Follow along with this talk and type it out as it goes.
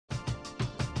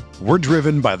We're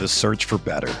driven by the search for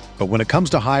better. But when it comes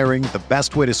to hiring, the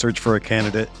best way to search for a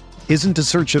candidate isn't to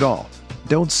search at all.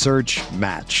 Don't search,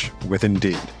 match with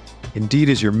Indeed. Indeed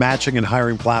is your matching and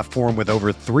hiring platform with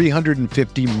over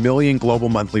 350 million global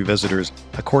monthly visitors,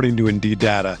 according to Indeed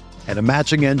data, and a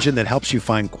matching engine that helps you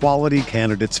find quality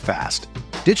candidates fast.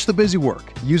 Ditch the busy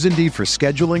work. Use Indeed for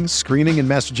scheduling, screening, and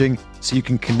messaging so you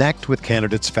can connect with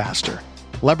candidates faster.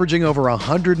 Leveraging over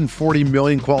 140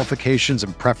 million qualifications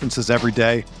and preferences every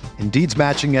day, Indeed's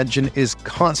matching engine is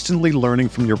constantly learning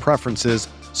from your preferences,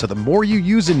 so the more you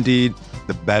use Indeed,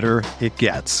 the better it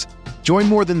gets. Join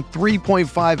more than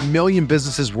 3.5 million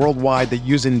businesses worldwide that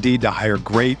use Indeed to hire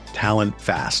great talent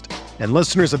fast. And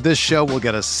listeners of this show will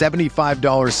get a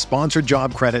 $75 sponsored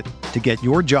job credit to get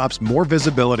your jobs more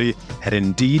visibility at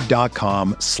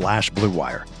Indeed.com/Blue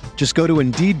Wire. Just go to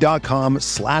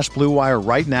Indeed.com/Blue Wire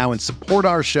right now and support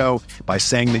our show by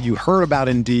saying that you heard about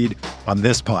Indeed on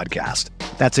this podcast.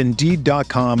 That's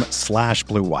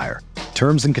Indeed.com/Blue Wire.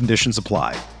 Terms and conditions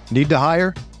apply. Need to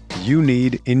hire? You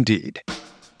need Indeed.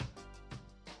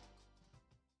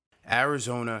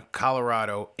 Arizona,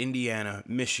 Colorado, Indiana,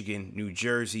 Michigan, New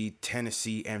Jersey,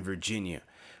 Tennessee, and Virginia.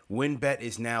 WynnBET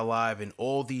is now live in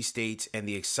all these states, and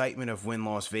the excitement of Wynn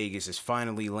Las Vegas has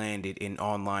finally landed in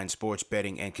online sports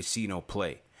betting and casino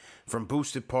play. From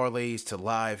boosted parlays to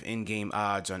live in-game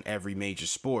odds on every major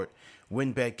sport,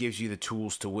 WynnBET gives you the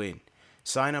tools to win.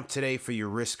 Sign up today for your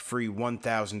risk-free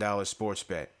 $1,000 sports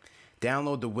bet.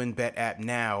 Download the WynnBET app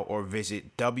now or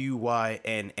visit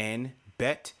wynnbet.com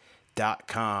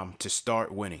to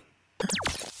start winning.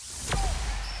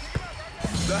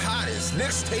 The hottest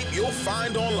Knicks tape you'll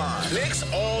find online. Knicks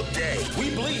all day.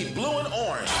 We bleed blue and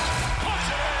orange.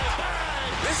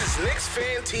 This is Knicks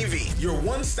Fan TV, your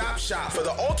one-stop shop for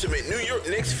the ultimate New York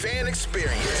Knicks fan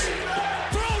experience.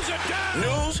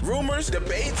 News, rumors,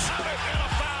 debates,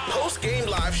 post-game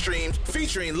live streams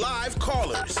featuring live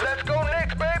callers. Let's go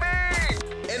Knicks, baby!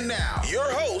 And now, your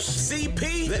host,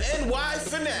 CP, the NY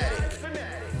Fanatic.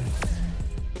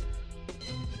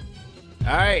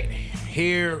 All right,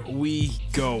 here we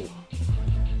go.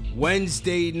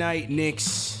 Wednesday night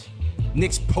Knicks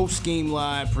post-game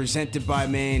live presented by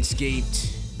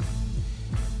Manscaped.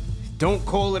 Don't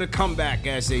call it a comeback,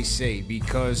 as they say,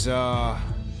 because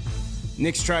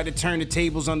Knicks tried to turn the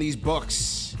tables on these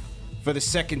Bucks for the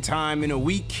second time in a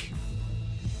week,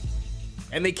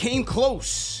 and they came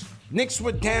close. Knicks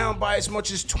were down by as much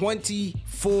as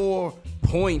 24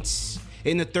 points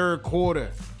in the third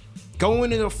quarter,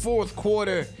 going into the fourth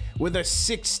quarter with a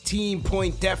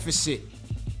 16-point deficit.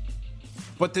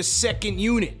 But the second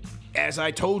unit, as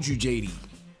I told you, JD,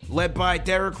 led by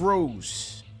Derrick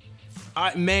Rose,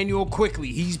 Emmanuel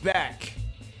Quickly, he's back.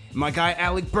 My guy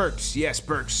Alec Burks, yes,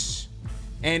 Burks,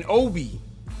 and Obi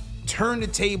turned the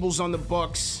tables on the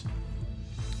Bucks,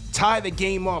 tie the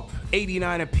game up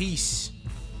 89 apiece,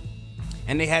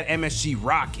 and they had MSG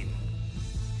rocking.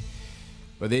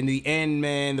 But in the end,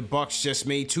 man, the Bucks just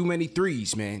made too many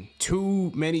threes, man.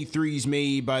 Too many threes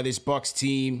made by this Bucks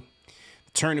team.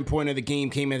 The turning point of the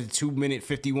game came at the 2-minute,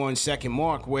 51-second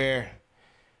mark where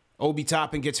Obi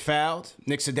Toppin gets fouled.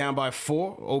 Knicks are down by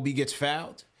 4. Obi gets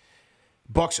fouled.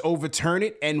 Bucks overturn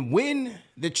it and win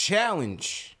the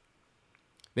challenge.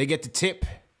 They get the tip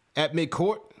at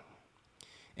midcourt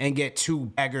and get 2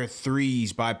 bagger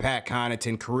threes by Pat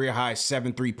Connaughton. Career high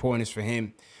 7 3-pointers for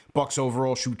him. Bucks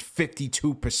overall shoot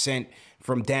 52%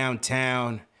 from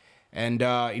downtown. And,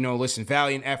 listen,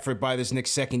 valiant effort by this Knicks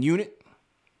second unit.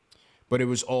 But it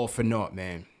was all for naught,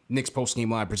 man. Knicks postgame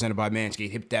live presented by Manscaped.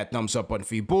 Hit that thumbs up button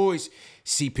for you boys.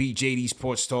 CP, JD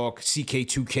Sports Talk,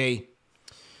 CK2K.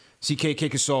 CK,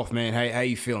 kick us off, man. How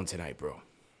you feeling tonight, bro?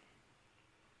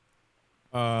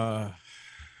 Where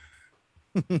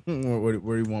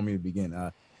do you want me to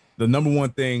begin? The number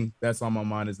one thing that's on my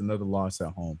mind is another loss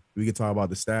at home. We could talk about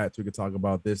the stats. We could talk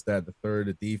about this, that, the third,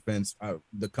 the defense,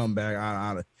 the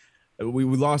comeback. We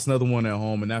lost another one at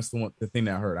home, and that's the thing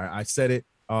that hurt. I said it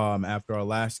after our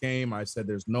last game. I said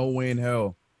there's no way in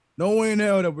hell that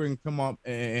we're going to come up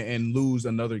and lose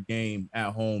another game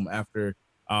at home after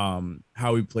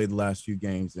how we played the last few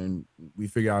games, and we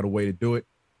figured out a way to do it.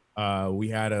 We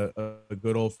had a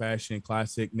good old-fashioned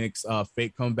classic Knicks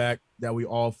fake comeback that we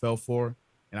all fell for.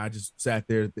 And I just sat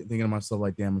there thinking to myself,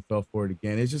 like, damn, I fell for it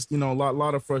again. It's just, a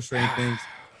lot of frustrating things.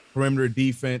 Perimeter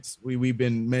defense, we've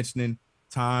been mentioning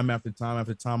time after time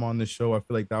after time on this show. I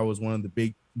feel like that was one of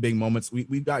the big moments.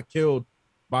 We got killed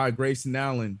by Grayson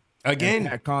Allen. Again.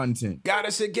 At Connaughton. Got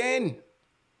us again.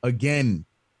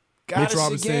 Mitch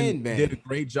Robinson did a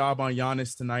great job on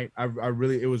Giannis tonight.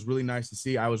 It was really nice to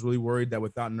see. I was really worried that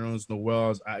without Nerlens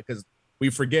Noel, because we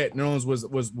forget Nerlens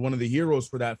was one of the heroes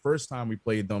for that first time we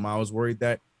played them. I was worried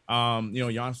that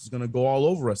Giannis was going to go all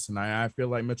over us tonight. I feel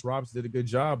like Mitch Robinson did a good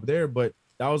job there, but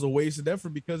that was a wasted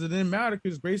effort because it didn't matter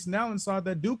because Grayson Allen saw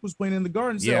that Duke was playing in the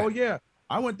Garden and said, "Oh yeah,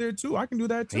 I went there too. I can do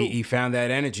that too." He found that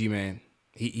energy, man.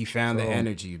 He found the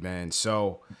energy, man.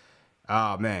 So,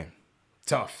 man,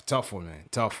 tough one, man.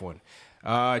 Tough one.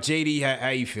 JD, how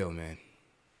you feel, man?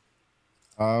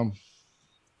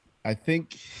 I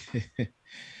think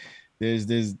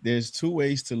there's two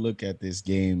ways to look at this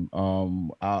game.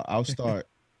 I'll start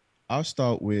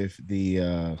with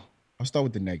the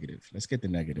negative. Let's get the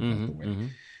negative out the way. Mm-hmm.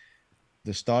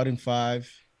 The starting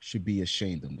five should be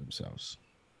ashamed of themselves.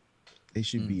 They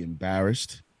should be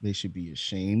embarrassed. They should be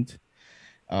ashamed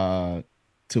to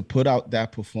put out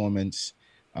that performance.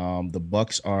 The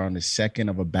Bucks are on the second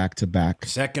of a back-to-back.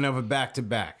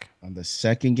 On the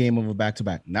second game of a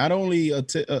back-to-back. Not only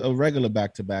a regular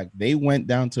back-to-back, they went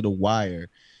down to the wire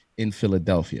in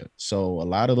Philadelphia. So a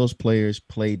lot of those players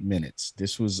played minutes.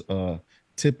 This was a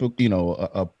typical,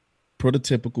 a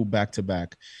prototypical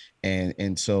back-to-back.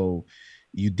 And so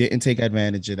you didn't take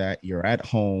advantage of that. You're at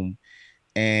home.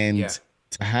 And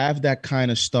to have that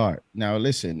kind of start. Now,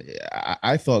 listen,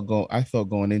 I thought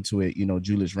going into it,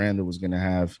 Julius Randle was going to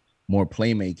have more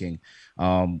playmaking.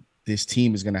 This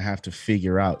team is going to have to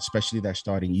figure out, especially that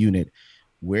starting unit,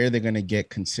 where they're going to get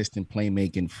consistent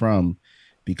playmaking from,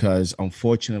 because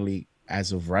unfortunately,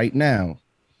 as of right now,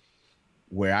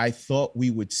 where I thought we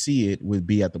would see it would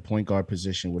be at the point guard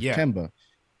position with Kemba.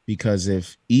 Because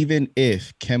even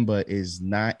if Kemba is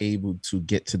not able to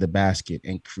get to the basket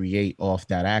and create off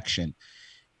that action,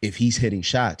 if he's hitting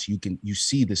shots, you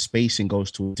see the spacing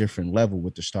goes to a different level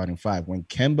with the starting five. When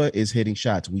Kemba is hitting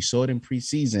shots, we saw it in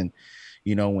preseason,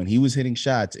 when he was hitting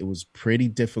shots, it was pretty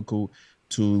difficult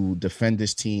to defend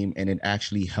this team, and it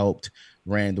actually helped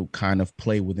Randle kind of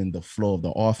play within the flow of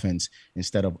the offense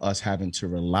instead of us having to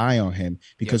rely on him.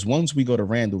 Because once we go to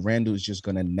Randle is just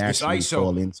going to naturally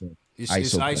fall into It's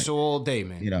ISO all day,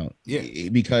 man.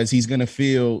 Because he's going to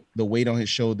feel the weight on his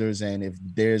shoulders. And if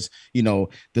there's,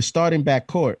 the starting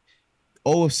backcourt,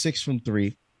 0 of 6 from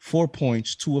 3, 4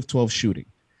 points, 2 of 12 shooting.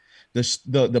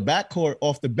 The backcourt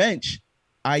off the bench,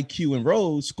 IQ and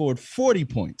Rose scored 40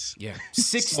 points. Yeah.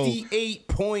 68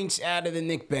 points out of the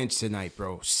Knicks bench tonight,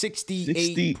 bro.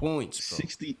 68 points, bro.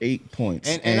 68 points.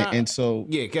 And so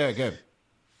go ahead.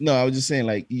 No, I was just saying,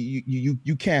 like,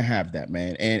 you can't have that,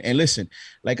 man. And listen,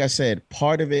 like I said,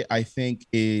 part of it I think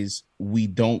is we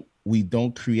don't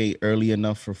create early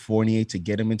enough for Fournier to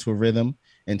get him into a rhythm.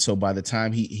 And so by the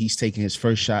time he's taking his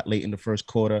first shot late in the first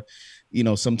quarter,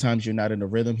 sometimes you're not in a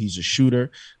rhythm. He's a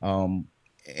shooter.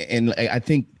 And I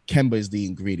think Kemba is the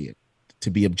ingredient. To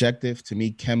be objective, to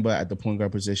me, Kemba at the point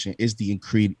guard position is the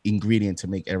ingredient to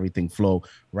make everything flow.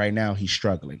 Right now, he's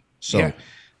struggling. So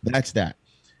that's that.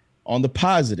 On the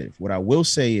positive, what I will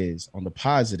say is,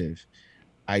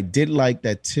 I did like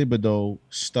that Thibodeau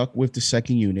stuck with the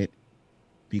second unit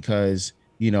because,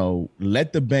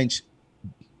 let the bench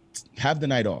have the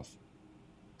night off.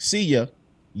 See ya.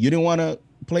 You didn't want to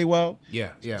play well?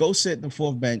 Yeah. Go sit in the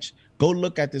fourth bench. Go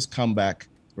look at this comeback,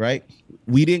 right?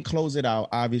 We didn't close it out,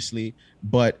 obviously,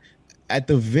 but at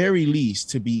the very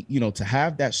least, to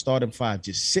have that starting five,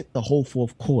 just sit the whole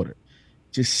fourth quarter.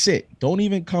 Just sit. Don't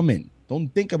even come in. Don't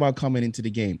think about coming into the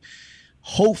game.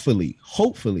 Hopefully,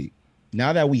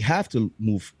 now that we have to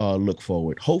look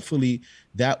forward, hopefully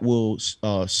that will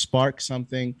spark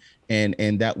something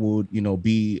and that would,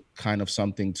 be kind of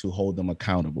something to hold them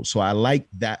accountable. So I like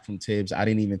that from Tibbs. I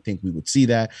didn't even think we would see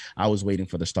that. I was waiting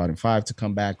for the starting five to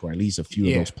come back, or at least a few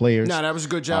of those players. No, that was a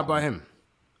good job by him.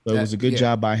 It was a good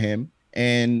job by him.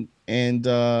 And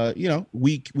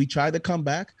we tried to come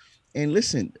back. And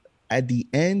listen, at the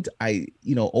end,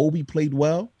 Obi played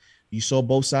well. You saw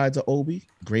both sides of Obi,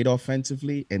 great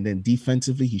offensively, and then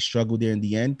defensively, he struggled there in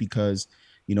the end because,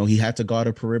 he had to guard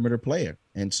a perimeter player.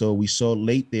 And so we saw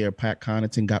late there, Pat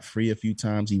Connaughton got free a few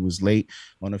times. He was late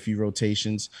on a few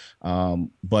rotations.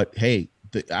 But hey,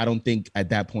 I don't think at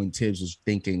that point Tibbs was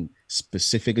thinking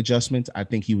specific adjustments. I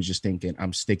think he was just thinking,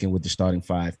 I'm sticking with the starting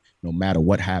five. No matter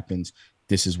what happens,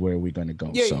 this is where we're going to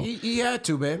go. Yeah, so he had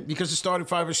to, man, because the starting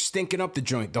five was stinking up the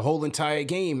joint the whole entire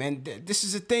game. And this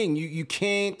is the thing. You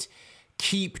can't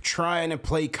keep trying to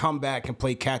play comeback and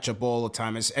play catch up all the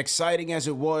time. As exciting as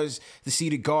it was to see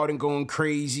the Garden going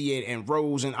crazy and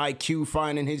Rose and IQ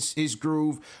finding his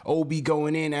groove, Obi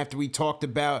going in after we talked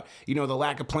about, the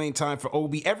lack of playing time for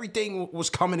Obi, everything was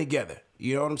coming together.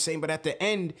 You know what I'm saying? But at the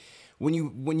end, when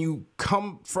you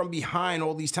come from behind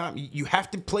all these times, you have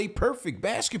to play perfect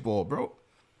basketball, bro.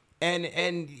 And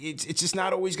it's just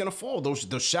not always gonna fall. Those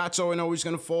shots aren't always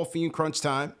gonna fall for you in crunch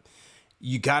time.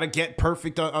 You got to get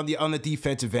perfect on the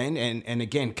defensive end, and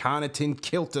again, Connaughton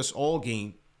killed us all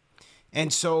game,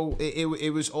 and so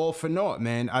it was all for naught,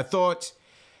 man. I thought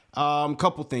a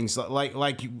couple things like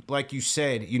you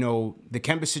said, the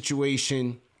Kemba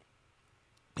situation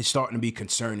is starting to be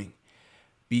concerning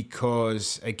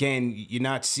because again, you're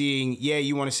not seeing. Yeah,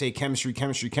 you want to say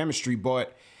chemistry,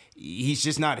 but he's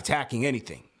just not attacking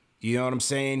anything. You know what I'm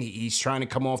saying? He's trying to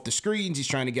come off the screens. He's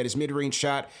trying to get his mid-range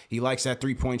shot. He likes that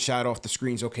three-point shot off the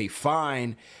screens. Okay,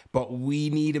 fine. But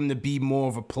we need him to be more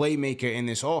of a playmaker in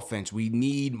this offense. We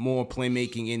need more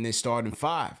playmaking in this starting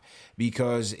five.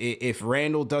 Because if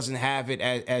Randall doesn't have it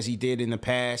as he did in the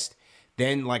past,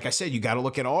 then, like I said, you got to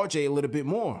look at RJ a little bit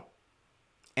more.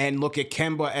 And look at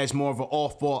Kemba as more of an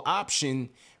off-ball option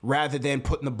rather than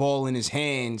putting the ball in his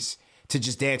hands to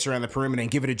just dance around the perimeter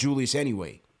and give it to Julius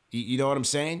anyway. You know what I'm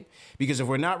saying? Because if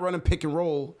we're not running pick and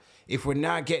roll, if we're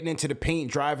not getting into the paint,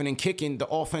 driving and kicking, the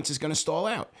offense is going to stall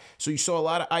out. So you saw a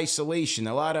lot of isolation,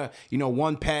 a lot of,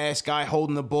 one pass, guy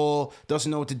holding the ball,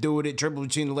 doesn't know what to do with it, dribble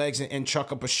between the legs and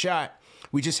chuck up a shot.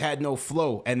 We just had no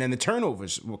flow. And then the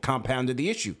turnovers compounded the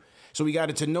issue. So we got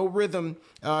into no rhythm,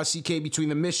 CK, between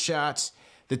the missed shots,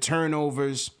 the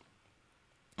turnovers,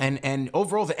 and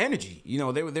overall the energy.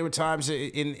 There were times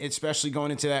especially going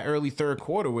into that early third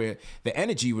quarter where the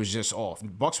energy was just off.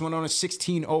 Bucks went on a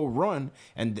 16-0 run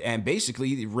and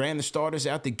basically ran the starters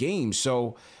out the game.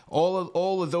 So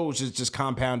all of those just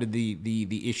compounded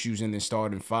the issues in the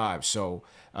starting five. So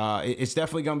it's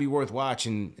definitely going to be worth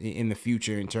watching in the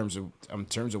future in terms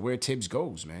of where Tibbs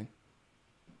goes, man.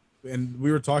 And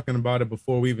we were talking about it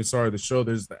before we even started the show.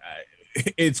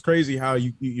 It's crazy how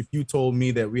if you told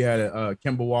me that we had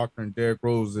Kemba Walker and Derrick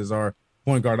Rose as our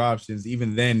point guard options,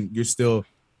 even then you're still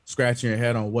scratching your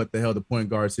head on what the hell the point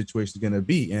guard situation is going to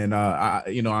be. And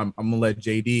I'm gonna let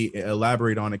JD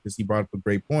elaborate on it because he brought up a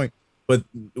great point. But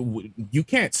you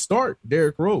can't start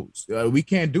Derrick Rose. We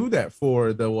can't do that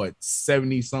for the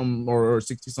 70 some or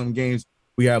 60 some games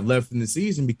we have left in the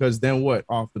season because then what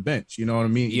off the bench? You know what I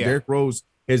mean? Yeah. Derrick Rose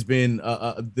has been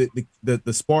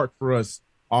the spark for us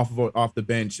off the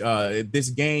bench. This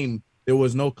game, there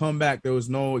was no comeback. There was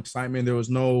no excitement. There was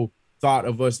no thought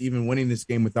of us even winning this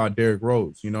game without Derrick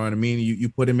Rose. You know what I mean? You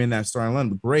put him in that starting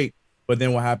lineup, great. But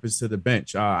then what happens to the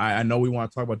bench? I know we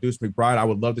want to talk about Deuce McBride. I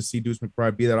would love to see Deuce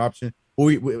McBride be that option. But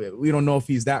we don't know if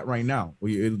he's that right now.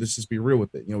 Let's just be real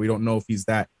with it. We don't know if he's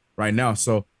that right now.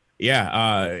 So,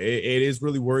 yeah, it is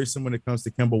really worrisome when it comes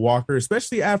to Kemba Walker,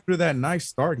 especially after that nice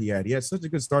start he had. He had such a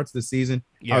good start to the season.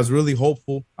 Yeah. I was really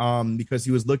hopeful because he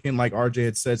was looking, like RJ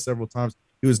had said several times,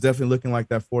 he was definitely looking like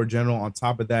that floor general. On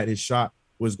top of that, his shot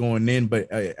was going in.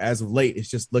 But as of late, it's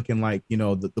just looking like,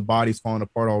 the body's falling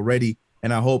apart already.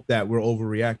 And I hope that we're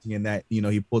overreacting and that,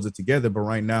 he pulls it together. But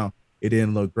right now, it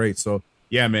didn't look great. So,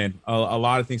 yeah, man, a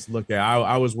lot of things to look at.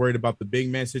 I was worried about the big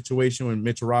man situation when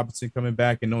Mitchell Robinson coming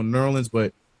back and no Nerlens,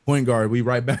 but point guard, we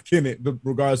right back in it,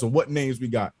 regardless of what names we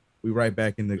got. We right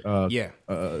back in the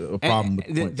a problem with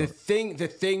the point guard. The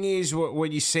thing is,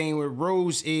 what you're saying with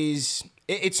Rose is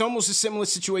it's almost a similar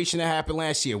situation that happened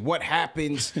last year. What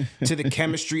happens to the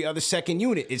chemistry of the second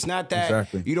unit? It's not that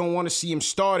you don't want to see him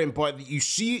starting, but you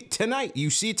see it tonight. You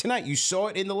saw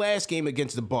it in the last game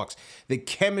against the Bucks. The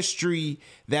chemistry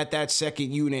that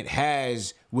second unit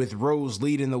has with Rose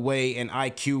leading the way and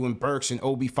IQ and Burks and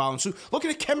Obi following suit. Look at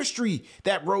the chemistry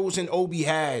that Rose and Obi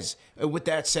has with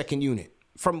that second unit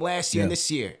from last year and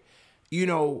this year.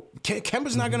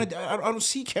 Kemba's not going to – I don't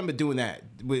see Kemba doing that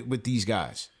with these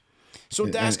guys. So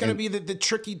that's going to be the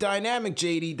tricky dynamic,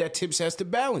 JD, that Tibbs has to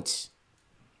balance.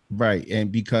 Right.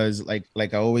 And because like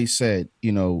I always said,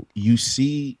 you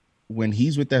see when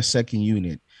he's with that second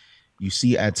unit, you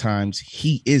see at times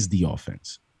he is the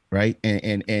offense. Right.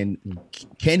 And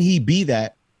can he be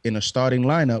that in a starting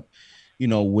lineup,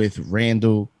 with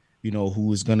Randall,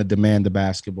 who is going to demand the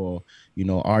basketball,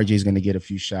 RJ is going to get a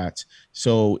few shots.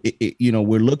 So,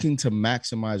 we're looking to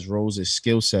maximize Rose's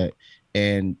skill set.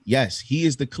 And yes, he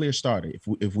is the clear starter.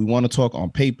 If we want to talk on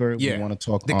paper, we want to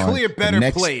talk the on clear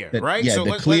better player, right? Yeah, so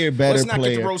the clear better player. Let's not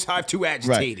get the Rose Hive too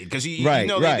agitated because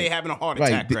they're having a heart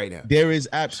attack right now. There is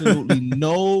absolutely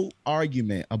no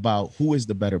argument about who is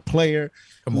the better player,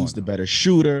 who's the better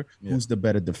shooter, who's the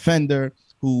better defender,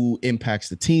 who impacts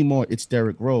the team more. It's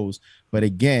Derrick Rose. But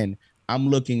again, I'm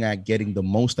looking at getting the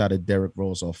most out of Derrick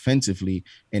Rose offensively,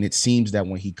 and it seems that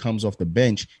when he comes off the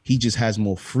bench, he just has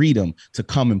more freedom to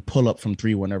come and pull up from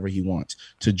three whenever he wants,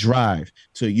 to drive,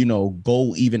 to,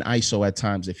 go even ISO at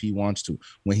times if he wants to.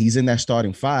 When he's in that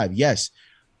starting five, yes,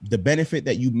 the benefit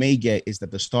that you may get is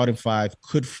that the starting five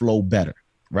could flow better,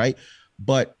 right?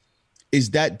 But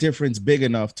is that difference big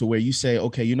enough to where you say,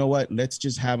 okay, you know what? Let's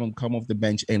just have him come off the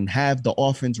bench and have the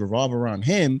offense revolve around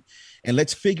him, and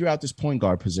let's figure out this point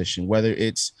guard position, whether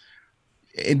it's,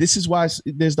 and this is why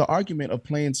there's the argument of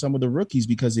playing some of the rookies,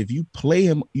 because if you play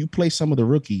some of the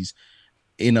rookies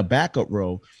in a backup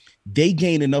role, they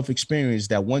gain enough experience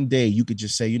that one day you could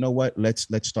just say, you know what, let's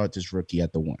start this rookie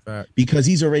at the one, because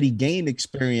he's already gained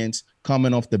experience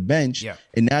coming off the bench,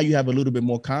 and now you have a little bit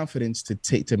more confidence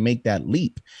to make that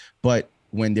leap. But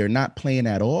when they're not playing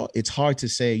at all, it's hard to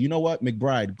say, you know what,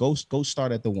 McBride, go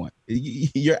start at the one.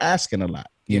 You're asking a lot,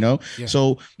 you know.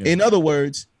 So in other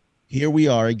words, here we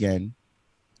are again.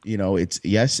 You know, it's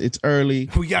early.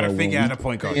 We got to figure out a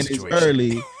point guard situation. It's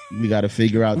early. We got to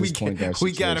figure out this point guard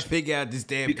situation. We got to figure out this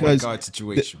damn point guard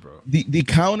situation, bro. The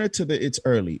counter to the it's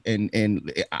early, and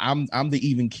I'm the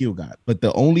even keel guy. But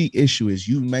the only issue is,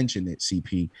 you mentioned it,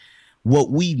 CP. What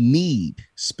we need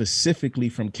specifically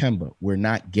from Kemba, we're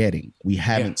not getting. We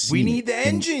haven't seen. We need the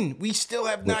engine. We still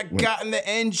have not gotten the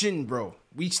engine, bro.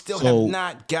 We still have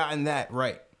not gotten that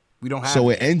right. We don't have. So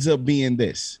it ends up being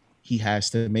this. He has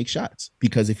to make shots,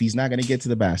 because if he's not going to get to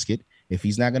the basket, if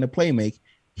he's not going to play make,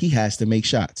 he has to make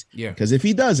shots. Yeah. Because if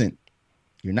he doesn't,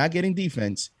 you're not getting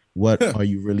defense. What are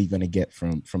you really going to get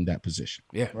from that position?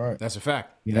 Yeah, right. That's a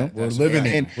fact. You know, we're living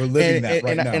that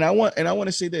right now. And I want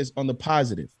to say this on the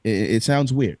positive. It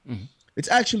sounds weird. Mm-hmm. It's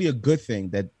actually a good thing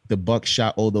that the Bucks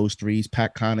shot all those threes.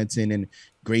 Pat Connaughton and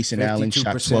Grayson Allen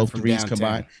shot 12 threes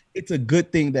combined. It's a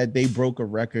good thing that they broke a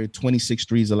record, 26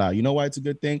 threes allowed. You know why it's a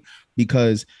good thing?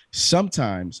 Because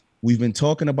sometimes we've been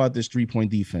talking about this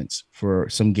three-point defense for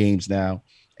some games now,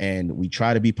 and we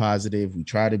try to be positive. We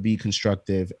try to be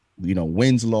constructive. You know,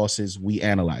 wins, losses, we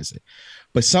analyze it.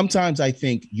 But sometimes I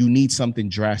think you need something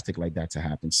drastic like that to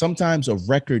happen. Sometimes a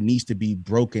record needs to be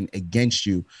broken against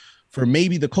you for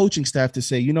maybe the coaching staff to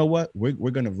say, you know what,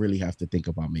 we're going to really have to think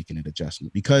about making an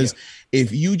adjustment. Because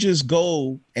if you just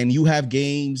go and you have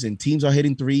games and teams are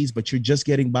hitting threes, but you're just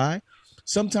getting by,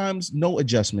 sometimes no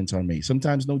adjustments are made.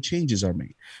 Sometimes no changes are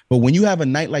made. But when you have a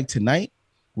night like tonight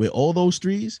with all those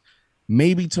threes,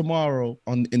 maybe tomorrow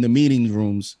in the meeting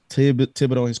rooms,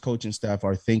 Thibodeau and his coaching staff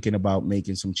are thinking about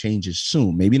making some changes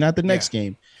soon. Maybe not the next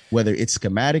game, whether it's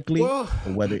schematically or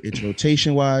whether it's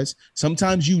rotation-wise.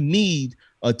 Sometimes you need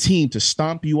a team to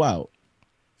stomp you out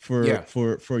for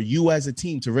you as a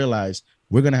team to realize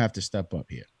we're going to have to step up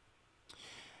here.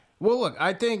 Well, look,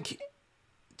 I think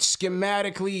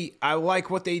schematically, I like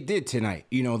what they did tonight.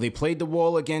 You know, they played the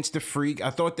wall against the Freak.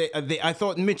 I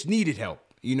thought Mitch needed help.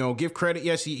 You know, give credit.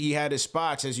 Yes, he had his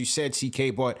spots, as you said,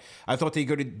 CK, but I thought they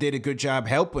did a good job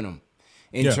helping him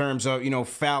in terms of, you know,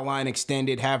 foul line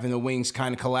extended, having the wings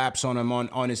kind of collapse on him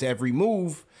on his every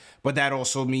move. But that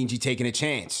also means you're taking a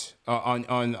chance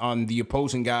on the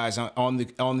opposing guys, on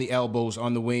the elbows,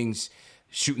 on the wings,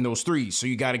 shooting those threes. So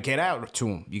you got to get out to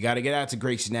him. You got to get out to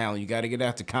Grayson Allen. You got to get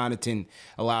out to Connaughton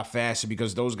a lot faster,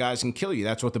 because those guys can kill you.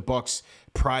 That's what the Bucks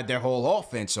pride their whole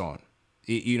offense on,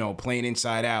 you know, playing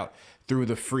inside out through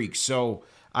the Freak. So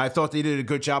I thought they did a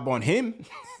good job on him,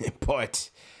 but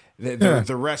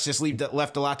the rest just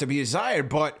left a lot to be desired.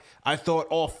 But I thought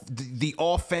the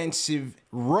offensive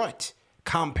rut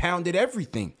compounded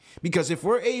everything, because if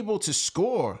we're able to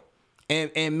score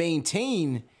and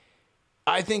maintain,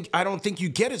 I don't think you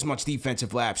get as much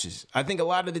defensive lapses. I think a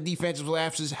lot of the defensive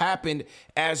lapses happened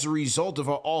as a result of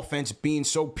our offense being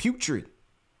so putrid.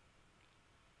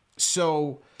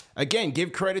 So again,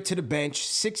 give credit to the bench.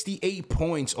 68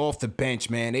 points off the bench,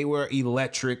 man. They were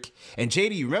electric. And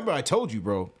JD, remember I told you,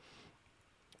 bro,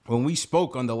 when we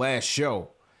spoke on the last show,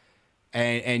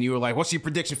 and you were like, what's your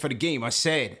prediction for the game? I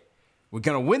said, we're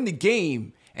going to win the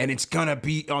game, and it's going to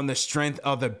be on the strength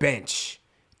of the bench.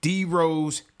 D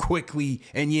Rose, quickly,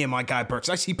 and my guy Burks.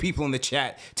 I see people in the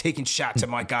chat taking shots at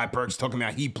my guy Burks, talking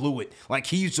about he blew it. Like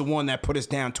he's the one that put us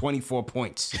down 24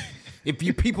 points. If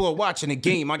you people are watching the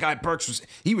game, my guy Burks was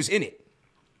in it.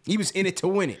 He was in it to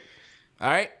win it. All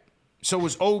right? So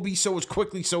was Obi, so was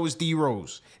Quickly, so was D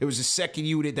Rose. It was the second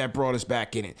unit that brought us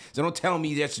back in it. So don't tell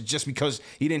me that's just because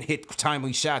he didn't hit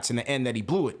timely shots in the end that he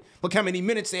blew it. Look how many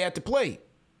minutes they had to play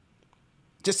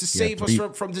just to save us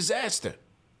from disaster.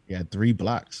 Yeah, 3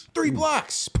 blocks. 3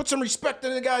 blocks. Put some respect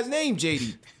on the guy's name,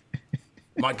 JD.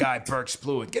 My guy Burks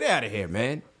blew it. Get out of here,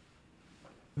 man.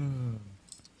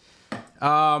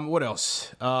 What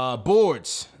else?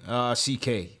 Boards, CK.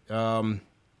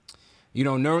 You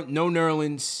know, no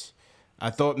Nerlens. I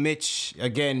thought Mitch,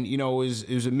 again, you know, it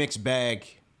was a mixed bag.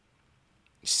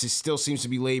 Still seems to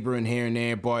be laboring here and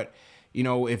there, but, you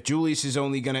know, if Julius is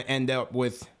only going to end up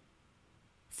with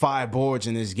 5 boards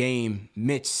in this game,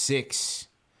 Mitch 6,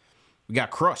 we got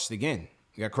crushed again.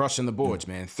 got crushed on the boards,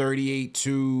 man.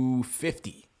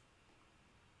 38-50.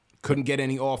 Couldn't get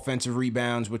any offensive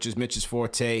rebounds, which is Mitch's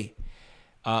forte.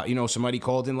 Somebody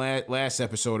called in last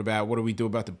episode about what do we do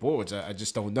about the boards. I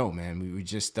just don't know, man. We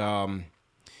just,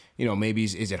 maybe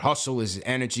is it hustle? Is it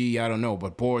energy? I don't know.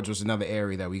 But boards was another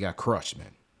area that we got crushed, man.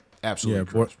 Absolutely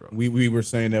crushed, bro. We were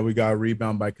saying that we got a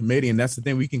rebound by committee, and that's the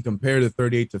thing. We can compare the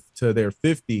 38 to their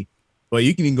 50, but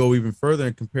you can even go even further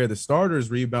and compare the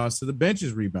starters' rebounds to the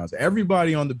bench's rebounds.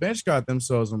 Everybody on the bench got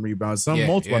themselves some rebounds,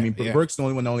 multiple. Burke's the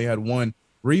only one that only had one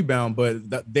rebound, but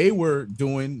they were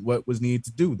doing what was needed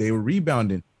to do. They were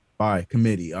rebounding by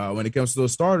committee. When it comes to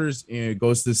those starters, it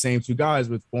goes to the same two guys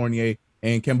with Fournier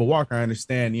and Kemba Walker. I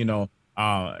understand, but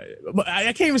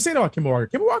I can't even say that about Kemba Walker.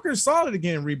 Kemba Walker is solid at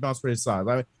getting rebounds for his size.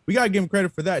 We got to give him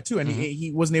credit for that too. And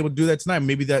he wasn't able to do that tonight.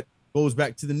 Maybe that goes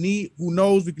back to the knee. Who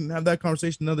knows? We can have that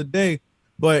conversation another day.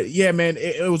 But yeah, man,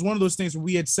 it was one of those things where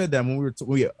we had said that when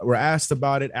we were asked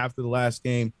about it after the last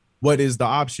game. What is the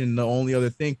option? The only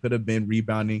other thing could have been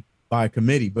rebounding by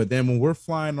committee. But then when we're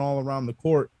flying all around the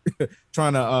court,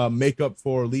 trying to make up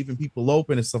for leaving people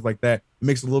open and stuff like that, it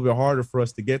makes it a little bit harder for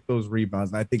us to get those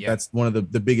rebounds. And I think that's one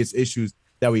of the biggest issues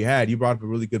that we had. You brought up a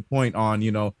really good point on,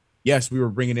 yes, we were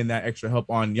bringing in that extra help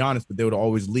on Giannis, but they would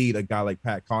always lead a guy like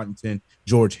Pat Connaughton,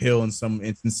 George Hill in some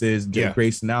instances,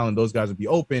 Grayson Allen. Those guys would be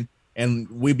open.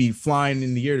 And we'd be flying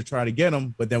in the air to try to get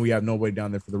them, but then we have nobody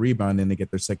down there for the rebound, and they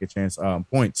get their second chance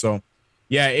point. So,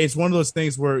 yeah, it's one of those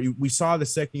things where we saw the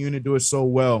second unit do it so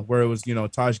well, where it was,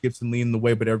 Taj Gibson leading the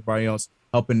way, but everybody else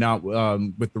helping out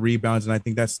with the rebounds. And I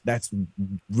think that's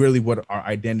really what our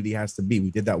identity has to be. We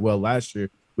did that well last year.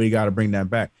 We got to bring that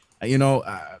back. I'm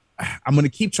going to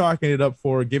keep chalking it up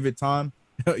for give it time.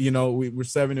 We're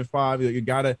 7-5. You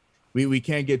got to. We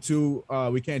can't get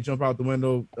we can't jump out the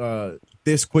window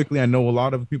this quickly. I know a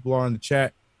lot of people are in the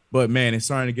chat, but man, it's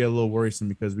starting to get a little worrisome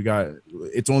because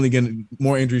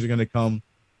more injuries are going to come,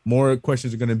 more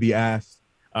questions are going to be asked.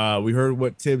 We heard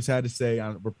what Tibbs had to say.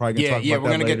 We're probably going to talk about that. We're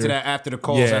going to get to that after the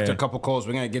calls. After a couple calls,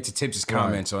 we're going to get to Tibbs'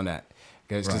 comments on that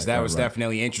because that was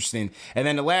definitely interesting. And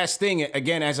then the last thing,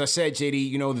 again, as I said,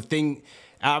 JD, the thing,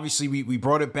 obviously we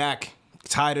brought it back.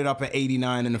 Tied it up at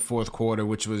 89 in the fourth quarter,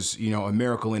 which was, a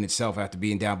miracle in itself after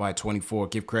being down by 24.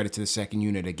 Give credit to the second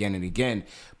unit again and again.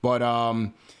 But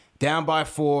down by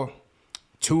 4,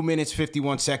 2 minutes,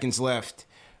 51 seconds left.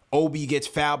 Obi gets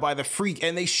fouled by the Freak,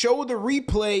 and they show the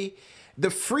replay. The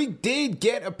Freak did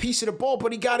get a piece of the ball,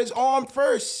 but he got his arm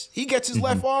first. He gets his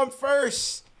left arm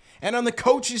first. And on the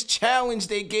coach's challenge,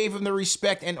 they gave him the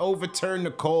respect and overturned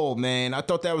the call, man. I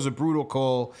thought that was a brutal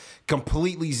call.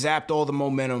 Completely zapped all the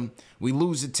momentum. We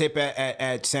lose the tip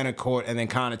at center court, and then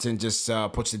Connaughton just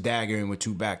puts the dagger in with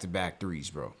 2 back-to-back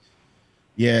threes, bro.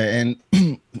 Yeah,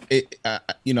 and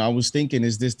I was thinking,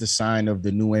 is this the sign of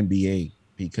the new NBA?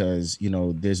 Because,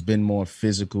 there's been more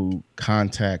physical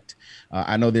contact.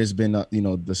 I know there's been,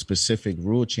 the specific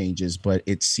rule changes, but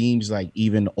it seems like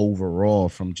even overall,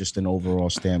 from just an overall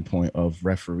standpoint of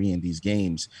refereeing these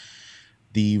games,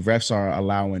 the refs are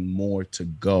allowing more to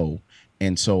go.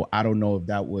 And so I don't know if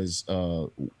that was,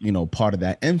 part of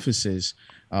that emphasis,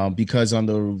 because on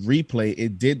the replay,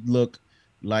 it did look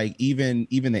like even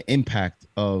the impact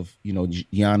of,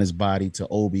 Giannis' body to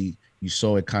Obi. You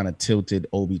saw it kind of tilted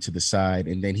Obi to the side,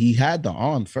 and then he had the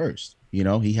arm first.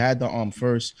 He had the arm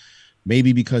first,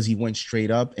 maybe because he went straight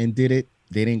up and did it.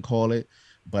 They didn't call it,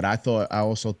 but I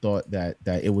also thought that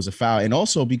it was a foul, and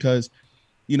also because,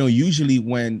 usually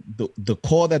when the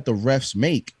call that the refs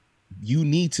make, you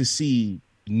need to see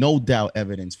no doubt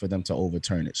evidence for them to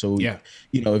overturn it. So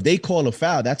if they call a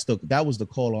foul, that was the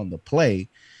call on the play.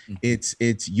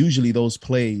 It's usually those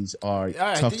plays are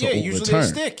tough to overturn. Usually they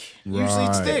stick. Usually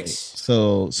it sticks.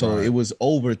 So it was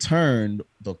overturned,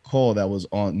 the call that was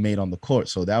made on the court.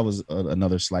 So that was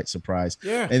another slight surprise.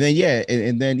 Yeah. And then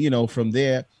and then from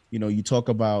there, you talk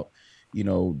about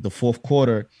the fourth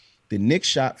quarter. The Knicks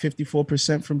shot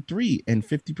 54% from 3 and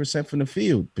 50% from the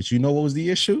field. But you know what was the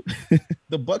issue?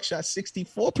 The Bucks shot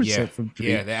 64% from 3.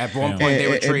 Yeah, at one point they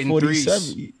were trading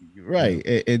threes. Right.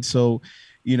 And so,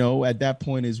 at that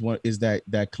point is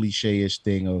that cliche-ish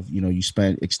thing of, you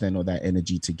extend all that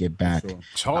energy to get back.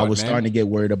 Sure. I was starting to get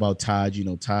worried about Taj.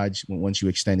 Taj, once you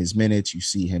extend his minutes, you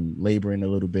see him laboring a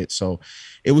little bit. So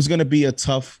it was going to be a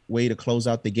tough way to close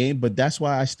out the game. But that's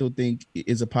why I still think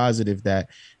it's a positive that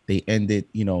they ended,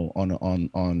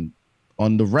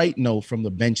 on the right note from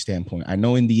the bench standpoint. I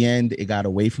know in the end it got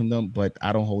away from them, but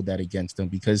I don't hold that against them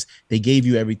because they gave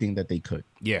you everything that they could.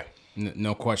 Yeah.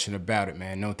 No question about it,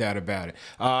 man. No doubt about it.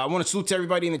 I want to salute to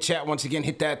everybody in the chat once again.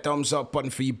 Hit that thumbs up button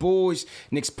for you boys.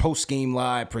 Knicks post-game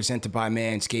live presented by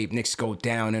Manscaped. Knicks go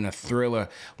down in a thriller,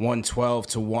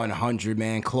 112-100,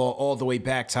 man. Claw all the way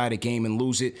back, tie the game, and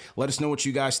lose it. Let us know what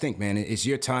you guys think, man. It's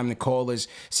your time to call us.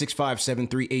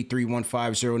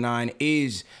 657-383-1509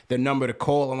 is the number to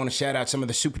call. I want to shout out some of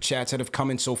the super chats that have come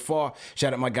in so far.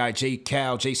 Shout out my guy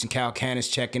Jason Cal Canis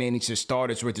checking in. He says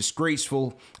starters were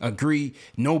disgraceful. Agree.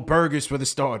 No burgers for the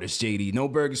starters, JD. No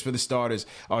burgers for the starters.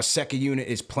 Our second unit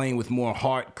is playing with more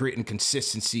heart, grit, and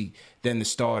consistency than the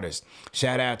starters.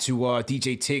 Shout out to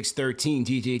DJ Tiggs 13.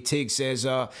 DJ Tiggs says,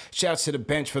 shouts to the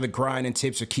bench for the grind and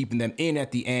tips for keeping them in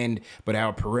at the end, but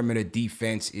our perimeter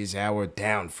defense is our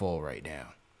downfall right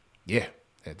now. Yeah,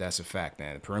 that's a fact,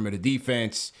 man. The perimeter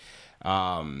defense,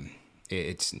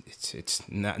 it's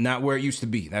not where it used to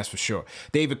be, that's for sure.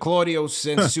 David Claudio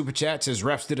sends a super chat, says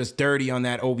refs did us dirty on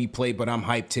that Obi play, but I'm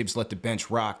hyped. Tibbs let the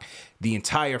bench rock the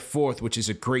entire fourth, which is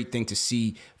a great thing to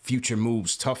see. Future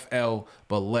moves, tough L,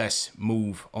 but let's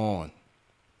move on.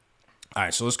 All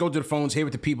right, so let's go to the phones, hear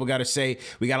what the people got to say.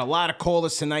 We got a lot of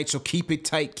callers tonight, so keep it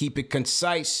tight, keep it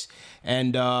concise,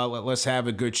 and let's have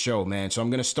a good show, man. So I'm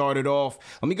going to start it off.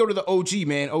 Let me go to the OG,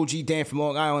 man. OG Dan from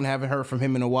Long Island. Haven't heard from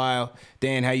him in a while.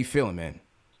 Dan, how you feeling, man?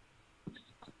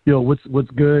 Yo,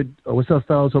 what's good? What's up,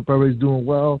 fellas? Hope everybody's doing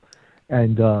well.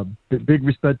 And big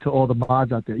respect to all the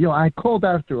mods out there. Yo, I called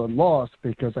after a loss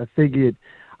because I figured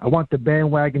I want the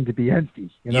bandwagon to be empty.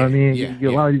 You know what I mean?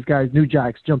 A lot of these guys, New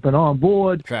Jacks, jumping on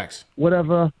board. Facts.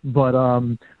 Whatever. But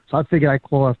so I figured I'd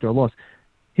call after a loss.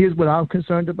 Here's what I'm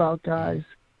concerned about, guys.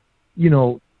 You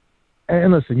know,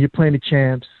 and listen, you're playing the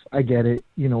champs. I get it.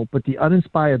 You know, but the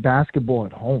uninspired basketball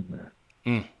at home,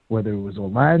 man. Whether it was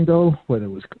Orlando, whether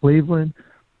it was Cleveland,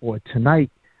 or tonight,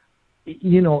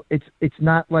 you know, it's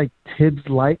not like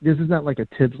Tibbs-like. This is not like a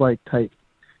Tibbs-like type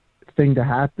thing to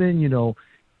happen. You know,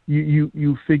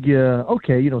 you figure,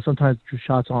 okay, you know, sometimes the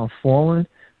shots aren't falling,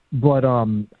 but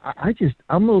I'm a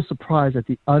little surprised at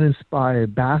the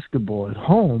uninspired basketball at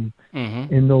home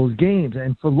in those games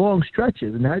and for long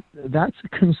stretches, and that's a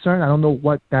concern. I don't know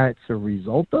what that's a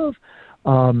result of,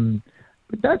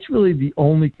 but that's really the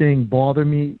only thing bothering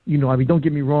me. You know, I mean, don't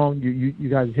get me wrong, you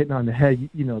guys are hitting on the head.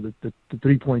 You know, the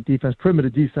 3-point defense, perimeter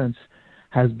defense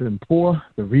has been poor.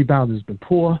 The rebound has been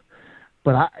poor.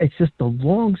 But it's just the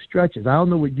long stretches. I don't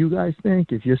know what you guys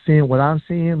think, if you're seeing what I'm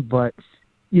seeing, but,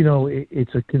 you know,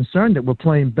 it's a concern that we're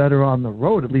playing better on the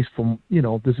road, at least from, you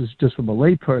know, this is just from a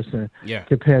layperson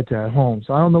compared to at home.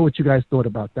 So I don't know what you guys thought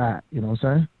about that. You know what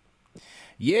I'm saying?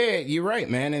 Yeah, you're right,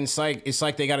 man. And it's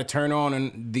like they got to turn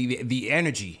on the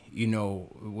energy. You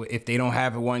know, if they don't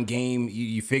have it one game,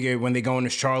 you figure when they go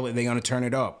into Charlotte, they're going to turn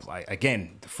it up. Like,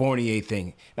 again, the Fournier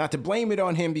thing. Not to blame it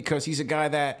on him because he's a guy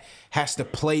that has to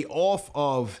play off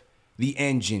of the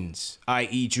engines,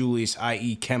 i.e. Julius,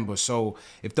 i.e. Kemba. So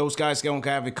if those guys don't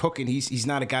have it cooking, he's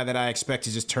not a guy that I expect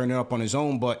to just turn it up on his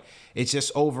own. But it's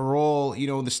just overall, you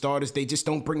know, the starters, they just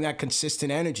don't bring that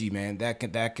consistent energy, man.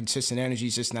 That consistent energy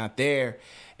is just not there.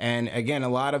 And again, a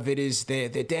lot of it is they're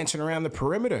dancing around the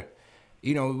perimeter.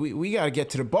 You know, we got to get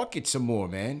to the bucket some more,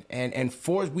 man. And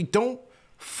we don't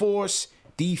force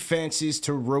defenses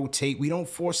to rotate. We don't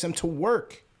force them to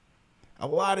work. A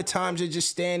lot of times they're just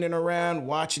standing around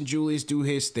watching Julius do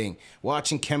his thing,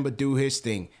 watching Kemba do his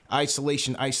thing.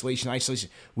 Isolation.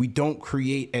 We don't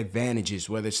create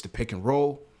advantages, whether it's the pick and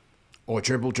roll or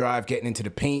dribble drive, getting into the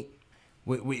paint.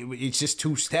 It's just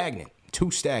too stagnant.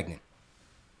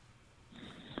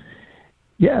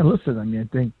 Yeah, listen, I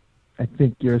mean, I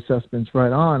think your assessment's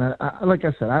right on. Like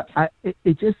I said,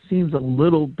 it just seems a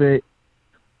little bit,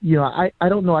 you know, I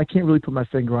don't know. I can't really put my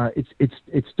finger on it.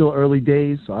 It's still early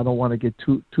days, so I don't want to get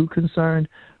too concerned.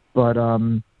 But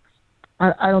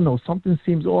I don't know. Something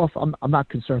seems off. I'm not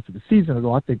concerned for the season at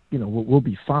all. I think, you know, we'll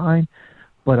be fine.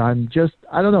 But I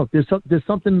don't know. There's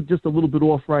something just a little bit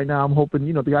off right now. I'm hoping,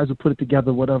 you know, the guys will put it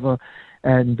together, whatever.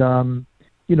 And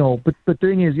you know, but the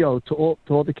thing is, yo, to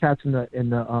all the cats in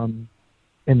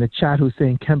the chat who's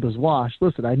saying Kemba's washed.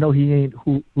 Listen, I know he ain't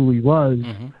who he was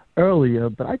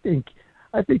earlier, but I think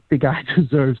the guy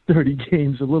deserves 30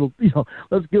 games. A little, you know,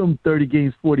 let's give him 30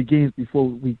 games, 40 games before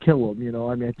we kill him. You know,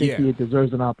 I mean, I think he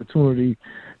deserves an opportunity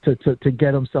to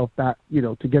get himself back. You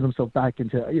know, to get himself back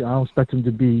into. You know, I don't expect him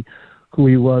to be who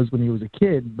he was when he was a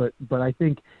kid, but I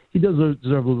think he does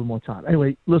deserve a little bit more time.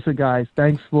 Anyway, listen, guys,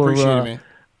 thanks for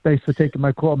taking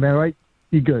my call, man. Right,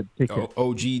 be good. Take care.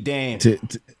 OG Dan.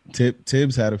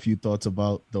 Tibbs had a few thoughts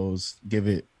about those. Give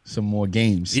it some more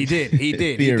games. He did. Let's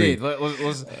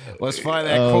find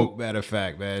that quote. Matter of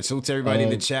fact, man. Salute to everybody in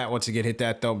the chat. Once again, hit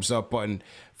that thumbs up button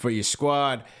for your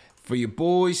squad. For your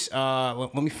boys,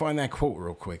 let me find that quote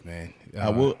real quick, man. I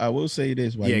will say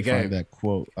this while you find that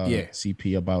quote,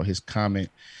 CP, about his comment.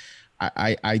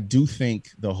 I do think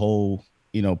the whole,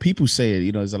 people say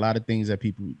it, there's a lot of things that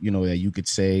people, that you could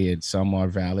say, and some are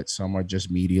valid, some are just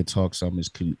media talk, some is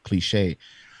cliche.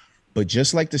 But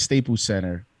just like the Staples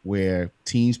Center, where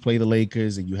teams play the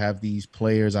Lakers and you have these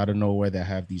players out of nowhere that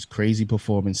have these crazy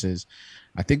performances,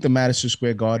 I think the Madison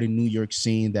Square Garden, New York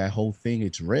scene, that whole thing,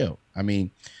 it's real. I mean,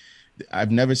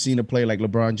 I've never seen a player like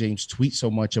LeBron James tweet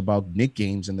so much about Knicks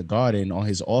games in the Garden on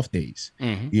his off days.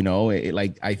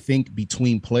 I think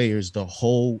between players, the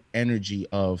whole energy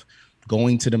of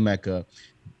going to the Mecca,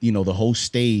 the whole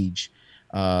stage,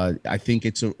 I think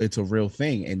it's a real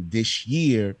thing. And this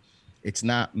year, it's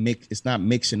not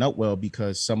mixing up well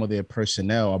because some of their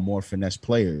personnel are more finesse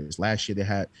players. Last year, they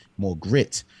had more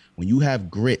grit. When you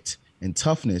have grit and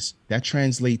toughness, that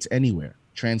translates anywhere.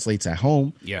 Translates at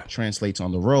home, translates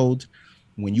on the road.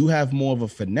 When you have more of a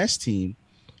finesse team,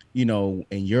 and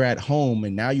you're at home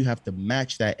and now you have to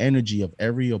match that energy of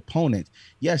every opponent.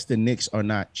 Yes, the Knicks are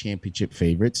not championship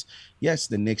favorites. Yes,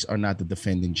 the Knicks are not the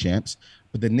defending champs,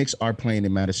 but the Knicks are playing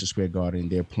in Madison Square Garden.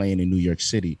 They're playing in New York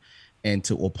City. And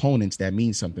to opponents, that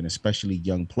means something, especially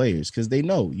young players, because they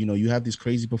know, you have this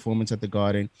crazy performance at the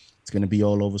Garden. It's going to be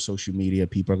all over social media.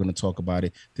 People are going to talk about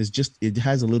it. It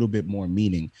has a little bit more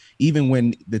meaning. Even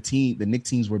when the Knicks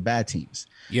teams were bad teams,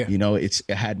 it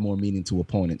had more meaning to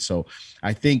opponents. So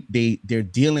I think they're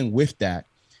dealing with that.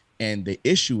 And the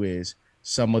issue is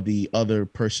some of the other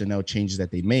personnel changes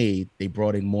that they made, they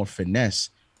brought in more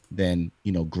finesse than,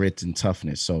 grit and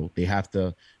toughness. So they have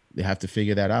to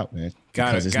figure that out, man.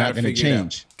 Because it's not going to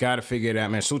change. Got to figure it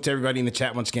out, man. Salute to everybody in the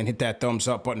chat once again. Hit that thumbs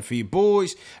up button for you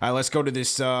boys. All right, let's go to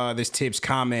this Tibbs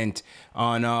comment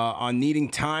on needing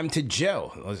time to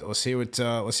gel. Let's hear what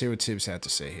Tibbs had to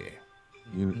say here.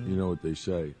 You know what they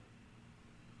say.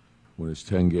 When it's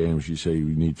 10 games, you say you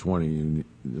need 20. And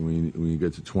when you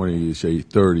get to 20, you say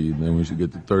 30. And then when you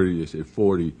get to 30, you say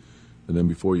 40. And then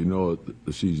before you know it,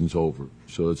 the season's over.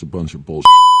 So that's a bunch of bullshit.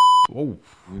 Oh,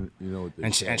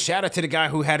 and shout out to the guy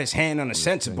who had his hand on the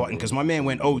censor button because my man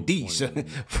went OD. So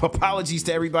apologies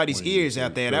to everybody's ears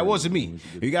out there. That wasn't me.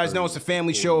 You guys know it's a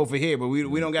family show over here, but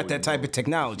we don't got that type of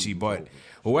technology. But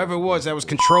whoever it was that was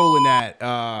controlling that,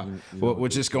 we're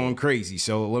just going crazy.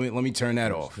 So let me turn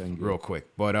that off real quick.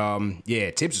 But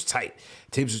Tibbs was tight.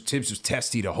 Tibbs was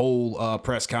testy the whole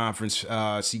press conference.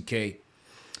 CK,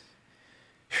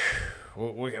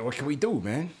 what can we do,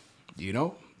 man?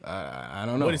 I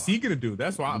don't know. What is he gonna do?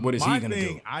 That's why. What is he gonna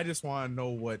do? I just want to know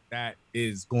what that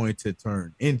is going to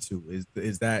turn into.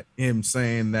 Is that him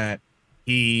saying that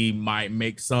he might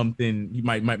make something? He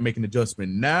might make an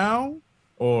adjustment now,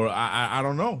 or I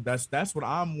don't know. That's what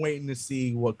I'm waiting to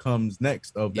see what comes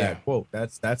next of that quote.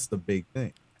 That's the big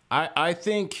thing. I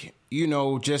think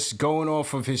just going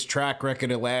off of his track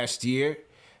record of last year,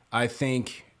 I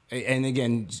think, and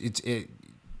again,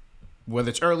 whether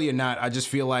it's early or not, I just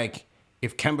feel like.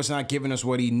 If Kemba's not giving us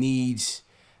what he needs,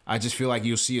 I just feel like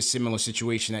you'll see a similar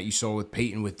situation that you saw with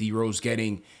Peyton, with D Rose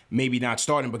getting, maybe not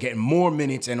starting, but getting more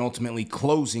minutes and ultimately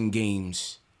closing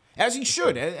games. As he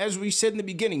should. As we said in the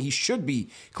beginning, he should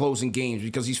be closing games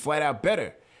because he's flat out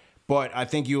better. But I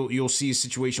think you'll see a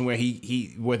situation where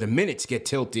where the minutes get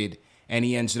tilted and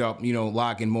he ends up,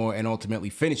 logging more and ultimately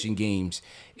finishing games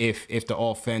if the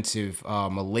offensive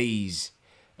malaise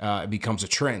becomes a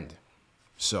trend.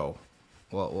 So...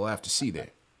 well, we'll have to see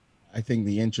that. I think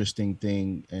the interesting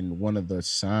thing, and one of the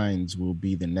signs will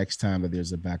be the next time that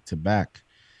there's a back-to-back,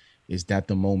 is that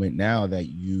the moment now that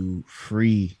you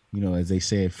free, as they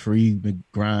say, free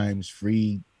Grimes,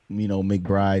 free,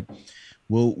 McBride,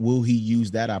 will he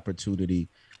use that opportunity,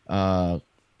 to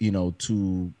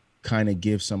kind of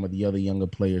give some of the other younger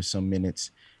players some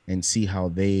minutes and see how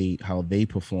they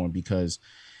perform? Because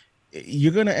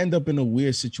you're going to end up in a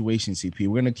weird situation, CP.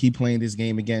 We're going to keep playing this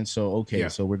game again. So,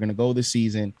 so we're going to go this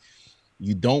season.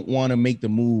 You don't want to make the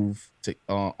move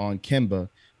on Kemba,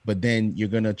 but then you're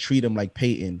going to treat him like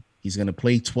Peyton. He's going to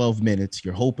play 12 minutes.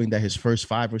 You're hoping that his first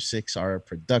 5 or 6 are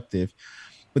productive.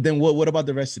 But then what about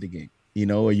the rest of the game?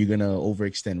 Are you going to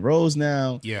overextend Rose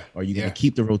now? Yeah. Are you going to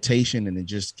keep the rotation and then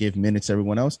just give minutes to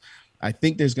everyone else? I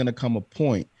think there's going to come a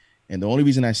point. And the only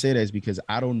reason I say that is because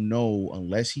I don't know,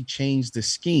 unless he changed the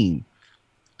scheme,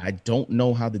 I don't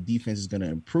know how the defense is going to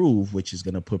improve, which is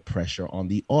going to put pressure on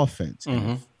the offense.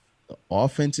 Mm-hmm. The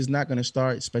offense is not going to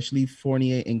start, especially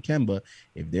Fournier and Kemba.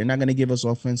 If they're not going to give us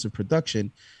offensive production,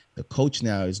 the coach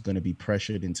now is going to be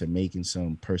pressured into making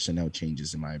some personnel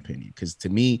changes, in my opinion. Because to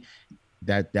me,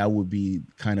 that would be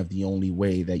kind of the only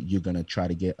way that you're going to try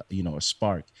to get, a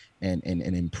spark and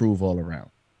improve all around.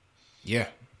 Yeah.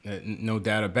 No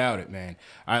doubt about it, man.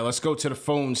 All right, let's go to the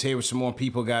phones here with some more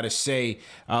people got to say.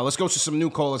 Let's go to some new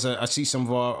callers. I see some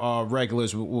of our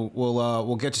regulars.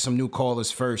 We'll get to some new callers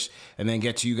first and then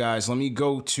get to you guys. Let me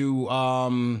go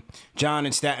to John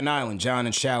in Staten Island. John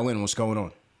in Shaolin, what's going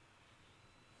on?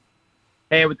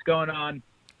 Hey, what's going on?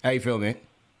 How you feel, man?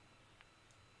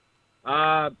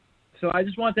 So I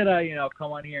just wanted to,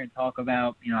 come on here and talk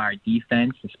about, our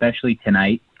defense, especially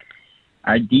tonight.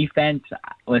 Our defense,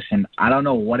 listen, I don't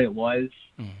know what it was,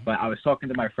 but I was talking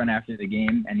to my friend after the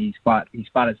game, and he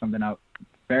spotted something out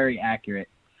very accurate.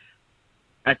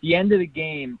 At the end of the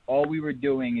game, all we were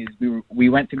doing is we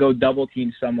went to go double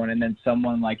team someone, and then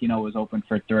someone was open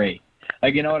for three.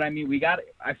 You know what I mean?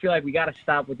 I feel like we got to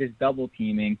stop with this double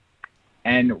teaming,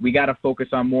 and we got to focus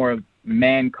on more of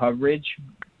man coverage.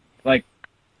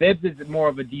 Bibbs is more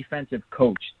of a defensive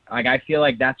coach. I feel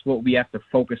like that's what we have to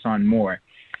focus on more.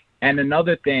 And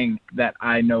another thing that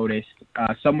I noticed,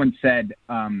 someone said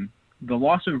the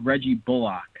loss of Reggie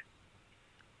Bullock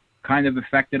kind of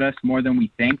affected us more than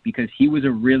we think because he was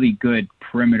a really good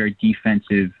perimeter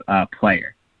defensive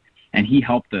player, and he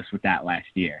helped us with that last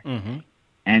year. Mm-hmm.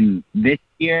 And this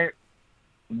year,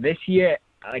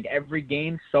 every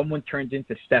game, someone turns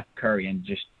into Steph Curry and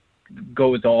just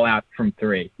goes all out from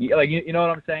three. You know what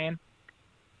I'm saying?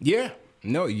 Yeah.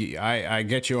 No, I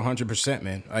get you 100%,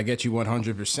 man. I get you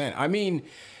 100%. I mean,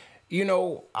 there's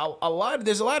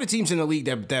a lot of teams in the league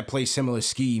that play similar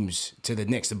schemes to the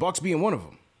Knicks. The Bucks being one of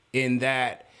them, in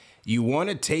that you want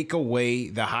to take away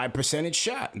the high percentage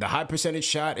shot. The high percentage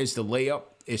shot is the layup,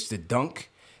 it's the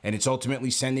dunk, and it's ultimately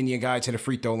sending your guy to the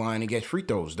free throw line and get free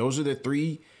throws. Those are the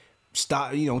three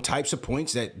types of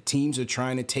points that teams are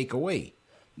trying to take away.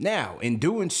 Now, in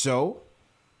doing so,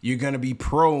 you're going to be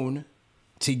prone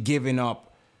to giving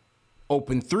up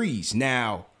open threes.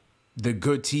 Now, the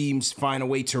good teams find a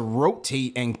way to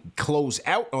rotate and close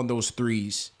out on those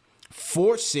threes,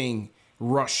 forcing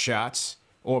rush shots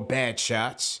or bad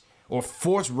shots, or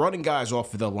force running guys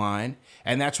off of the line,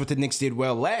 and that's what the Knicks did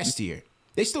well last year.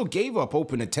 They still gave up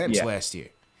open attempts last year,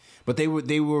 but they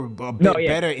were a bit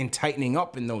better in tightening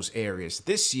up in those areas.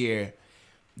 This year,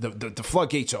 the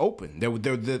floodgates are open.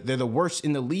 They're the worst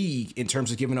in the league in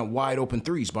terms of giving up wide open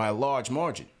threes by a large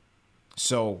margin.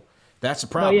 So that's a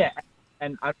problem. No, yeah,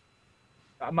 and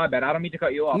my bad. I don't mean to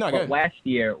cut you off. No, but last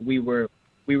year we were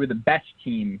the best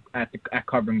team at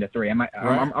covering the three. I'm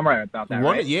right about that,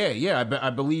 right? Yeah. I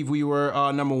believe we were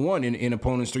number one in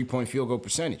opponents' 3-point field goal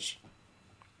percentage.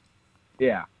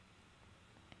 Yeah.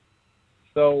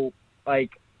 So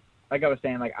like I was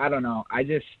saying, I don't know.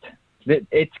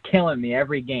 It's killing me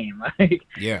every game.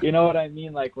 You know what I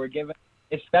mean? We're giving,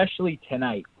 especially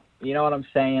tonight. You know what I'm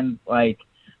saying?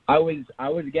 I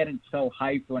was getting so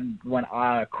hyped when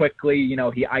quickly, he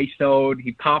ISO'd,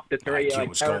 he popped the three,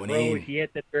 he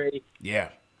hit the three. Yeah.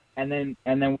 And then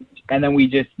we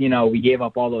just, we gave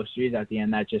up all those threes at the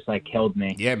end. That just killed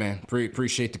me. Yeah, man.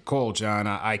 Appreciate the call, John.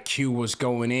 IQ was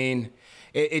going in.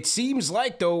 It seems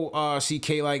like though,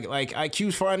 CK, like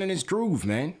IQ's finding his groove,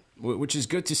 man, which is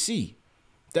good to see.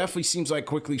 Definitely seems like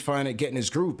quickly getting his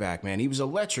groove back, man. He was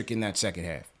electric in that second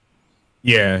half.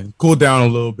 Yeah, cooled down a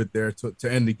little bit there to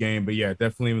end the game. But, yeah,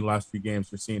 definitely in the last few games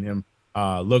we're seeing him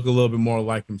look a little bit more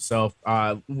like himself.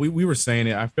 We were saying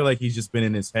it. I feel like he's just been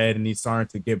in his head, and he's starting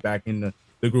to get back in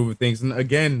the groove of things. And,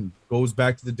 again, goes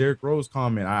back to the Derrick Rose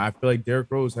comment. I feel like Derrick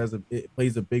Rose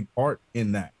plays a big part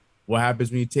in that. What happens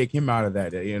when you take him out of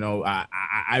that?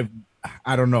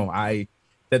 I don't know.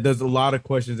 That there's a lot of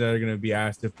questions that are going to be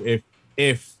asked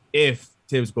if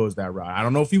Tibbs goes that route. I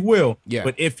don't know if he will,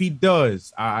 but if he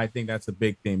does, I think that's a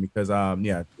big thing because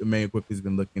Emmanuel Quickly's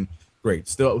been looking great.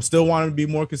 Still wanting to be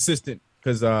more consistent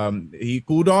because he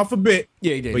cooled off a bit.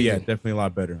 Yeah, he did. But definitely a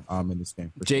lot better in this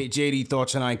game. JD,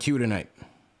 thoughts on IQ tonight?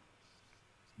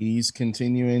 He's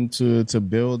continuing to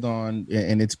build on,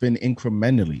 and it's been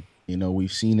incrementally.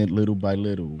 We've seen it little by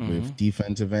little with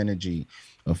defensive energy,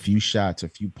 a few shots, a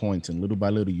few points, and little by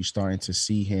little, you're starting to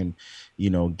see him,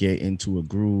 get into a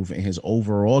groove in his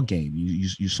overall game.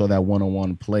 You saw that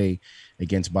one-on-one play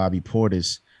against Bobby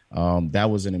Portis. That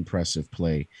was an impressive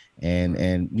play, and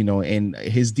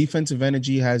his defensive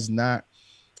energy has not,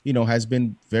 has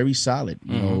been very solid,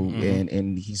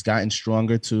 and he's gotten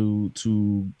stronger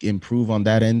to improve on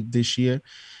that end this year.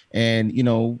 And,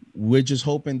 we're just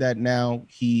hoping that now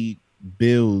he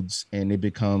builds and it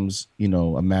becomes,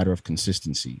 a matter of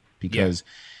consistency, because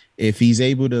if he's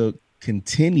able to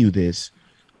continue this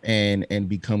and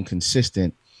become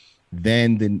consistent,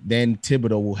 then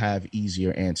Thibodeau will have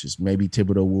easier answers. Maybe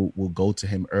Thibodeau will go to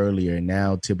him earlier. And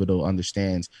now Thibodeau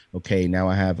understands, okay, now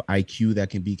I have IQ that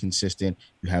can be consistent.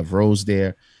 You have Rose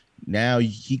there. Now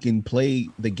he can play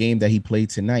the game that he played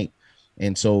tonight.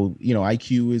 And so,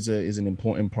 IQ is an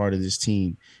important part of this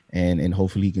team, and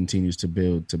hopefully he continues to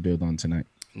build on tonight.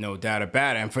 No doubt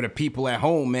about it. And for the people at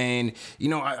home, man,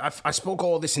 I spoke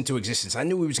all this into existence. I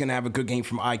knew we was going to have a good game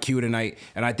from IQ tonight,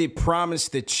 and I did promise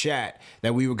the chat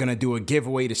that we were going to do a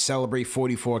giveaway to celebrate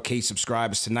 44K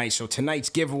subscribers tonight. So tonight's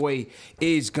giveaway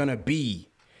is going to be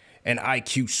an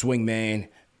IQ swingman,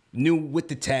 new with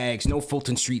the tags, no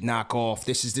Fulton Street knockoff.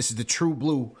 This is the true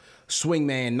blue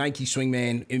swingman, Nike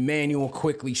swingman. Emmanuel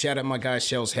Quickly, shout out my guy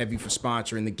Shells Heavy for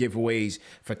sponsoring the giveaways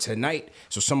for tonight.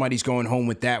 So somebody's going home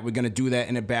with that. We're going to do that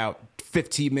in about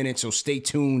 15 minutes, so stay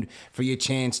tuned for your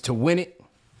chance to win it.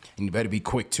 And you better be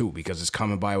quick too, because it's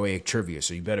coming by way of trivia,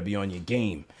 so you better be on your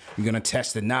game. You're going to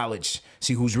test the knowledge,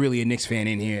 see who's really a Knicks fan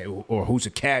in here or who's a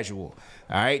casual.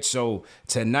 All right, so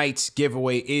tonight's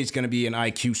giveaway is going to be an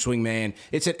IQ swingman.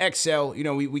 It's an XL.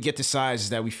 We get the sizes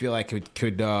that we feel like could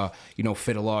fit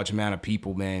a large amount of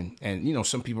people, man. And,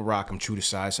 some people rock them true to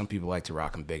size. Some people like to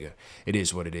rock them bigger. It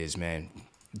is what it is, man.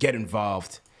 Get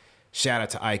involved. Shout out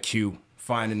to IQ,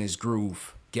 finding his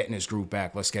groove, getting his groove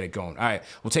back. Let's get it going. All right,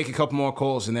 we'll take a couple more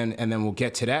calls, and then we'll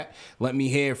get to that. Let me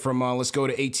hear from, let's go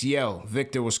to ATL.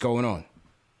 Victor, what's going on?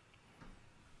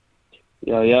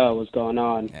 Yo, what's going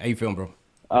on? How you feeling, bro?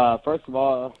 First of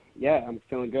all, yeah, I'm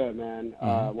feeling good, man.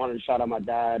 Wanted to shout out my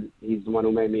dad. He's the one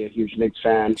who made me a huge Knicks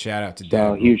fan. Shout out to Dad.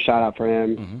 So, huge shout out for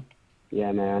him.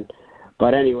 Yeah, man.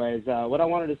 But anyways, what I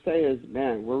wanted to say is,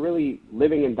 man, we're really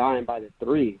living and dying by the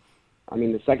three. I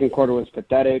mean, the second quarter was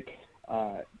pathetic.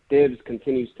 Dibs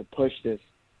continues to push this,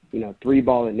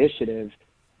 three-ball initiative.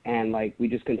 And, we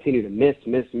just continue to miss.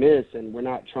 And we're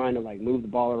not trying to, move the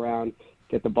ball around,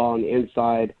 get the ball on the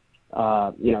inside.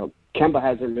 Kemba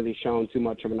hasn't really shown too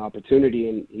much of an opportunity,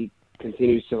 and he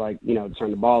continues to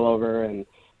turn the ball over. And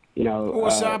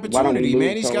what's the opportunity,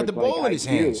 man? He's got the ball in his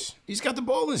hands. He's got the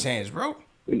ball in his hands, bro.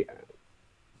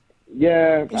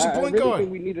 Yeah, he's a point I really guard.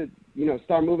 think we need to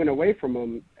start moving away from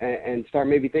him and start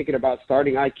maybe thinking about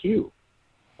starting IQ.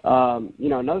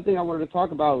 Another thing I wanted to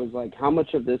talk about was how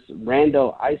much of this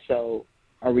rando ISO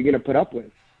are we going to put up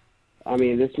with? I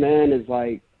mean, this man is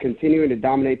continuing to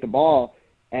dominate the ball.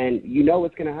 And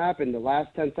what's going to happen the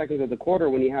last 10 seconds of the quarter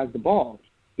when he has the ball.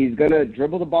 He's going to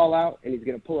dribble the ball out, and he's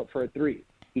going to pull up for a three.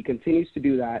 He continues to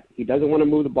do that. He doesn't want to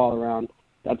move the ball around.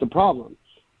 That's a problem.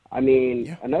 I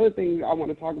mean, Another thing I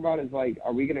want to talk about is,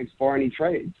 are we going to explore any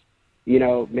trades?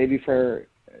 Maybe for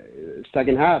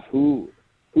second half, who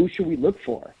should we look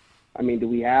for? I mean, do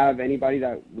we have anybody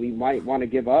that we might want to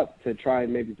give up to try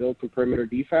and maybe build some perimeter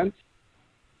defense?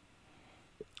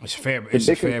 It's fair. It's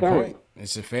a fair point.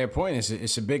 It's a fair point.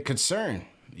 It's a big concern.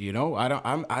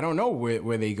 I don't know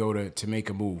where they go to make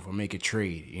a move or make a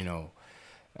trade.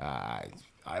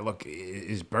 I look.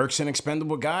 Is Burks an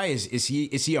expendable guy? Is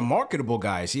he a marketable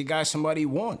guy? Is he a guy somebody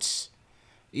wants?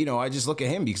 I just look at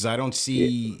him because I don't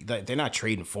see that they're not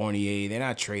trading Fournier. They're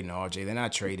not trading RJ. They're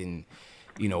not trading,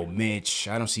 Mitch.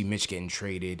 I don't see Mitch getting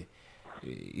traded.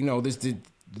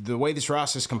 The way this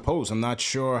roster is composed, I'm not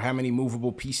sure how many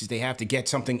movable pieces they have to get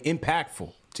something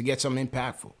impactful.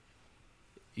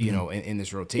 In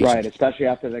this rotation. Right, especially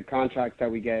after the contracts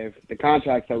that we gave.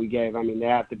 I mean, they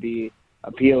have to be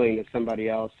appealing to somebody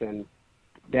else, and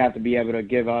they have to be able to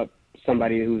give up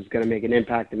somebody who's going to make an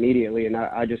impact immediately. And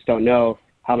I just don't know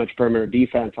how much perimeter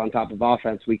defense on top of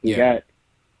offense we can get.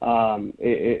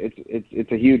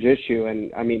 It's a huge issue.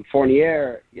 And, I mean,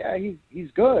 Fournier,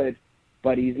 he's good,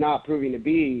 but he's not proving to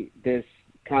be this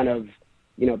kind of,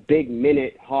 big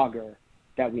minute hogger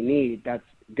that we need that's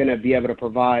going to be able to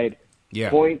provide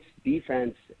points,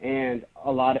 defense, and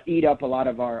eat up a lot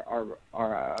of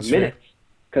our minutes.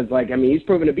 Because, he's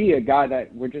proven to be a guy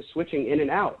that we're just switching in and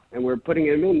out, and we're putting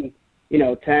him in,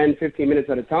 10, 15 minutes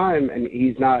at a time, and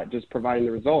he's not just providing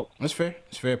the results. That's fair.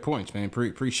 That's fair points, man.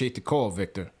 Appreciate the call,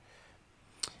 Victor.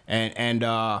 And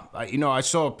I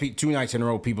saw 2 nights in a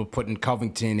row people putting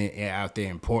Covington out there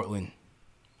in Portland.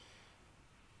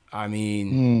 I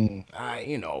mean,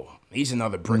 he's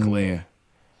another bricklayer.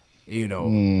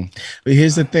 But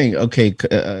here's the thing. Okay,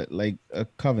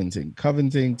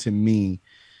 Covington to me,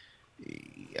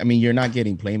 I mean, you're not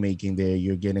getting playmaking there.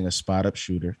 You're getting a spot up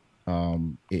shooter,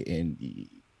 and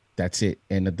that's it.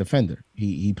 And a defender.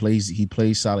 He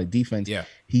plays solid defense. Yeah.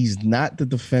 He's not the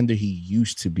defender he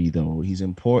used to be though. He's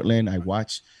in Portland. I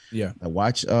watch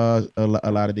a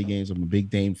lot of the games. I'm a big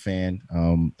Dame fan.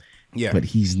 But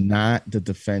he's not the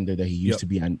defender that he used to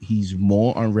be. He's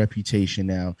more on reputation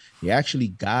now. They actually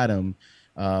got him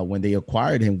when they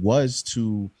acquired him was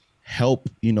to help,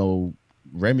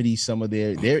 remedy some of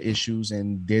their issues,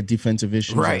 and their defensive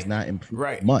issues has not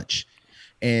improved much.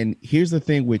 And here's the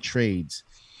thing with trades.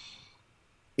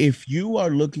 if you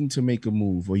are looking to make a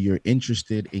move or you're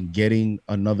interested in getting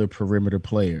another perimeter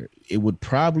player, it would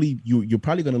probably you're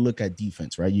probably going to look at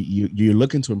defense, right? You're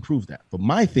looking to improve that. But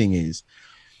my thing is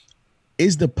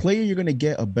the player you're going to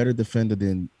get a better defender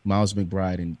than Miles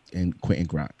McBride and Quentin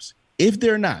Grimes? If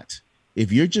they're not,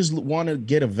 if you just want to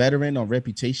get a veteran on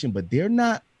reputation, but they're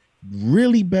not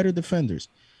really better defenders,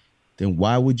 then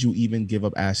why would you even give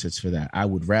up assets for that? I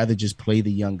would rather just play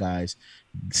the young guys,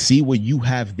 see what you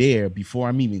have there before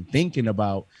I'm even thinking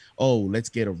about, oh, let's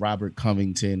get a Robert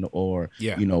Covington or,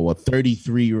 a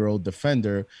 33-year-old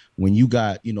defender when you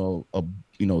got, two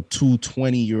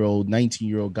 20-year-old,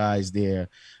 19-year-old guys there,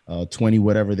 20,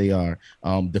 whatever they are,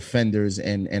 defenders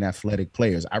and athletic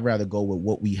players. I'd rather go with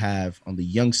what we have on the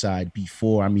young side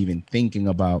before I'm even thinking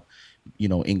about,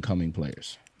 incoming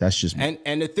players. That's just me.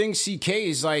 And the thing, CK,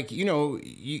 is like,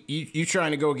 you trying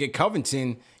to go get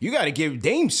Covington, you got to give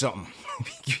Dame something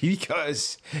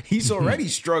because he's already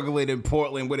struggling in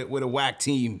Portland with a whack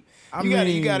team.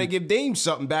 You got to give Dame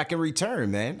something back in return,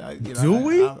 man.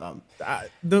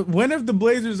 When have the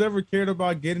Blazers ever cared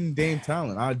about getting Dame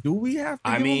talent? Do we have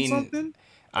to give him something?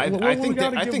 I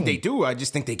think they do. I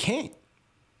just think they can't.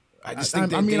 I just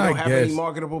think they don't have any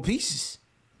marketable pieces.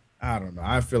 I don't know.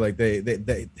 I feel like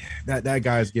that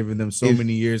guy's given them so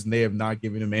many years, and they have not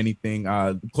given him anything.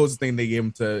 The closest thing they gave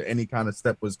him to any kind of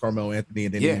step was Carmelo Anthony,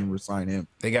 and they didn't even resign him.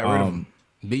 They got rid of him.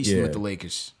 Beasting with the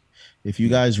Lakers. If you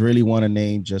guys really want a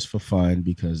name just for fun,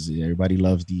 because everybody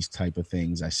loves these type of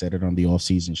things, I said it on the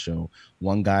off-season show.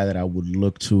 One guy that I would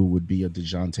look to would be a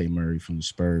DeJounte Murray from the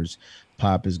Spurs.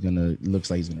 Pop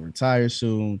looks like he's gonna retire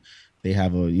soon. They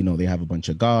have a bunch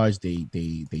of guards.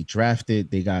 They drafted.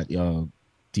 They got Lonnie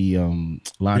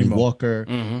Primo. Walker,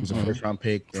 who's a first-round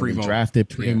pick. They drafted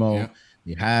Primo. Yeah.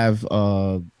 They have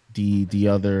the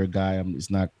other guy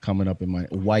is not coming up in my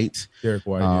White. Derek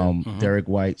White. Derek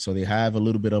White. So they have a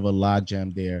little bit of a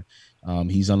logjam there.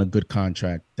 He's on a good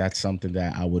contract. That's something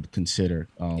that I would consider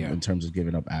in terms of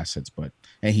giving up assets.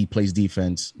 And he plays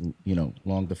defense,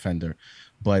 long defender.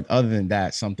 But other than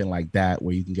that, something like that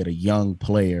where you can get a young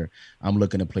player, I'm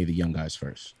looking to play the young guys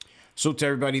first. So to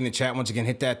everybody in the chat, once again,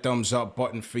 hit that thumbs up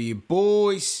button for you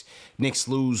boys. Knicks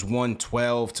lose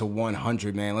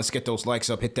 112-100, man. Let's get those likes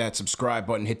up. Hit that subscribe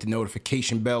button. Hit the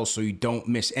notification bell so you don't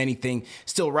miss anything.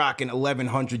 Still rocking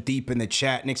 1,100 deep in the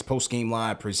chat. Knicks postgame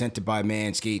live presented by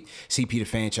Manscaped. CP the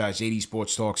Franchise, JD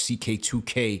Sports Talk,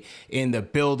 CK2K in the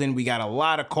building. We got a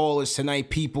lot of callers tonight,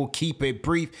 people. Keep it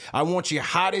brief. I want your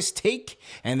hottest take,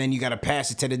 and then you got to pass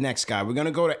it to the next guy. We're going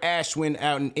to go to Ashwin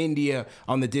out in India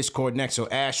on the Discord next. So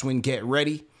Ashwin, get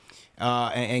ready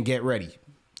and get ready.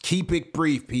 Keep it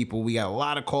brief, people. We got a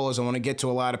lot of callers. I want to get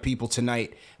to a lot of people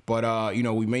tonight, but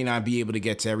we may not be able to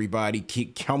get to everybody.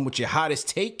 Come with your hottest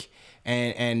take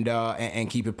and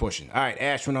keep it pushing. All right,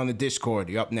 Ashwin on the Discord.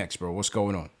 You're up next, bro. What's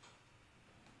going on?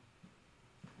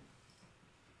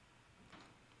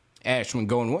 Ashwin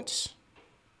going once.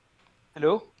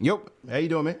 Hello. Yep. How you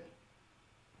doing, man?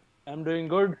 I'm doing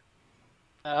good.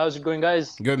 How's it going,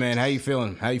 guys? Good, man. How you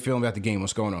feeling? How you feeling about the game?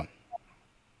 What's going on?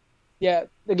 Yeah,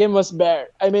 the game was bad.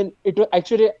 I mean, it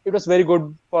was very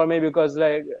good for me because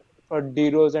for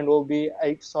D-Rose and OB,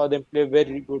 I saw them play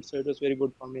very good, so it was very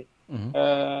good for me.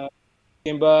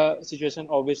 Kemba situation,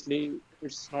 obviously,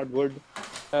 it's not good.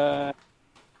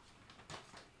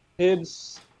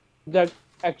 Hibs, that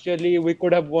actually we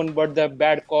could have won, but the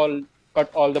bad call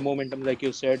cut all the momentum, like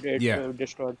you said. It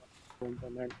destroyed the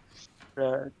momentum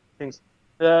and things.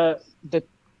 The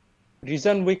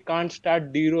reason we can't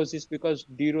start D-Rose is because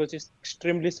D-Rose is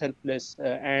extremely selfless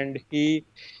and he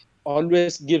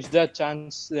always gives the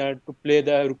chance to play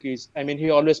the rookies. I mean, he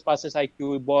always passes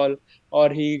IQ ball or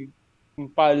he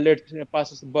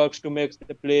passes Burks to make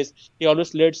the plays. He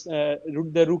always lets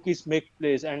the rookies make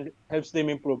plays and helps them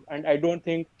improve. And I don't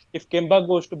think if Kemba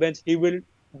goes to bench, he will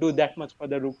do that much for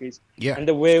the rookies. Yeah, and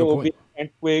the way Obi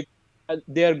and Quick,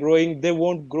 they are growing, they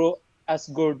won't grow as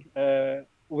good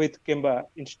with Kemba,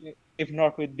 if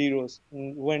not with D-Rose,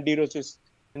 when D-Rose is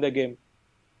in the game.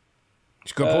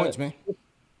 It's good points, man.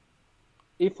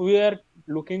 If we are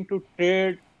looking to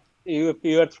trade, if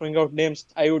you are throwing out names,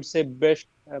 I would say best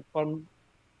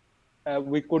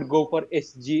we could go for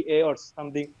SGA or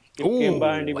something. Ooh,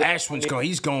 Ashwin's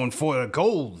he's going for the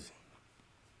gold.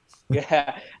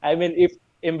 Yeah, I mean, if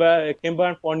Kemba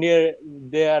and Fournier,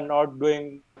 they are not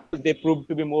doing, they prove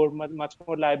to be much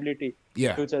more liability.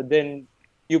 Yeah. Future, then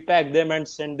you pack them and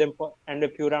send them for and a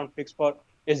few round picks for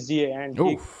SGA, and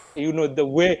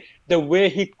the way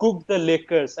he cooked the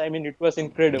Lakers, I mean, it was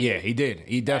incredible. Yeah, he did.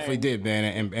 He definitely did,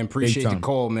 man. And appreciate the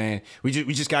call, man. We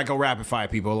just gotta go rapid fire,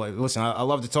 people. Listen, I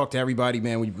love to talk to everybody,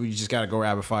 man. We just gotta go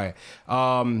rapid fire.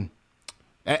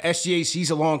 SGA's, he's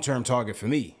a long-term target for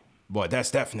me, but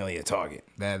that's definitely a target.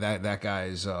 That guy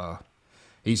is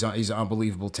he's an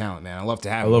unbelievable talent, man. I love to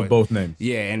have him. I love both names.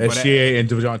 Yeah, and SGA and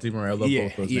DeJounte Murray. I love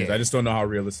both those names. Yeah. I just don't know how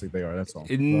realistic they are. That's all.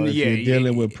 Well, if you're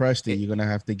dealing with Preston, you're gonna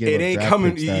have to give. It ain't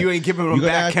coming. You ain't giving them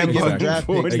back.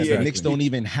 The Knicks don't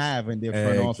even have in their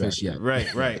front office yet. Right.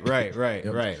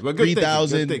 But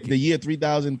 3,000, the year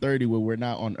 3030, where we're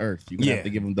not on Earth. You're gonna have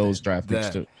to give them those draft picks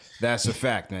too. That's a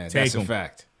fact, man. That's a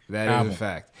fact. That is a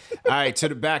fact. All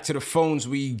right, back to the phones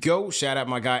we go. Shout out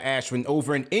my guy Ashwin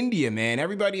over in India, man.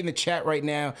 Everybody in the chat right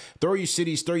now, throw your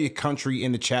cities, throw your country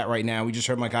in the chat right now. We just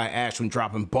heard my guy Ashwin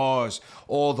dropping bars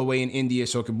all the way in India,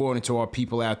 so good morning to our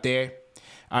people out there.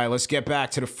 All right, let's get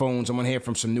back to the phones. I'm gonna hear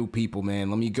from some new people,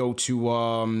 man. Let's go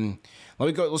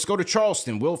to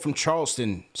Charleston. Will from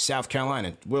Charleston, South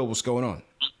Carolina. Will, what's going on?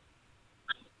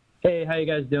 Hey, how you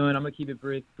guys doing? I'm going to keep it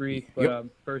brief, but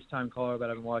first-time caller,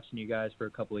 but I've been watching you guys for a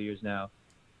couple of years now.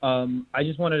 I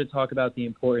just wanted to talk about the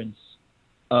importance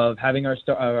of having our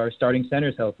starting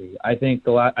centers healthy. I think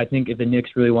if the Knicks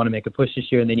really want to make a push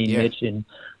this year, and they need Mitch and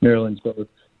Nerlens both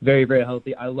very, very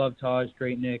healthy. I love Taj,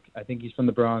 great Nick. I think he's from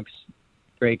the Bronx,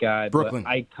 great guy. Brooklyn. But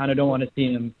I kind of don't want to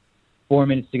see him 4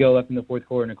 minutes to go left in the fourth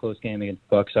quarter in a close game against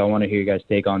the Bucks. So I want to hear you guys'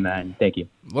 take on that. And thank you.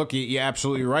 Look, you're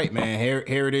absolutely right, man.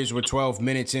 Here it is. We're 12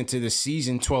 minutes into the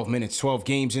season, 12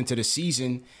 games into the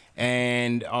season,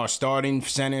 and our starting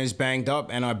center is banged up,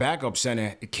 and our backup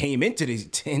center came into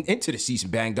the season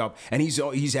banged up, and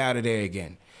he's out of there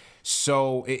again.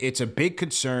 So it's a big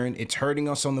concern. It's hurting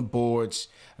us on the boards.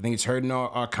 I think it's hurting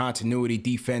our continuity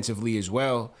defensively as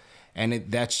well.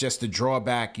 And that's just the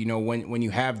drawback, when you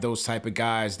have those type of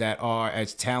guys that are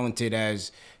as talented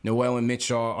as Noel and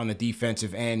Mitch are on the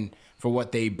defensive end for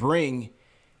what they bring,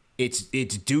 it's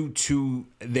due to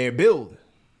their build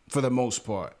for the most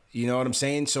part. You know what I'm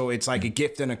saying? So it's like a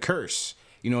gift and a curse.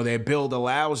 Their build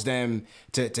allows them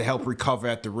to help recover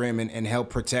at the rim and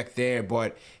help protect there,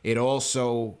 but it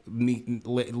also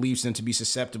leaves them to be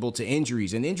susceptible to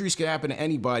injuries. And injuries can happen to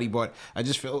anybody, but I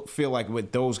just feel like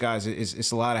with those guys,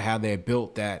 it's a lot of how they're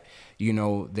built that,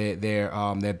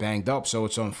 they're banged up. So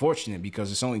it's unfortunate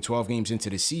because it's only 12 games into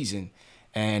the season,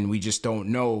 and we just don't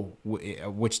know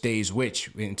which day is which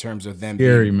in terms of them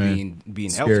being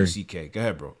healthy. CK, go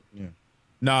ahead, bro. Yeah.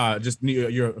 Nah, just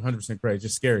you're 100% correct.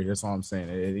 Just scary. That's all I'm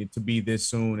saying. To be this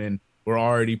soon, and we're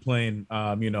already playing,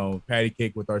 patty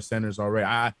cake with our centers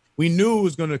already. We knew it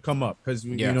was going to come up because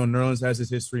Nerlens has his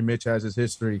history, Mitch has his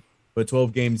history, but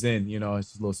 12 games in, it's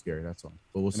just a little scary. That's all.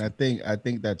 But we'll see. And I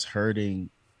think that's hurting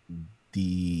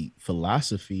the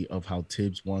philosophy of how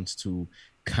Tibbs wants to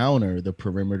counter the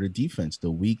perimeter defense, the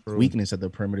weakness of the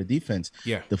perimeter defense.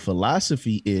 Yeah, the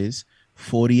philosophy is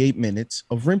 48 minutes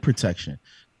of rim protection,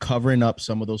 covering up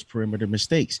some of those perimeter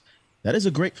mistakes. That is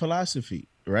a great philosophy,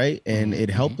 right? And it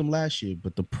helped them last year.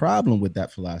 But the problem with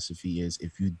that philosophy is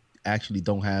if you actually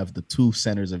don't have the two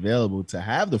centers available to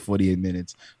have the 48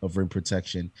 minutes of rim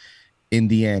protection, in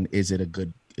the end, is it a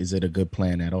good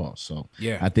plan at all? So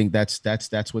yeah, I think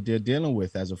that's what they're dealing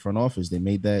with as a front office. They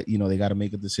made that, they got to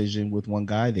make a decision with one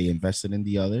guy. They invested in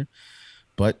the other.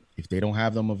 But if they don't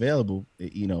have them available,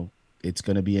 it's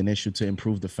going to be an issue to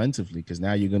improve defensively because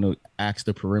now you're going to ask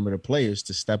the perimeter players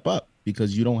to step up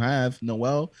because you don't have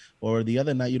Noel, or the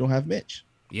other night you don't have Mitch.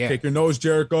 Yeah. Take your notes,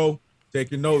 Jericho. Take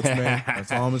your notes, man.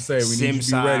 That's all I'm going to say. We need you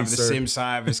to be ready, sir. The Sim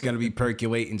side is going to be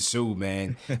percolating soon,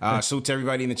 man. So to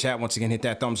everybody in the chat, once again, hit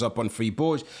that thumbs up on for you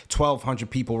boys. 1,200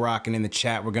 people rocking in the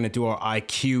chat. We're going to do our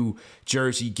IQ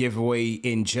jersey giveaway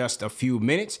in just a few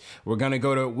minutes. We're going to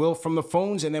go to Will from the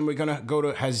phones, and then we're going to go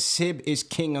to Hasib is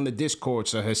King on the Discord.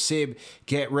 So Hasib,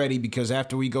 get ready, because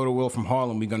after we go to Will from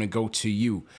Harlem, we're going to go to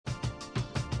you.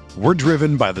 We're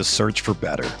driven by the search for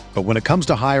better. But when it comes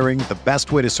to hiring, the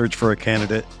best way to search for a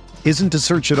candidate isn't to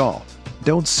search at all.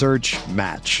 Don't search,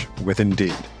 match with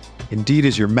Indeed. Indeed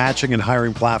is your matching and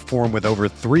hiring platform with over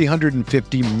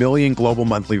 350 million global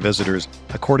monthly visitors,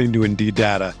 according to Indeed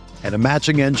data, and a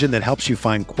matching engine that helps you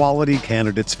find quality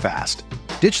candidates fast.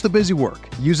 Ditch the busy work.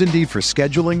 Use Indeed for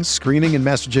scheduling, screening, and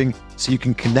messaging so you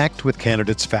can connect with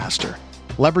candidates faster.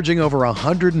 Leveraging over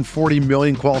 140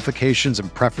 million qualifications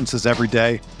and preferences every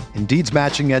day, Indeed's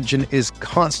matching engine is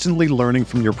constantly learning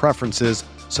from your preferences,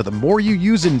 so the more you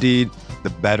use Indeed, the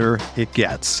better it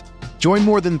gets. Join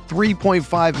more than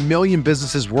 3.5 million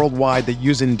businesses worldwide that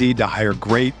use Indeed to hire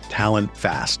great talent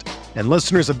fast. And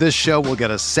listeners of this show will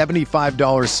get a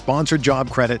 $75 sponsored job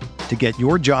credit to get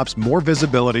your jobs more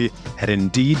visibility at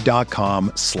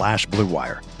Indeed.com/Blue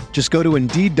Wire. Just go to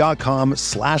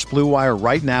Indeed.com/Blue Wire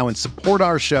right now and support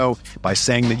our show by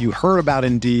saying that you heard about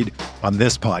Indeed on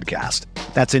this podcast.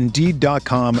 That's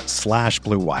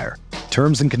Indeed.com/Blue Wire.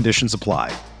 Terms and conditions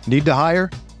apply. Need to hire?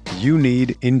 You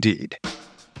need Indeed.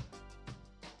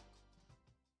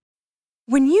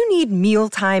 When you need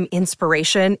mealtime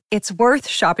inspiration, it's worth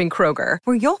shopping Kroger,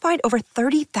 where you'll find over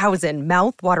 30,000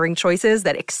 mouth-watering choices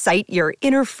that excite your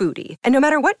inner foodie. And no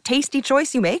matter what tasty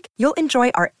choice you make, you'll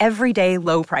enjoy our everyday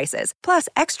low prices, plus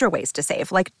extra ways to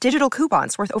save, like digital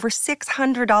coupons worth over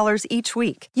 $600 each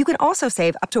week. You can also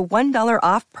save up to $1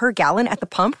 off per gallon at the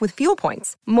pump with fuel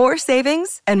points. More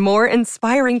savings and more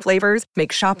inspiring flavors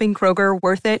make shopping Kroger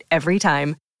worth it every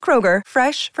time. Kroger,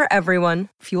 fresh for everyone.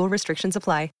 Fuel restrictions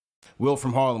apply. Will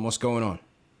from Harlem, what's going on?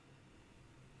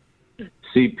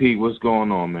 CP, what's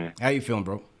going on, man? How you feeling,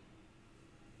 bro?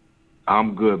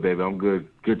 I'm good, baby. I'm good.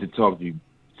 Good to talk to you.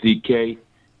 CK,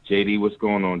 JD, what's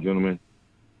going on, gentlemen?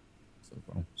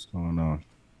 What's going on?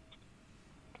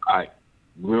 All right.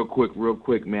 Real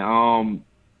quick, man.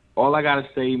 All I gotta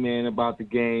say, man, about the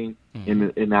game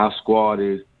in our squad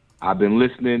is I've been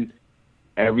listening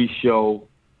every show.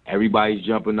 Everybody's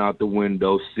jumping out the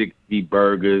window, 60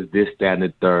 burgers, this, that, and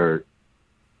the third.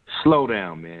 Slow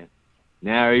down, man.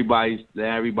 Now everybody's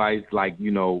like,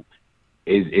 you know,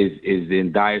 is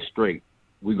in dire straits.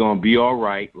 We're gonna be all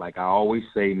right. Like I always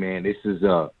say, man, this is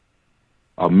a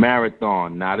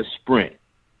marathon, not a sprint.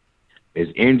 There's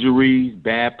injuries,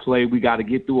 bad play. We got to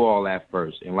get through all that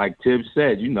first. And like Tibbs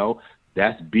said, you know,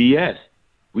 that's BS.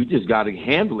 We just got to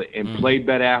handle it and play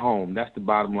better at home. That's the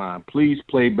bottom line. Please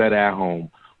play better at home.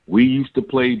 We used to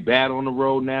play bad on the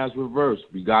road. Now it's reversed.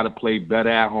 We got to play better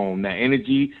at home. That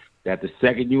energy that the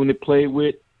second unit played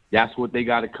with, that's what they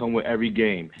got to come with every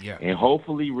game. Yeah. And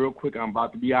hopefully, real quick, I'm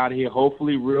about to be out of here.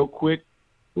 Hopefully, real quick,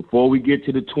 before we get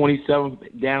to the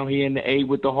 27th down here in the A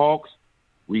with the Hawks,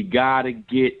 we got to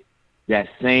get that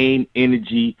same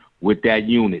energy with that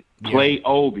unit. Play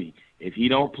Obi. If he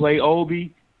don't play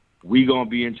Obi, we going to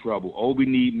be in trouble. Obi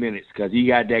need minutes because he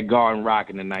got that garden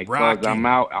rocking tonight. Because I'm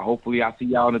out. Hopefully I see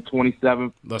y'all on the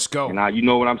 27th. Let's go. And you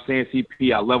know what I'm saying,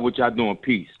 CP? I love what y'all doing.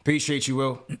 Peace. Appreciate you,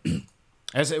 Will.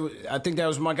 I think that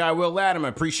was my guy, Will Latimer.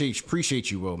 Appreciate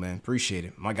you, Will, man. Appreciate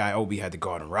it. My guy, Obi, had the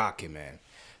garden rocking, man.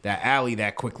 That alley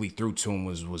that quickly threw to him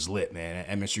was lit, man.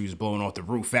 MSU was blowing off the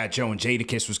roof. Fat Joe and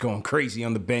Jadakiss was going crazy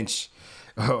on the bench,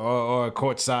 or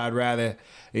courtside, rather.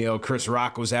 You know, Chris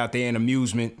Rock was out there in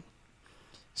amusement.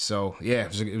 So, yeah,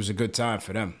 it was a good time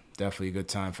for them. Definitely a good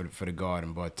time for the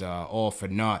Garden, but all for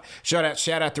naught. Shout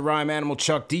out to Rhyme Animal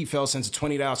Chuck D. Fell sends a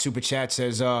 $20 super chat.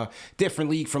 Says, different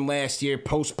league from last year.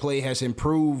 Post play has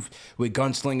improved with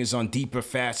gunslingers on deeper,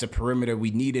 faster perimeter.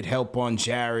 We needed help on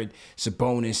Jared,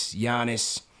 Sabonis,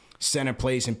 Giannis. Center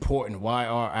plays important. Why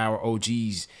are our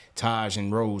OGs, Taj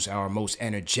and Rose, our most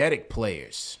energetic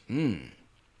players?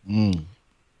 That's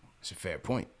a fair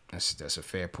point. That's a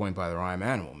fair point by the Rhyme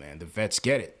Animal, man. The vets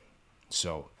get it.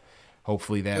 So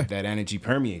hopefully that energy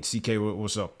permeates. CK,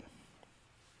 what's up?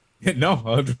 No,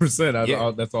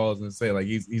 100%. That's all I was gonna say. Like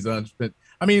he's 100%.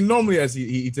 I mean, normally as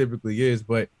he typically is,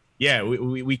 but yeah,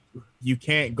 we you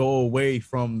can't go away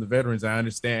from the veterans. I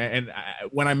understand, and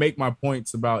when I make my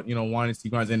points about wanting to see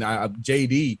Grimes and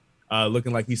JD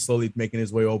looking like he's slowly making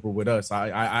his way over with us,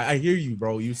 I hear you,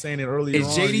 bro. You saying it earlier. Is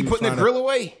JD putting the grill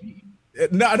away?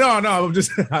 No. I'm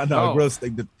just gross.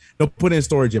 Don't put it in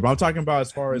storage yet. But I'm talking about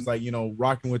as far as like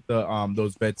rocking with the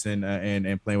those vets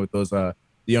and playing with those the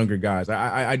younger guys.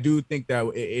 I do think that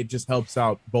it just helps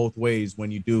out both ways when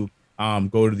you do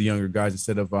go to the younger guys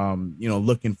instead of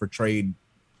looking for trade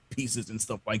pieces and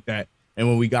stuff like that. And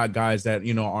when we got guys that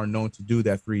are known to do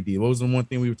that 3D, what was the one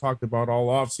thing we talked about all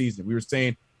off season? We were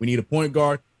saying we need a point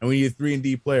guard and we need a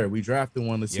 3-and-D player. We drafted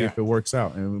one. Let's see if it works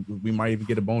out, and we might even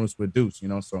get a bonus with Deuce.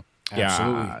 So.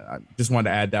 Absolutely. Yeah, I just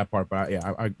wanted to add that part, but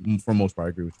I for the most part, I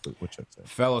agree with what Chuck said.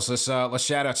 Fellas, let's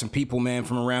shout out some people, man,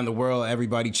 from around the world.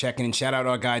 Everybody checking in. Shout out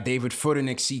our guy David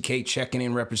Footernick, CK checking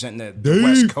in, representing the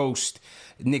West Coast.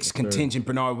 Knicks contingent.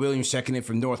 Bernard Williams checking in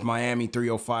from North Miami,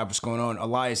 305. What's going on?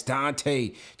 Elias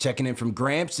Dante checking in from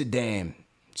Gramsterdam.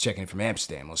 Checking in from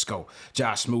Amsterdam. Let's go.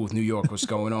 Josh Smooth, New York. What's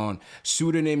going on?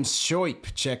 Pseudonym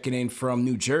Shoip checking in from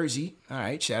New Jersey. All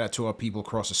right. Shout out to our people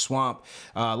across the swamp.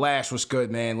 Lash, what's good,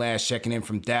 man? Lash checking in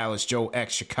from Dallas. Joe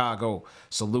X, Chicago.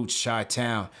 Salutes,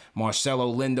 Chi-Town.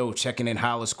 Marcelo Lindo checking in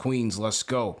Hollis, Queens. Let's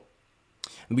go.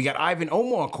 And we got Ivan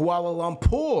Omar, Kuala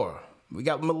Lumpur. We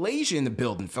got Malaysia in the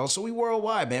building, fellas. So we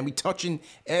worldwide, man. We touching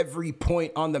every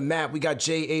point on the map. We got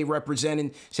J.A.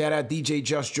 representing. Shout out DJ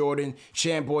Just Jordan.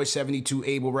 Shamboy72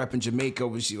 Abel repping Jamaica.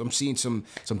 I'm seeing some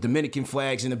Dominican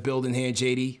flags in the building here,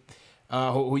 J.D.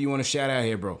 Who you want to shout out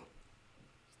here, bro?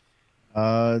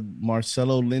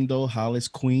 Marcelo Lindo, Hollis,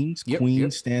 Queens.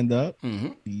 Queens, stand up. Mm-hmm.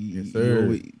 Yes,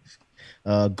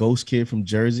 sir. Ghost Kid from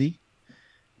Jersey.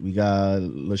 We got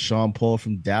LaShawn Paul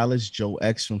from Dallas, Joe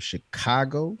X from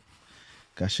Chicago.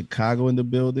 Got Chicago in the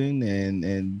building,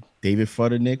 and David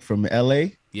Futternick from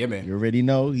LA. Yeah, man. You already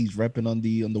know he's repping on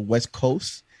the West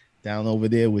Coast, down over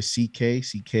there with CK.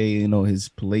 CK, his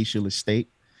palatial estate.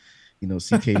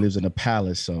 CK lives in a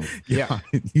palace, so yeah,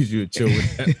 usually chill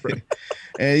with that. Bro.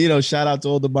 And shout out to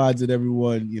all the mods and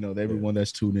everyone, everyone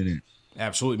that's tuning in.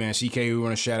 Absolutely, man. CK, we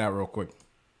want to shout out real quick.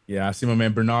 Yeah, I see my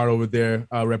man Bernard over there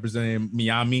representing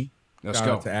Miami. Let's shout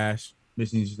go out to Ash,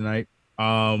 missing you tonight.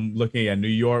 Looking at New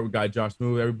York, we got Josh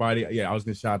Smooth. Everybody, yeah, I was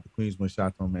gonna shout out to Queens. One shout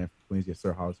out to my man from Queens, yes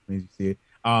sir. House Queens, you see it.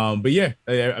 But yeah,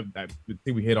 I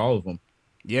think we hit all of them.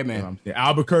 Yeah, man.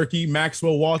 Albuquerque,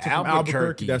 Maxwell Walter from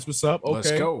Albuquerque. That's what's up. Okay.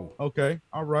 Let's go. Okay.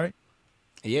 All right.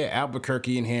 Yeah,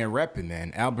 Albuquerque in here repping,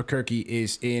 man. Albuquerque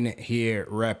is in here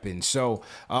repping. So,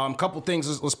 a couple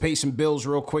things. Let's pay some bills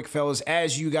real quick, fellas.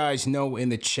 As you guys know in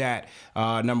the chat,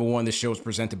 number one, the show is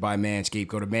presented by Manscaped.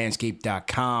 Go to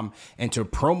manscaped.com. Enter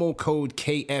promo code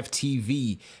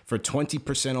KFTV for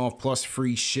 20% off plus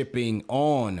free shipping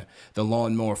on the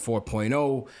Lawnmower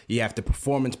 4.0. You have the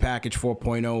Performance Package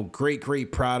 4.0.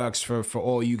 Great products for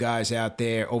all you guys out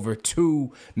there. Over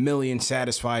 2 million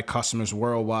satisfied customers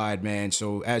worldwide, man.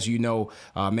 So, as you know,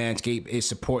 Manscaped is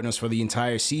supporting us for the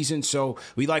entire season. So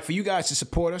we'd like for you guys to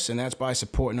support us, and that's by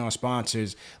supporting our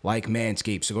sponsors like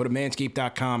Manscaped. So go to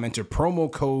manscaped.com, enter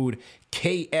promo code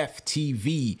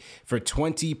KFTV for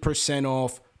 20%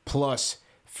 off plus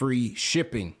free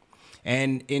shipping.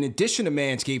 And in addition to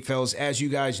Manscaped, fellas, as you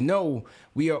guys know,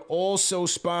 we are also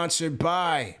sponsored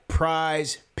by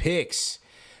Prize Picks,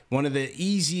 one of the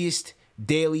easiest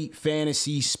daily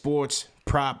fantasy sports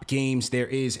prop games there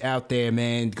is out there,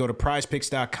 man. Go to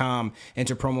prizepicks.com,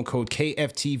 enter promo code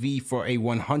KFTV for a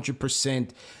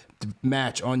 100%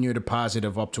 match on your deposit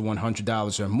of up to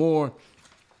 $100 or more.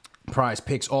 Prize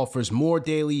Picks offers more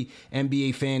daily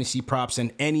NBA fantasy props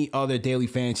than any other daily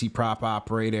fantasy prop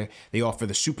operator. They offer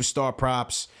the superstar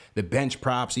props, the bench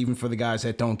props, even for the guys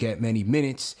that don't get many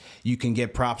minutes. You can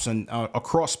get props on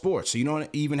across sports. So you don't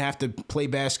even have to play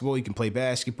basketball. You can play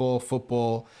basketball,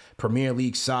 football, Premier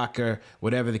League, soccer,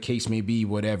 whatever the case may be,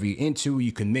 whatever you're into.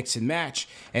 You can mix and match.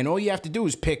 And all you have to do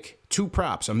is pick 2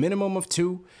 props, a minimum of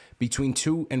 2, between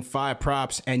 2 and 5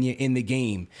 props, and you're in the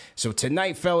game. So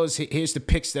tonight, fellas, here's the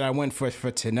picks that I went for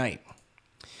tonight.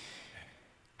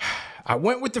 I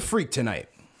went with the Freak tonight.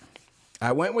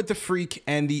 I went with the Freak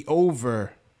and the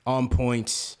over on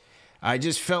points. I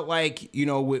just felt like,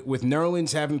 with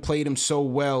Nerlens having played him so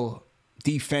well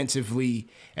defensively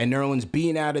and Nerlens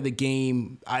being out of the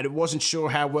game, I wasn't sure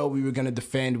how well we were going to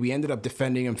defend. We ended up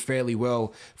defending him fairly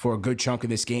well for a good chunk of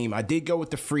this game. I did go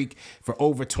with the Freak for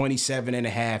over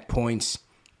 27.5 points.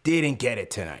 Didn't get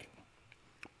it tonight.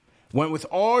 Went with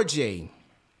RJ,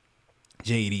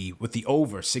 JD, with the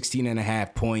over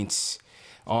 16.5 points.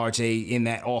 RJ in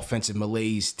that offensive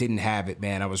malaise didn't have it,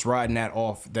 man. I was riding that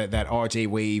RJ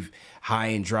wave high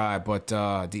and dry, but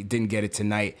didn't get it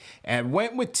tonight. And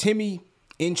went with Timmy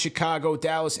in Chicago,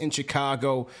 Dallas in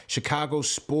Chicago, Chicago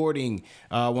sporting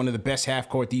one of the best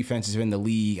half-court defenses in the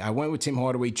league. I went with Tim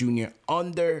Hardaway Jr.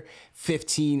 under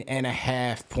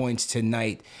 15.5 points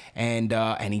tonight, and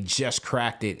he just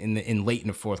cracked it late in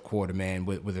the fourth quarter, man,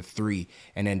 with a 3,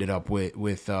 and ended up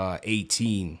with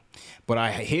 18.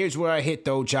 But here's where I hit,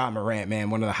 though. Ja Morant, man,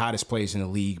 one of the hottest players in the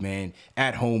league, man,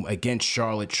 at home against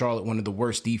Charlotte. Charlotte, one of the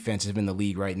worst defenses in the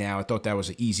league right now. I thought that was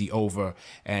an easy over,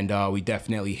 and we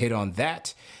definitely hit on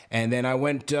that. And then I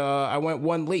went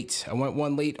one late. I went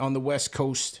one late on the West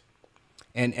Coast,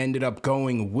 and ended up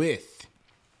going with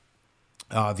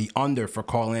the under for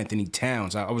Karl Anthony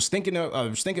Towns. I was thinking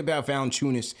about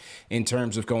Valanciunas in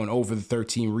terms of going over the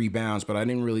 13 rebounds, but I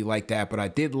didn't really like that. But I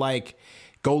did like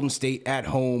Golden State at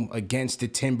home against the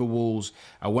Timberwolves.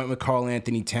 I went with Karl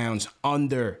Anthony Towns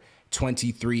under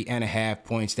 23.5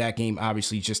 points. That game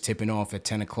obviously just tipping off at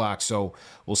 10 o'clock, so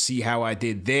we'll see how I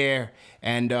did there.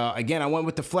 And again, I went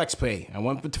with the flex pay.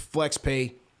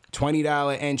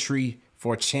 $20 entry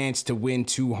for a chance to win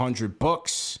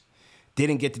 $200.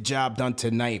 Didn't get the job done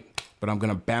tonight, but I'm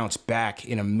going to bounce back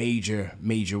in a major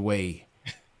way.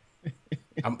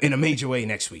 In a major way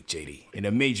next week, JD. In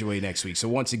a major way next week. So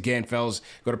once again, fellas,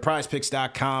 go to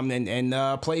prizepicks.com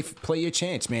and play your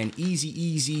chance, man.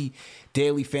 Easy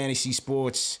daily fantasy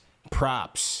sports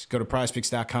props. Go to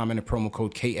prizepicks.com and the promo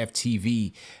code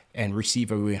KFTV and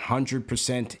receive a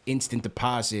 100% instant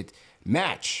deposit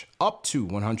match up to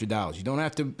 $100. You don't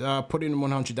have to put in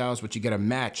 $100, but you get a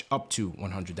match up to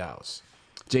 $100.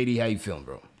 JD, how you feeling,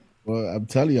 bro? Well, I'm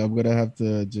telling you, I'm gonna have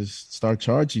to just start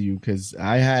charging you because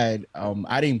I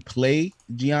didn't play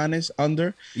Giannis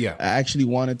under. Yeah. I actually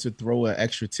wanted to throw an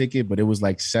extra ticket, but it was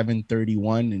like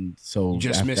 731, and so You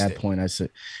just at missed that it. point, I said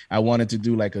I wanted to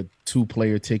do like a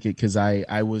 2-player ticket because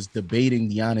I was debating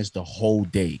Giannis the whole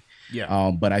day.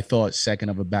 Yeah. But I thought second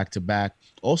of a back to back.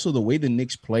 Also, the way the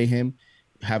Knicks play him,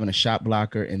 having a shot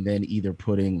blocker and then either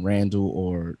putting Randall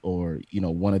or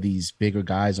one of these bigger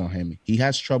guys on him, he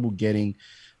has trouble getting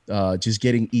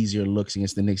easier looks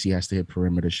against the Knicks. He has to hit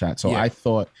perimeter shots. So Yeah. I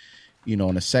thought, in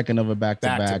a second of a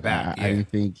back-to-back, I didn't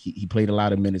think he played a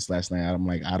lot of minutes last night. I'm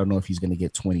like, I don't know if he's going to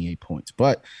get 28 points.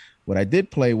 But what I did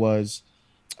play was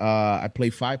I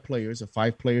played 5 players, a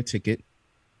 5-player ticket.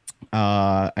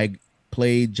 I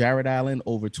played Jared Allen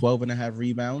over 12.5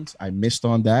 rebounds. I missed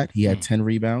on that. He had 10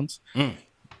 rebounds.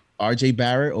 RJ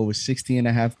Barrett over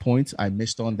 16.5 points. I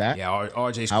missed on that. Yeah,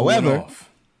 RJ's cooling off.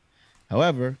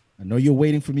 However, I know you're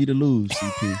waiting for me to lose,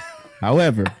 CP.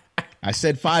 However, I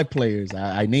said 5 players.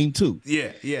 I named 2.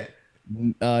 Yeah.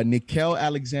 Nickel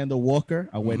Alexander Walker.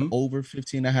 I went over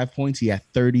 15.5 points. He had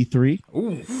 33.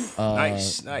 Ooh,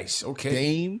 nice. Okay.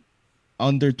 Dame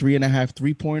under 3.5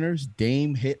 3-pointers.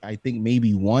 Dame hit, I think,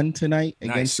 maybe 1 tonight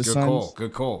against the Suns.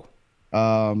 Good call.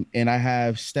 And I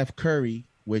have Steph Curry,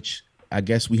 which I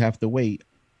guess we have to wait,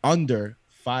 under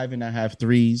 5.5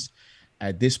 threes.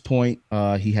 At this point,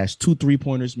 he has 2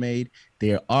 3-pointers made.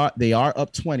 They are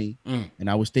up 20. And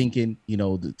I was thinking,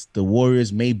 the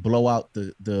Warriors may blow out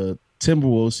the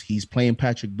Timberwolves. He's playing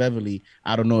Patrick Beverly.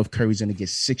 I don't know if Curry's going to get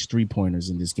 6 3-pointers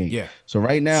in this game. Yeah. So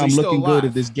right now, I'm looking good.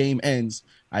 If this game ends,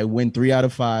 I win 3 out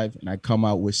of 5, and I come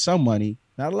out with some money.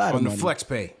 Not a lot of money. On the flex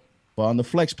pay. But on the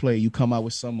flex play, you come out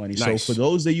with some money. Nice. So for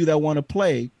those of you that want to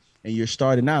play and you're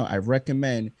starting out, I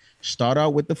recommend start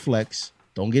out with the flex.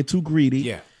 Don't get too greedy.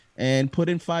 Yeah. And put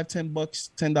in $5-10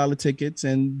 $10 tickets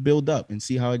and build up and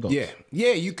see how it goes.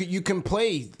 Yeah. You can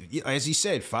play, as he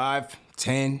said, 5,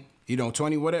 10,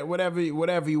 20, whatever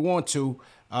you want to.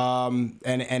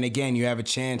 And again, you have a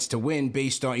chance to win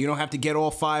based on, you don't have to get all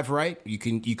 5 right. You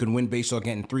can win based on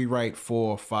getting 3 right,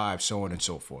 4, 5, so on and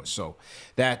so forth. So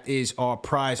that is our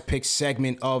prize pick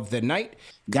segment of the night.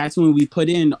 That's when we put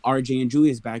in RJ and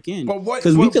Julius back in. But what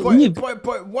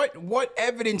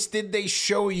evidence did they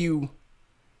show you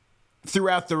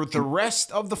throughout the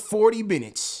rest of the 40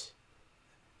 minutes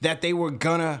that they were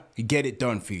gonna get it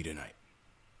done for you tonight?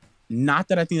 Not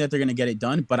that I think that they're gonna get it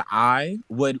done, but I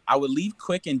would leave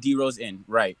Quick and D-Rose in,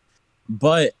 right?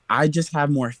 But I just have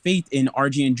more faith in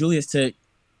RG and Julius to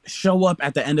show up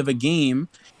at the end of a game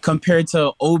compared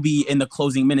to Obi in the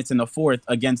closing minutes in the fourth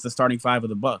against the starting 5 of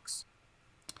the Bucks.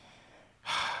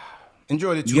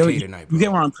 Enjoy the 2K tonight, bro. You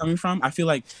get where I'm coming from? I feel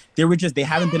like they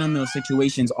haven't been in those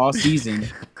situations all season.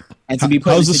 And to be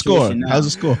put How's in the score? now, How's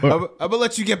the score? I'm gonna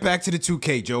let you get back to the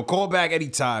 2K, Joe. Call back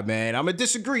anytime, man. I'm gonna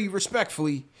disagree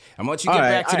respectfully. I'm gonna let you get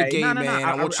back to the game, man.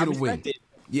 I want you to win.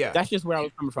 Yeah, that's just where I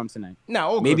was coming from tonight.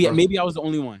 No, maybe I was the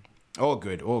only one. All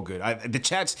good. The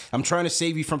chats. I'm trying to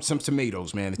save you from some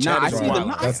tomatoes, man. The chat is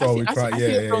wild. That's all we try.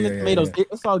 Yeah. Tomatoes.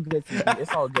 It's all good.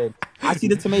 It's all good. I see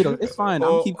the tomatoes. It's fine.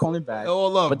 I'll keep calling back. All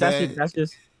love, but that's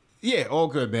just. Yeah, all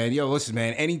good, man. Yo, listen,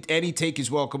 man. Any take is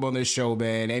welcome on this show,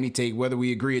 man. Any take, whether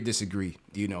we agree or disagree.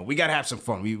 We gotta have some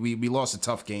fun. We lost a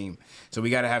tough game, so we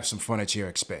gotta have some fun at your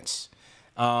expense.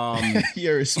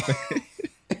 Your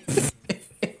expense.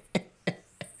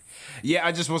 Yeah,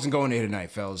 I just wasn't going there tonight,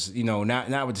 fellas.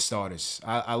 Not with the starters.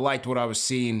 I liked what I was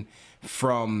seeing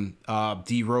from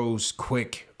D Rose,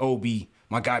 Quick, Obi.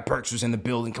 My guy Perks was in the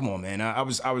building. Come on, man. I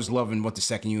was loving what the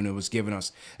second unit was giving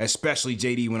us, especially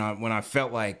JD when I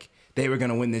felt like they were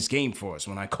gonna win this game for us.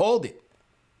 When I called it,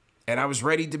 and I was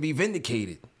ready to be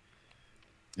vindicated.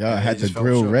 Yeah, I had the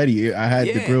grill ready.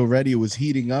 The grill ready. It was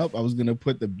heating up. I was gonna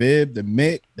put the bib, the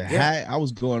mitt, the hat. I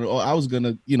was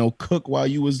gonna cook while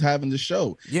you was having the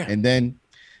show. Yeah. And then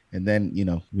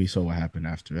we saw what happened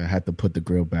after. I had to put the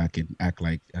grill back and act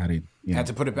like I didn't. Had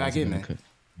to put it back in, man.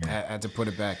 Yeah. I had to put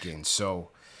it back in. So,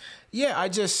 yeah,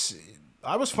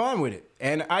 I was fine with it.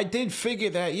 And I did figure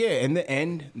that, in the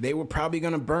end, they were probably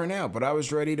going to burn out. But I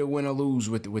was ready to win or lose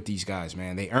with these guys,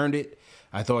 man. They earned it.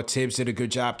 I thought Tibbs did a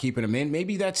good job keeping them in.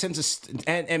 Maybe that sends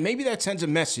maybe that sends a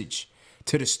message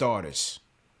to the starters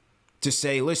to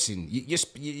say, listen,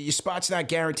 your spot's not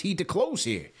guaranteed to close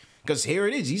here. Because here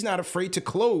it is. He's not afraid to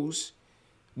close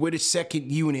with his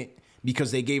second unit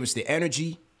because they gave us the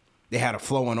energy. They had a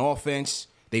flow on offense.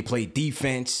 They played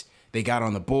defense. They got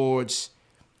on the boards.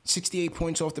 68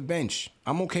 points off the bench.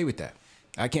 I'm okay with that.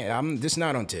 This is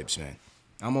not on Tibbs, man.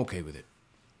 I'm okay with it.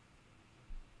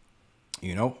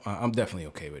 You know, I'm definitely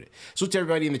okay with it. So to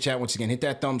everybody in the chat, once again, hit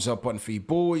that thumbs up button for you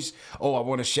boys. Oh, I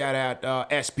want to shout out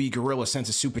SB Gorilla sends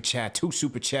a super chat, 2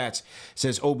 super chats.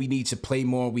 Says Obi needs to play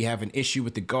more. We have an issue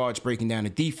with the guards breaking down the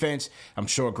defense. I'm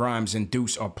sure Grimes and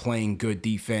Deuce are playing good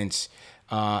defense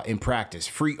in practice.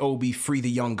 Free Obi, free the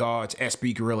young guards.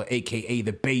 SB Gorilla, a.k.a.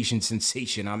 the Bayesian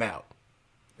sensation. I'm out.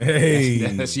 Hey,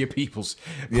 that's your peoples.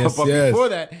 Yes, but yes. before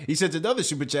that, he sends another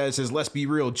super chat that says, let's be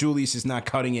real, Julius is not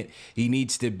cutting it. He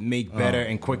needs to make better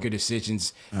and quicker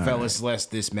decisions. Fellas, let's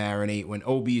this marinate. When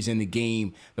Obi is in the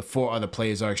game, the 4 other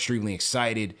players are extremely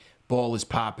excited. Ball is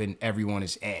popping. Everyone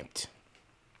is amped.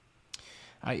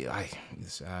 I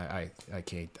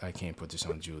can't put this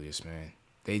on Julius, man.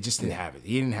 They just didn't have it.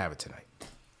 He didn't have it tonight.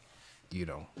 You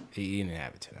know, he didn't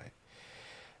have it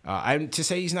tonight. To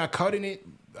say he's not cutting it,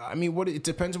 I mean, it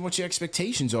depends on what your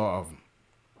expectations are of him.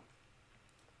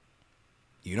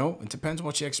 You know, it depends on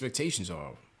what your expectations are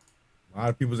of him. A lot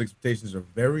of people's expectations are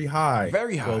very high.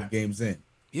 Very high. 12 games in.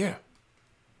 Yeah.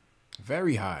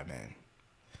 Very high, man.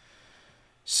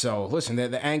 So, listen, the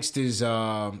angst is,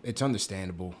 it's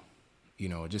understandable. You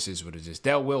know, it just is what it is.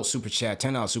 Del Will, super chat,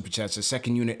 $10 super chat. The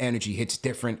second unit energy hits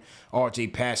different.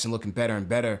 RJ passing, looking better and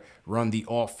better. Run the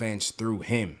offense through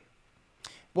him.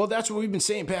 Well, that's what we've been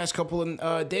saying past couple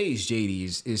of days,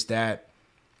 JD, is that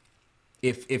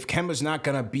if Kemba's not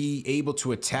going to be able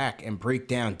to attack and break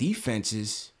down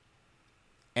defenses,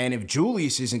 and if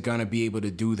Julius isn't going to be able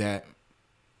to do that,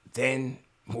 then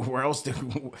where else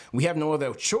we have no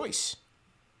other choice.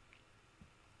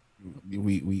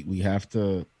 We have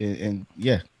to, and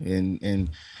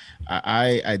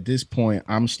I at this point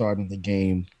I'm starting the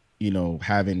game, you know,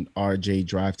 having RJ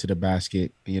drive to the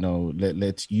basket. You know,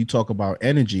 let's you talk about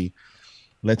energy.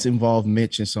 Let's involve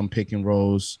Mitch in some pick and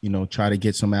rolls. You know, try to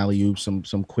get some alley-oops,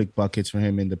 some quick buckets for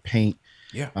him in the paint.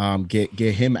 Yeah.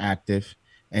 Get him active.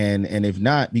 And if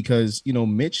not, because, you know,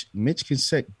 Mitch can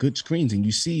set good screens. And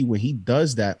you see when he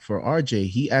does that for RJ,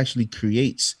 he actually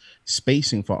creates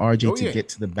spacing for RJ to get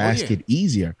to the basket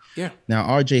easier. Yeah. Now,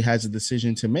 RJ has a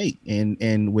decision to make.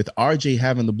 And with RJ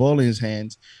having the ball in his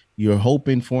hands, you're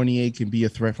hoping Fournier can be a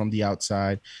threat from the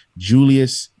outside.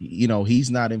 Julius, you know, he's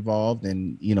not involved.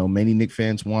 And, you know, many Knicks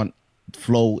fans want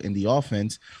flow in the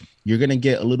offense. You're going to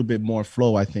get a little bit more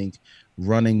flow, I think,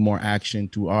 running more action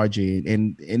through RJ.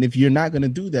 And if you're not going to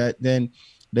do that, then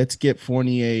let's get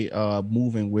Fournier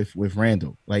moving with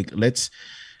Randall. Like, let's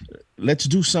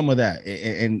do some of that.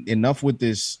 And enough with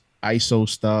this ISO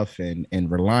stuff and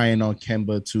relying on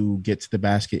Kemba to get to the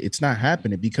basket. It's not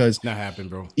happening, because it's not happening,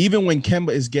 bro. Even when Kemba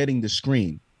is getting the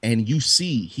screen and you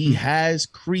see he has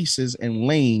creases and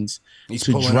lanes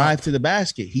to drive to the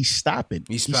basket, he's stopping.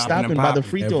 He's stopping by the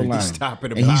free throw line.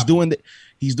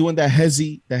 He's doing that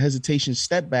hesitation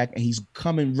step back, and he's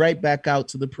coming right back out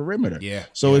to the perimeter. Yeah.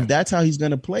 So if that's how he's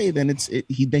gonna play, then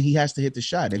he has to hit the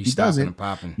shot. If he doesn't,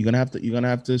 you're gonna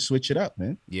have to switch it up,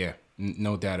 man. Yeah,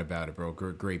 no doubt about it, bro.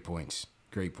 Great points.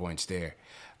 Great points there.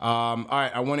 All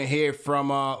right, I want to hear from.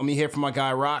 Let me hear from my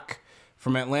guy Rock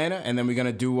from Atlanta, and then we're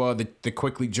gonna do the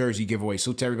quickly jersey giveaway.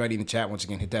 So to everybody in the chat, once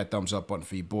again, hit that thumbs up button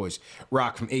for you boys.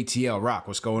 Rock from ATL. Rock,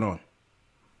 what's going on?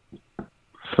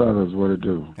 Fellas, what it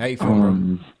do? How you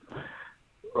feeling,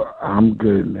 bro? I'm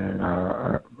good,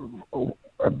 man.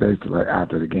 Basically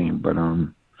after the game, but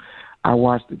I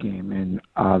watched the game, and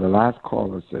the last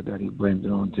caller said that he blamed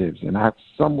it on Tibbs, and I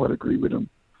somewhat agree with him,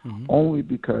 only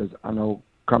because I know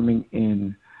coming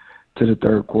in to the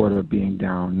third quarter being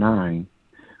down 9,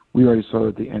 we already saw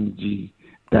that the energy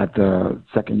that the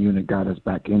second unit got us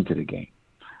back into the game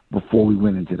before we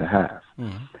went into the half.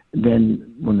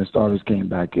 Then when the starters came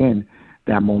back in,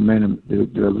 that momentum,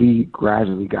 the lead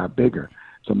gradually got bigger.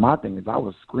 So my thing is, I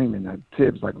was screaming at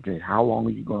Tibbs, like, okay, how long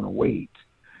are you going to wait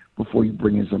before you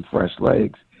bring in some fresh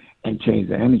legs and change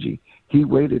the energy? He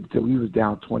waited until he was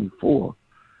down 24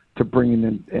 to bring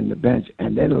him in the bench,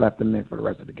 and then left him in for the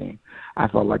rest of the game. I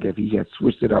felt like if he had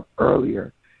switched it up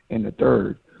earlier in the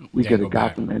third, we could have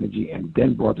got some energy and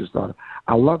then brought the starter.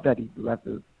 I love that he left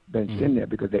the bench in there,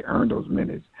 because they earned those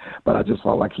minutes. But I just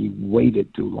felt like he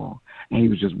waited too long, and he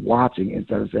was just watching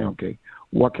instead of saying, okay,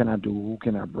 what can I do? Who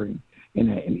can I bring in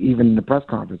there? And even in the press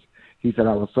conference, he said,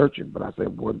 I was searching. But I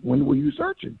said, well, when were you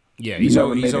searching? Yeah, he's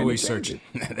always searching.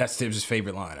 That's Tibbs'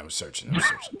 favorite line. I was searching.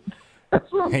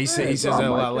 That's what I'm he saying. He says that a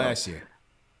lot last year.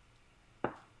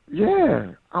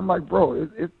 Yeah. I'm like, bro,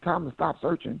 it's time to stop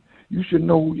searching. You should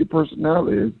know who your personnel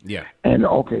is. Yeah. And,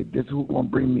 okay, this is who's going to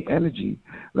bring me energy.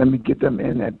 Let me get them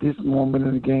in at this moment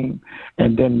in the game,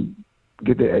 and then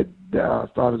get the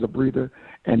starters a breather.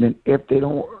 And then if they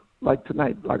don't, like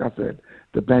tonight, like I said,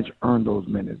 the bench earned those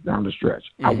minutes down the stretch.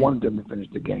 I wanted them to finish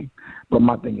the game. But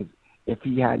my thing is, if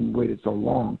he hadn't waited so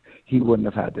long, he wouldn't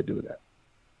have had to do that.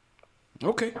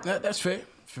 Okay, that's fair.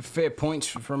 Fair points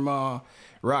from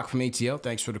Rock from ATL.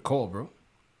 Thanks for the call, bro.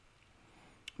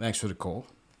 Thanks for the call.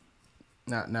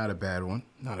 Not a bad one.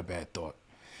 Not a bad thought.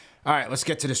 All right, let's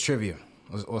get to this trivia.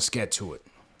 Let's get to it.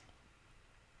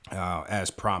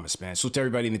 As promised, man. So to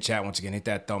everybody in the chat, once again, hit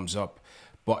that thumbs up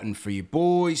button for you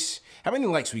boys. How many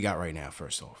likes we got right now,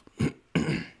 first off?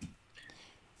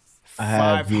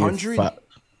 500?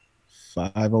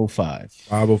 505.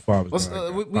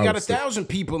 505. We got 1,000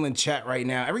 people in chat right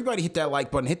now. Everybody hit that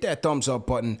like button, hit that thumbs up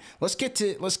button. Let's get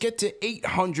to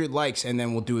 800 likes, and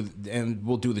then we'll do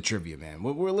the trivia, man.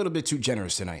 We're a little bit too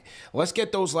generous tonight. Let's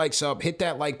get those likes up. Hit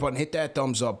that like button, hit that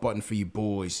thumbs up button for you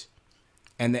boys,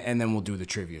 and then we'll do the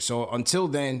trivia. So until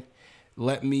then,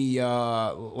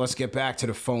 let's get back to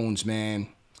the phones, man.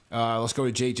 Let's go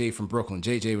to JJ from Brooklyn.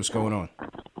 JJ, what's going on?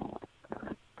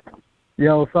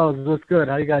 Yo, fellas, what's good?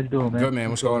 How you guys doing, man? Good, man.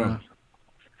 What's going on?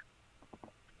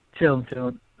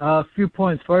 Chilling. A few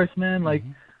points. First, man, like,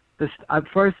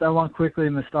 first I want quickly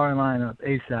in the starting lineup,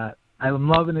 ASAP. I'm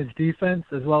loving his defense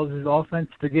as well as his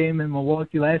offense. The game in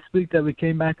Milwaukee last week that we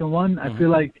came back and won, I feel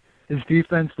like his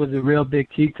defense was a real big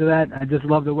key to that. I just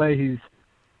love the way he's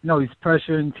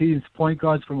pressuring teams' point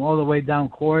guards from all the way down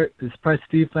court. His press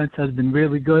defense has been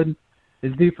really good.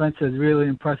 His defense has really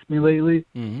impressed me lately.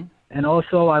 Mm-hmm. And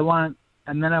also I want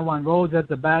Rhodes as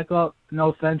the backup. No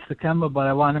offense to Kemba, but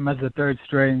I want him as the third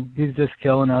string. He's just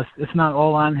killing us. It's not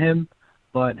all on him,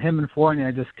 but him and Fournier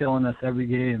are just killing us every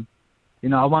game.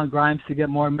 I want Grimes to get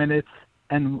more minutes.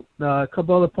 And a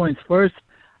couple other points. First,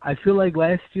 I feel like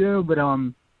last year with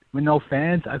no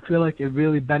fans, I feel like it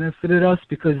really benefited us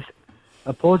because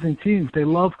opposing teams, they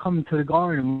love coming to the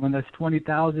Garden when there's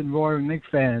 20,000 roaring Knicks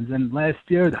fans. And last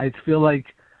year, I feel like,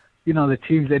 the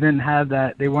teams, they didn't have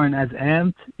that. They weren't as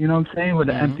amped, you know what I'm saying, with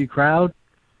an empty crowd.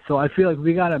 So I feel like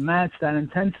we got to match that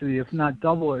intensity, if not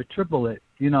double or triple it.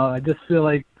 I just feel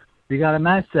like we got to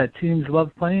match that. Teams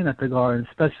love playing at the Garden,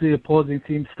 especially opposing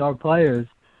team star players.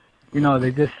 They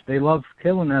love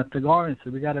killing at the Garden,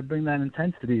 so we got to bring that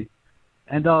intensity.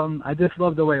 And I just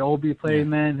love the way Obi played,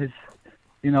 man. His,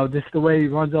 just the way he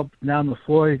runs up and down the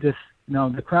floor. He just,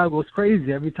 the crowd goes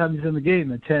crazy every time he's in the game.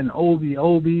 They're chanting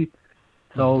Obi.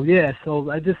 So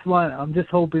I'm just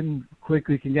hoping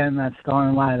quickly can get in that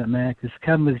starting lineup, man, because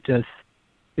Kemba's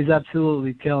he's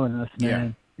absolutely killing us,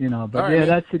 man. But all right, man.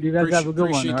 That's it. You guys have a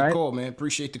good one, all right? Appreciate the call, man.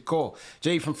 Appreciate the call.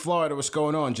 Jay from Florida, what's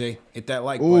going on, Jay? Hit that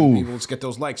like button, people. Let's get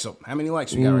those likes up. How many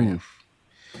likes we got right now?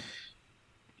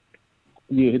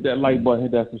 Yeah, hit that like button,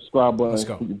 hit that subscribe button. Let's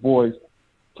go. For your boys.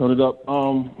 Turn it up. You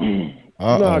know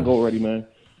how I go already, man.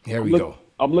 Here we go.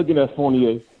 I'm looking at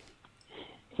Fournier.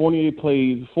 Fournier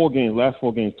played last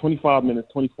 4 games, 25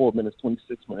 minutes, 24 minutes,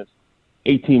 26 minutes,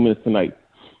 18 minutes tonight.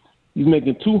 He's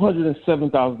making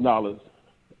 $207,000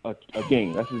 a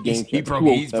game. That's his game. He's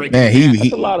breaking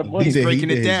that's a lot of money. He's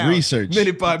breaking it down research.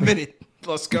 minute by minute.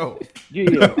 Let's go. I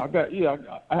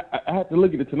had to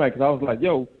look at it tonight because I was like,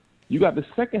 yo, you got the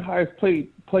second highest play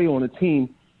on the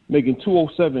team making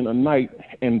 $207 a night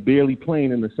and barely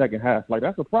playing in the second half. Like,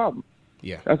 that's a problem.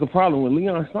 Yeah. That's a problem. When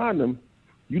Leon signed him,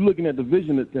 you're looking at the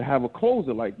vision to have a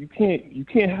closer. Like, you can't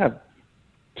have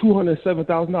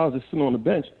 $207,000 just sitting on the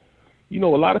bench. A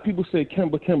lot of people say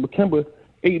Kemba,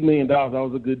 $8 million, that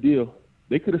was a good deal.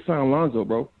 They could have signed Lonzo,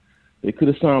 bro. They could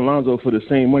have signed Lonzo for the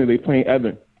same money they paying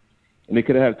Evan. And they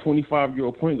could have had a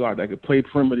 25-year-old point guard that could play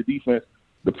perimeter defense.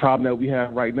 The problem that we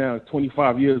have right now is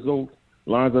 25 years old,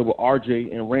 lines up with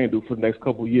RJ and Randall for the next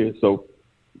couple of years. So,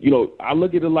 I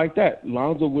look at it like that.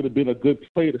 Lonzo would have been a good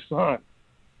player to sign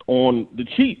on the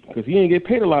cheap because he didn't get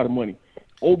paid a lot of money.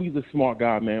 Obi's a smart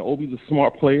guy, man. Obi's a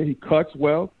smart player. He cuts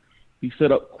well. He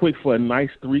set up Quick for a nice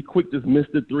three. Quick just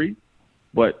missed the three.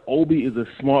 But Obi is a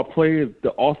smart player.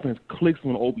 The offense clicks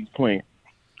when Obi's playing.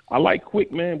 I like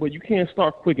Quick, man, but you can't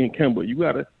start Quick and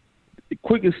Kemba.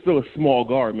 Quick is still a small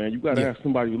guard, man. You got to have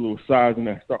somebody with a little size in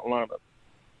that starting lineup.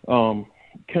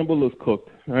 Kemba looks cooked.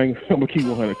 I'm going to keep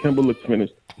 100. Kemba looks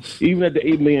finished. Even at the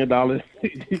 $8 million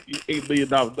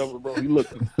number, bro, he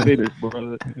looks finished,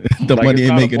 brother. The money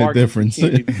ain't making a difference.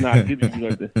 He's not giving you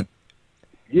nothing.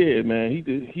 Yeah, man,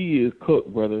 he is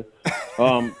cooked, brother.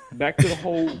 Back to the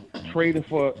whole trading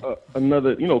for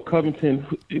another, Covington.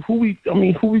 Who we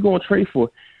going to trade for?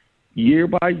 Year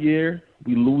by year,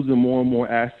 we losing more and more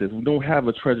assets. We don't have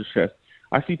a treasure chest.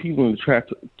 I see people in the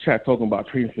chat talking about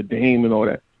trading for Dame and all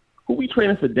that. Who we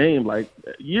trading for Dame? Like,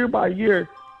 year by year,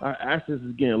 our assets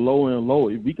is getting lower and lower.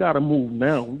 We got to move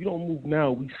now. If we don't move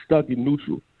now, we stuck in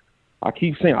neutral. I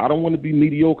keep saying I don't want to be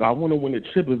mediocre. I want to win a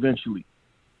chip eventually.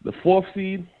 The fourth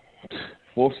seed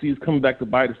is coming back to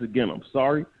bite us again. I'm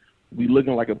sorry. we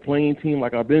looking like a playing team,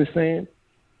 like I've been saying.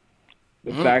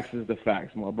 The facts is the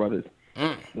facts, my brothers.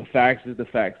 The facts is the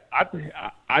facts.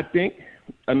 I think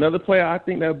another player I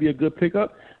think that would be a good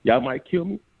pickup. Y'all might kill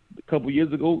me. A couple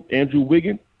years ago, Andrew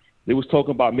Wiggins. They was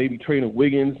talking about maybe trading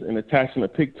Wiggins and attaching a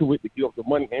pick to it to give up the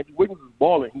money. Andrew Wiggins is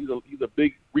balling. He's a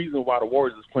big reason why the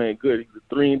Warriors is playing good. He's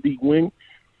a 3-and-D wing,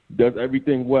 does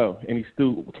everything well, and he's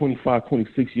still 25,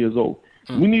 26 years old.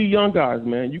 We need young guys,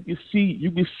 man. You can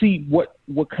see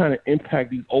what kind of impact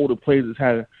these older players is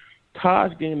having.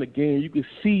 Taj game to game, you can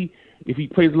see if he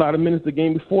plays a lot of minutes the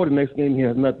game before, the next game he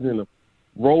has nothing in him.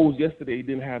 Rose yesterday he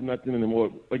didn't have nothing in him,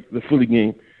 or like the Philly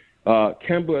game.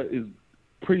 Kemba is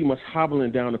pretty much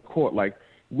hobbling down the court. Like,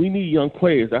 we need young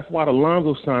players. That's why the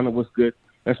Lonzo signing was good.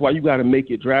 That's why you got to make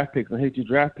your draft picks and hit your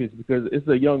draft picks, because it's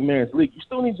a young man's league. You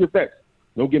still need your vets.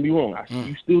 Don't get me wrong.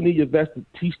 You still need your vets to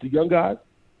teach the young guys.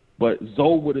 But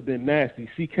Zoe would have been nasty.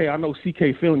 CK, I know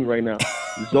CK feeling me right now.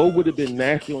 Zoe would have been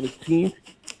nasty on his team.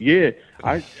 Yeah,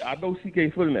 I know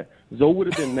CK feeling that. Zoe would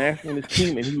have been nasty on his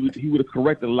team, and he would have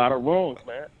corrected a lot of wrongs,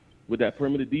 man, with that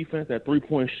perimeter defense, that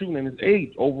three-point shooting, and his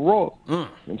age overall. You know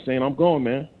what I'm saying? I'm going,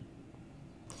 man.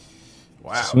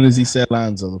 Wow. As soon as he said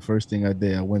Lonzo, the first thing I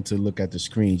did, I went to look at the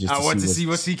screen just to see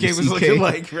what CK was looking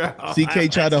like, bro.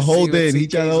 CK tried to hold it. He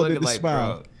tried to hold it to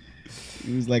smile. Bro.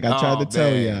 He was like, I tried to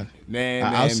tell you.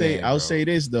 I'll say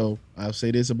this, though. I'll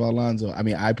say this about Lonzo. I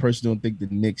mean, I personally don't think the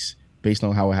Knicks, based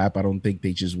on how it happened, I don't think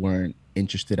they just weren't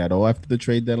interested at all after the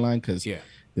trade deadline, because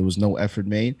there was no effort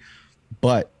made.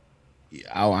 But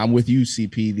I'm with you,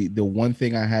 CP. The one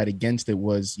thing I had against it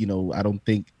was, I don't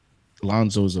think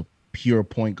Lonzo is a pure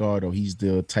point guard, or he's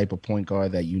the type of point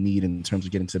guard that you need in terms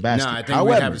of getting to the basket. No, I think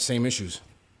we have the same issues.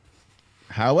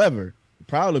 However, the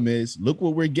problem is, look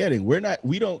what we're getting. What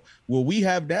we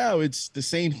have now, it's the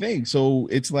same thing. So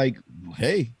it's like,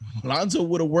 hey, Lonzo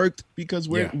would have worked because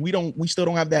we still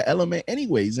don't have that element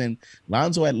anyways. And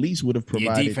Lonzo at least would have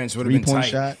provided your defense would have been tight.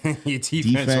 Shot. Your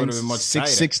defense would have been much tighter.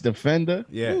 6'6" defender.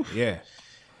 Yeah, Oof. yeah.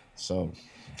 So,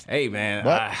 hey man,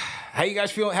 how you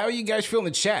guys feeling? How are you guys feeling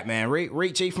in the chat, man?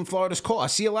 Rate Jay from Florida's call. I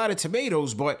see a lot of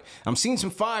tomatoes, but I'm seeing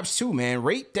some 5s too, man.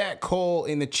 Rate that call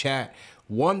in the chat.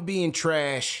 1 being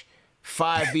trash,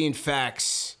 5 being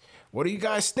facts. What do you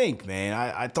guys think, man?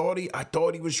 I thought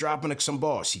he was dropping some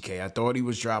bars, CK. I thought he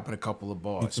was dropping a couple of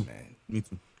bars, man. Me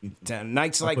too.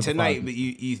 Nights like tonight, but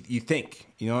you think,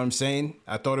 you know what I'm saying?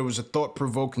 I thought it was a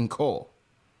thought-provoking call.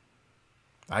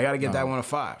 I got to get that one a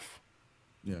 5.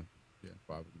 Yeah,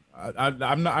 5.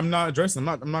 I'm not addressing.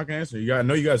 I'm not gonna answer. I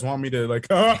know you guys want me to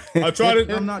I tried it.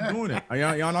 I'm not doing it.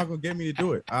 Y'all not gonna get me to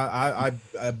do it. I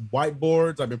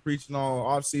whiteboards. I've been preaching all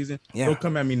off season. Yeah. Don't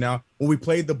come at me now. When we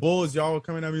played the Bulls, y'all were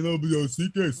coming at me a little bit.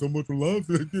 CK, so much love.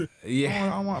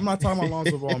 Yeah. I'm not talking about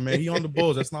Lonzo Ball, man. He on the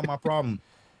Bulls. That's not my problem.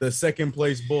 The second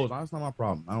place Bulls. That's not my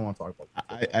problem. I don't want to talk about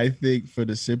that. I think for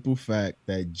the simple fact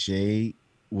that Jay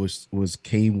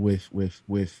came with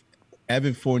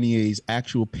Evan Fournier's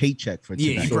actual paycheck for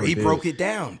tonight. Yeah, he broke it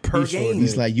down per game.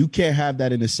 He's like, you can't have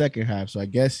that in the second half. So I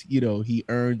guess, he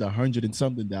earned 100 and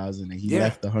something thousand, and he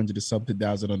left 100 and something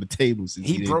thousand on the table. Since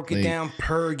he broke it down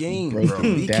per game, bro.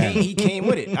 He came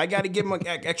with it. I got to give him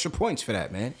extra points for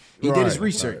that, man. He did his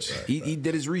research. Right. He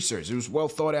did his research. It was well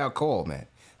thought out call, man.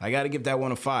 I got to give that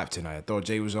one a 5 tonight. I thought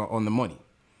Jay was on the money.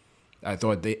 I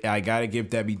got to give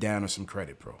Debbie Downer some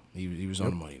credit, bro. He was on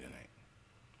the money tonight.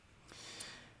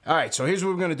 All right, so here's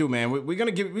what we're gonna do, man. We're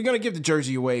gonna give the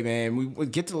jersey away, man.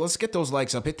 Let's get those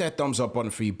likes up. Hit that thumbs up button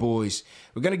for you boys.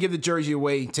 We're gonna give the jersey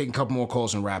away. Take a couple more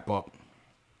calls and wrap up.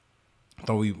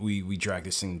 Thought we dragged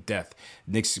this thing to death.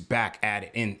 Knicks back at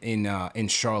it in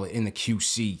Charlotte in the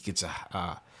QC. Gets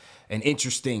an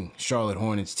interesting Charlotte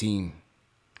Hornets team.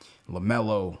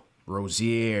 LaMelo,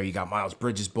 Rozier. You got Miles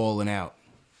Bridges bowling out.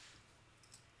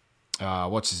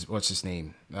 What's his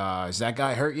name? Is that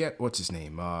guy hurt yet? What's his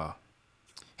name?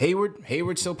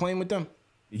 Hayward still playing with them?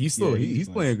 He's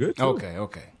playing good too.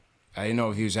 Okay. I didn't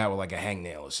know if he was out with like a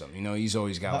hangnail or something. He's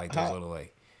always got like those little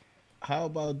like. How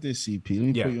about this, CP? Let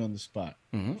me put you on the spot.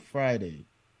 Mm-hmm. Friday,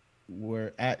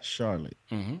 we're at Charlotte.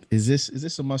 Mm-hmm. Is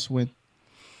this a must win?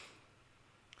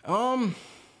 Charlotte's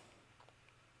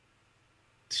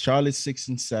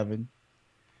 6-7.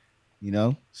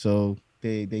 So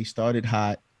they started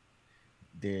hot.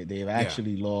 They've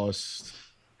actually lost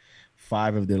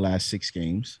 5 of their last 6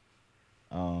 games.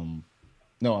 No,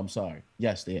 I'm sorry.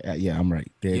 Yes, I'm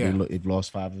right. They've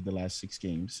lost 5 of the last 6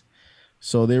 games.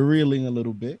 So they're reeling a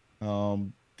little bit.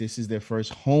 This is their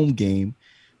first home game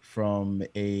from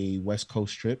a West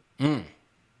Coast trip. They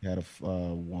had a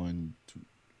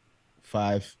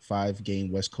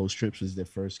 5-game West Coast trips. Was their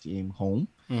first game home.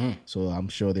 Mm-hmm. So I'm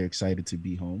sure they're excited to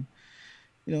be home.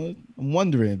 I'm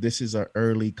wondering if this is an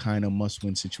early kind of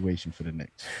must-win situation for the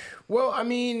Knicks. Well, I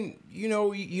mean, you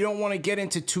don't want to get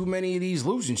into too many of these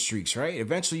losing streaks, right?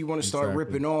 Eventually, you want to start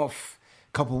ripping off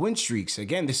a couple win streaks.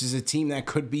 Again, this is a team that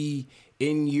could be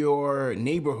in your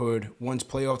neighborhood once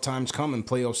playoff times come and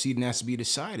playoff seeding has to be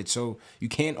decided. So you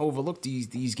can't overlook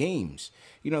these games.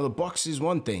 The Bucks is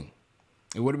one thing.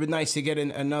 It would have been nice to get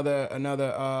another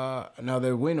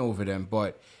win over them,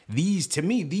 but these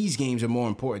games are more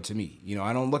important to me.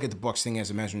 I don't look at the Bucks thing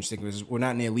as a measuring stick because we're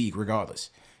not in their league regardless.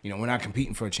 We're not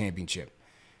competing for a championship.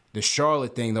 The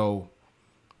Charlotte thing though,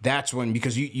 that's when,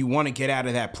 because you want to get out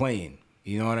of that play-in.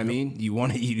 You know what I mean?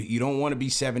 You don't want to be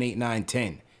 7, 8, 9,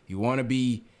 10. You want to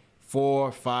be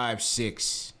 4, 5,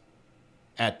 6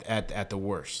 at the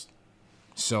worst.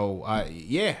 So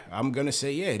I'm gonna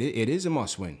say it is a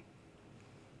must win.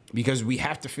 Because we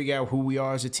have to figure out who we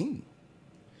are as a team.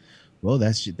 Well,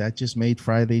 that just made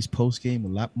Friday's post game a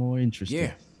lot more interesting.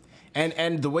 Yeah,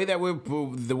 and the way that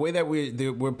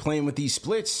we're playing with these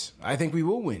splits, I think we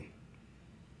will win.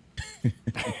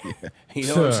 You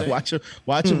know what I'm saying?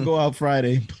 Watch them go out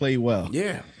Friday and play well.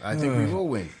 Yeah, I think we will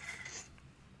win.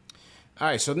 All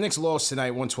right, so the Knicks lost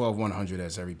tonight, 112-100,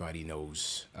 as everybody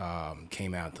knows.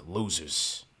 Came out the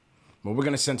losers. But we're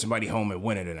gonna send somebody home and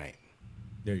win it tonight.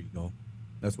 There you go.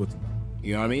 That's what's about.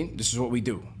 You know what I mean? This is what we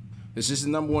do. This is the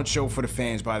number one show for the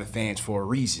fans, by the fans, for a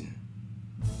reason.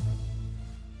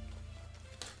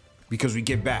 Because we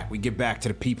give back. We give back to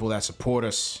the people that support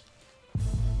us.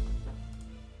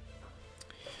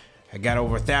 I got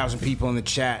over 1,000 people in the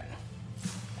chat.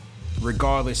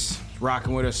 Regardless,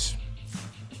 rocking with us.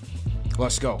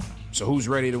 Let's go. So who's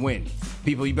ready to win?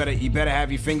 People, you better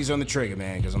have your fingers on the trigger,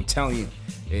 man, because I'm telling you,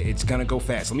 it's gonna go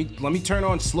fast. Let me turn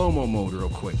on slow-mo mode real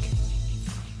quick.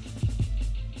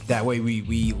 That way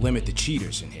we limit the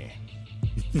cheaters in here.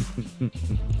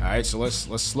 All right, so let's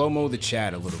slow-mo the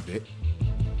chat a little bit.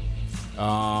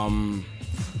 How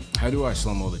do I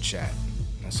slow-mo the chat?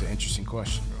 That's an interesting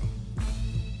question, bro.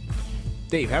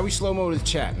 Dave, how we slow-mo the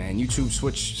chat, man? YouTube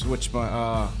switch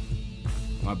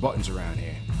my buttons around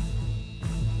here.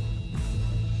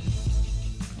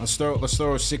 Let's throw a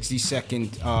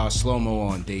 60-second slow-mo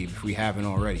on, Dave, if we haven't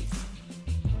already.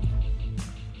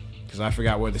 Because I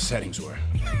forgot where the settings were.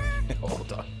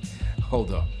 Hold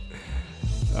up.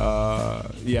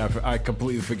 Yeah, I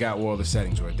completely forgot where all the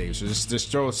settings were, Dave. So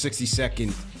just throw a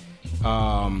 60-second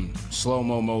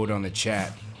slow-mo mode on the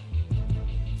chat.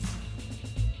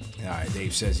 All right,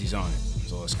 Dave says he's on it.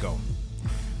 So let's go.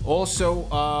 Also,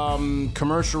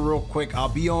 commercial real quick. I'll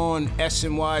be on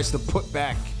SNY's The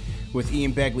Putback with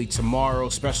Ian Begley tomorrow.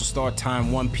 Special start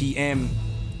time, 1 p.m.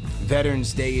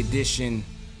 Veterans Day edition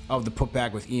of The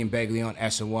Putback with Ian Begley on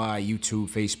SNY, YouTube,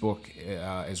 Facebook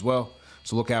as well.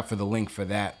 So look out for the link for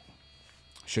that.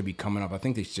 Should be coming up. I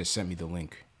think they just sent me the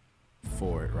link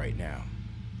for it right now.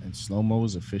 And slow-mo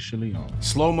is officially on.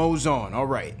 Slow-mo's on. All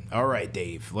right,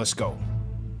 Dave. Let's go.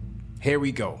 Here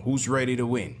we go. Who's ready to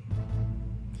win?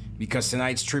 Because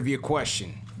tonight's trivia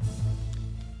question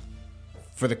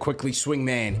for the Quickly Swing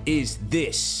Man is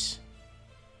this.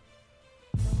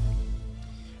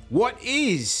 What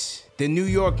is the New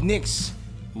York Knicks'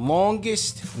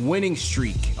 longest winning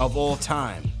streak of all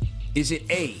time? Is it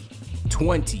A,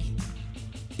 20?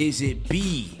 Is it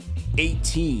B,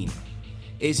 18?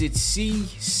 Is it C,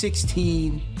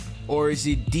 16? Or is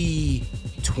it D,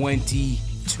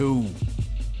 22?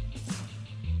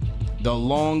 The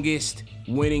longest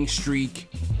winning streak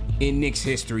in Knicks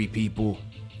history, people.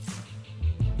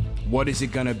 What is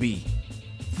it gonna be?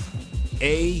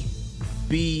 A,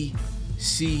 B,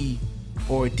 C,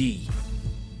 or D?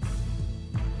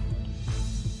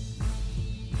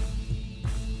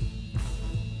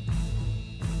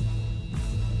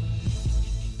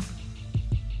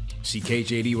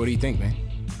 CKJD, what do you think, man?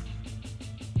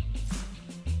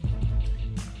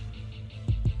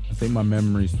 I think my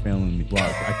memory's failing me. Well,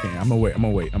 I can't. I'm gonna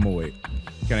wait.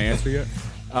 Can I answer yet?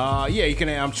 Yeah, you can.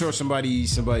 I'm sure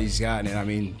somebody's gotten it. I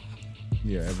mean,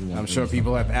 yeah, everyone. I'm sure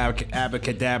people have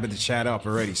abacadabra the chat up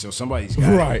already, so somebody's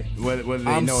got right. it, whether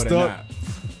they know it or not.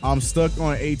 I'm stuck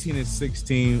on 18 and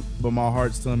 16, but my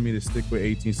heart's telling me to stick with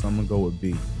 18, so I'm gonna go with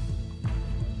B.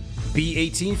 B,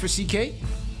 18 for CK?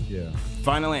 Yeah.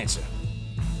 Final answer.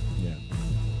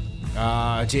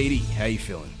 Yeah. JD, how you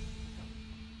feeling?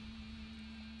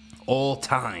 All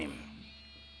time.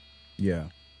 Yeah,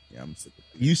 I'm sick of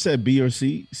B. You said B or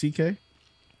C, CK?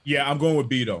 Yeah, I'm going with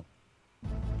B though.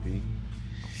 B.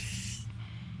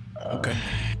 Okay.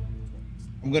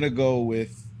 I'm gonna go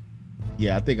with.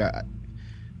 Yeah, I think I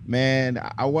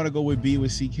want to go with B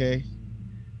with CK,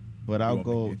 but I'll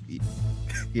go.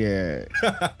 Yeah,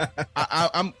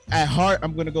 I'm at heart.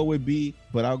 I'm gonna go with B,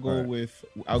 but I'll go with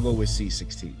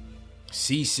C16.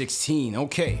 C16.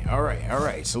 Okay. All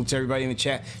right. So to everybody in the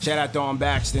chat, shout out Dawn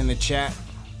Baxter in the chat.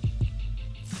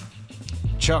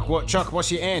 Chuck,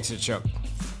 what's your answer, Chuck?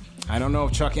 I don't know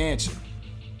if Chuck answered.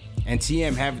 And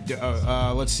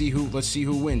TM let's see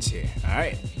who wins here. All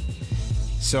right.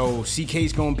 So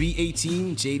CK's going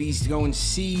B18, JD's going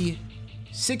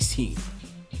C16.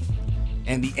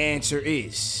 And the answer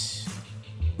is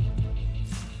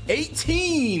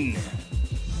 18.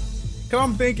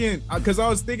 Because I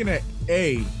was thinking at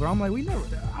A, but I'm like, I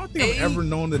don't think I've ever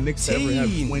known the Knicks to ever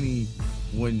have 20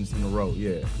 wins in a row.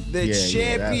 Yeah. The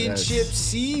championship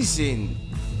season,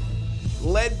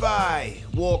 led by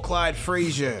Walt Clyde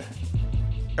Frazier,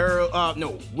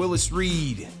 Willis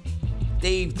Reed,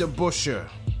 Dave DeBusschere,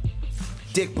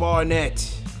 Dick Barnett,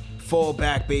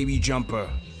 fallback baby jumper.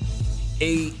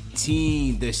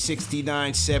 18, the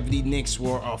 69-70 Knicks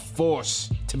were a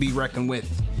force to be reckoned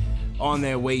with on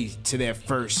their way to their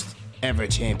first ever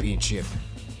championship.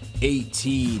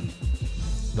 18,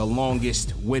 the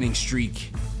longest winning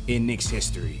streak in Knicks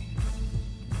history.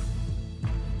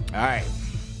 All right,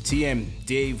 TM,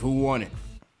 Dave, who won it?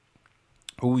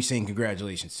 Who we saying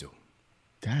congratulations to?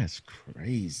 That's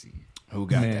crazy. Who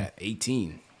got that?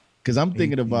 18. Because I'm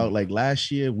thinking about like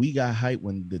last year, we got hyped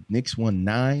when the Knicks won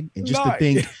 9, and just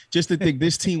to think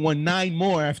this team won 9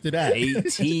 more after that.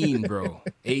 18, bro.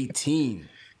 18.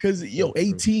 Because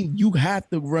 18, you have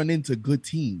to run into good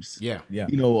teams. Yeah.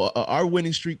 You know, our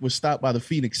winning streak was stopped by the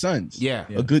Phoenix Suns. Yeah.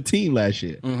 A good team last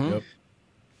year. Mm-hmm. Yep.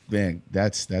 Man,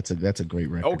 that's a great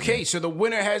record. Okay, so the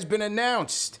winner has been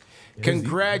announced.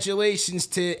 Congratulations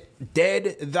to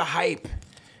Dead the Hype.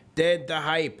 Dead the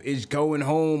Hype is going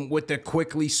home with the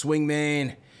Quickly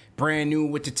Swingman. Brand new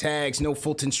with the tags. No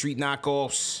Fulton Street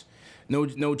knockoffs.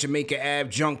 No Jamaica Ave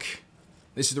junk.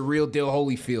 This is the real deal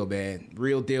Holyfield, man.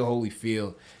 Real deal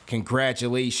Holyfield.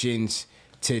 Congratulations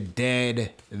to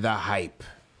Dead the Hype.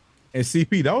 And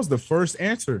CP, that was the first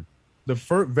answer. You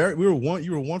were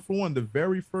 1 for 1. The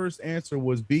very first answer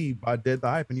was B by Dead the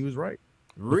Hype, and he was right.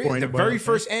 Really? The very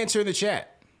first answer in the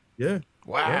chat. Yeah.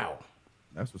 Wow. Yeah.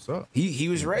 That's what's up. He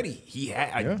was ready.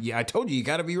 I told you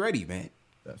got to be ready, man.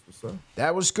 That's what's up.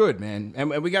 That was good, man.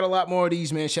 And we got a lot more of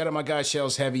these, man. Shout out my guy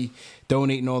Shells Heavy,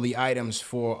 donating all the items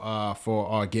for our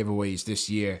giveaways this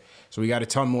year. So we got a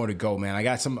ton more to go, man. I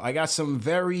got some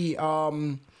very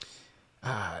I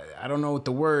don't know what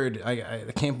the word. I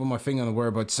can't put my finger on the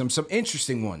word, but some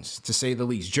interesting ones, to say the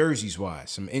least. Jerseys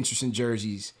wise, some interesting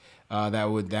jerseys that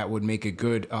would make a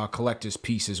good collector's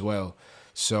piece as well.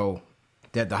 So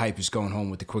Dead the Hype is going home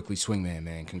with the Quickly Swingman,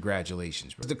 man.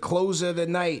 Congratulations, bro. The closer of the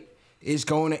night is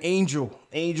going to Angel.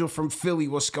 Angel from Philly.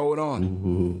 What's going on?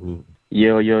 Ooh.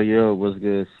 Yo. What's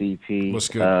good, CP? What's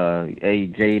good? Hey,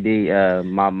 JD,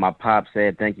 my pop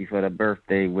said thank you for the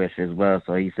birthday wish as well.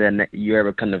 So he said you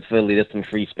ever come to Philly, there's some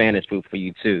free Spanish food for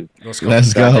you, too. Let's go.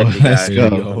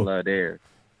 Love there.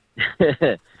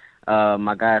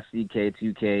 My guy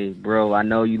CK2K, bro, I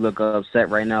know you look upset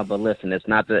right now, but listen, it's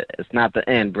not the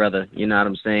end, brother. You know what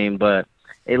I'm saying? But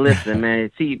hey, listen, man.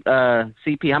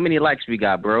 CP, how many likes we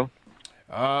got, bro?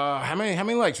 How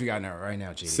many likes we got now right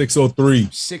now, JD? 603.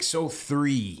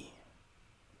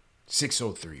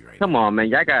 603 right now. Come on, man.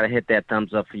 Y'all gotta hit that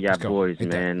thumbs up for y'all boys,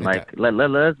 man.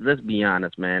 Let's be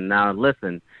honest, man. Now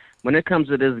listen, when it comes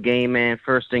to this game, man,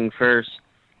 first thing first,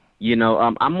 you know,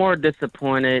 I'm more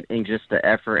disappointed in just the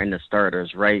effort and the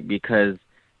starters, right? Because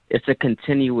it's a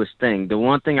continuous thing. The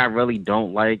one thing I really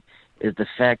don't like is the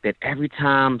fact that every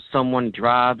time someone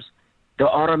drives, they're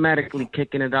automatically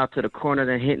kicking it out to the corner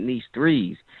and hitting these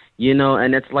threes, you know,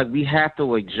 and it's like we have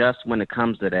to adjust when it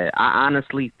comes to that. I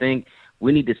honestly think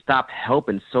we need to stop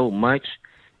helping so much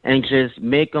and just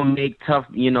make them make tough,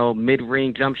 you know,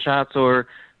 mid-range jump shots or,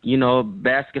 you know,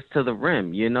 baskets to the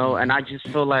rim, you know, and I just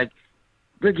feel like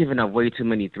we're giving up way too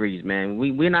many threes, man.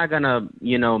 We're not going to,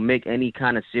 you know, make any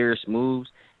kind of serious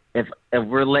moves if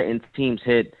we're letting teams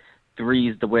hit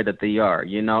threes the way that they are,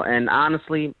 you know. And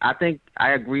honestly, I think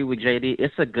I agree with JD.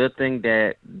 It's a good thing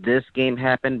that this game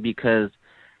happened because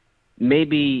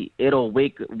maybe it'll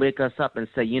wake us up and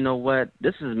say, you know what,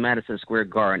 this is Madison Square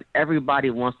Garden. Everybody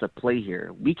wants to play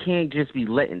here. We can't just be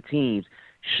letting teams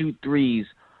shoot threes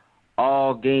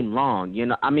all game long. You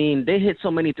know, I mean, they hit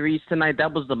so many threes tonight.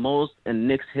 That was the most in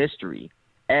Knicks history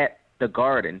at the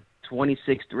Garden,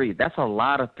 26 threes. That's a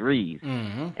lot of threes.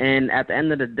 Mm-hmm. And at the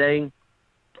end of the day,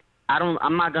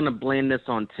 I'm not going to blame this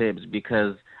on Tibbs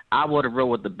because I would have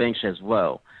rolled with the bench as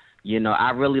well. You know,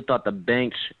 I really thought the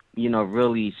bench, you know,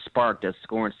 really sparked us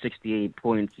scoring 68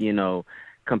 points, you know,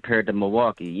 compared to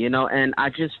Milwaukee, you know, and I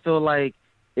just feel like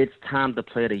it's time to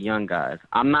play the young guys.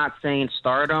 I'm not saying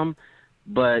start them,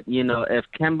 but, if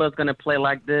Kemba's going to play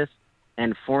like this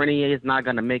and Fournier is not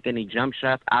going to make any jump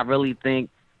shots, I really think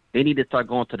they need to start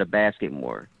going to the basket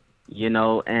more,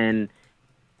 and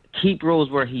keep Rose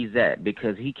where he's at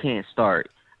because he can't start.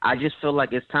 I just feel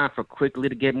like it's time for Quickly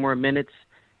to get more minutes.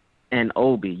 And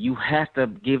Obi, you have to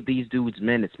give these dudes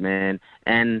minutes, man.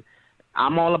 And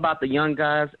I'm all about the young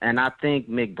guys, and I think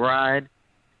McBride,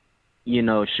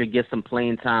 should get some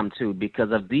playing time too.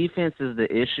 Because if defense is the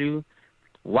issue,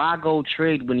 why go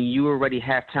trade when you already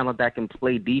have talent that can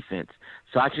play defense?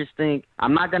 So I just think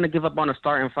I'm not going to give up on a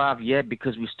starting five yet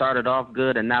because we started off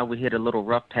good and now we hit a little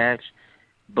rough patch.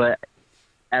 But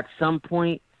at some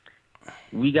point,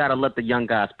 we got to let the young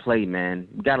guys play, man.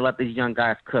 We got to let these young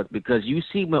guys cook because you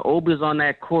see when Obi's on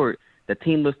that court, the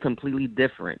team looks completely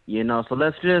different, So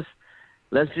let's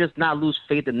just not lose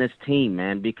faith in this team,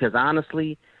 man, because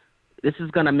honestly, this is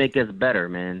going to make us better,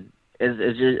 man.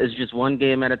 It's just one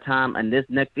game at a time, and this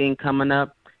next game coming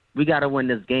up, we got to win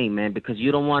this game, man, because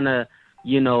you don't want to,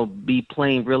 be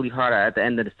playing really hard at the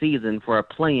end of the season for a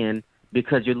play-in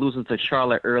because you're losing to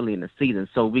Charlotte early in the season.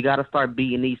 So we got to start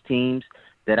beating these teams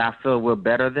that I feel we're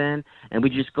better than, and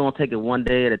we just going to take it one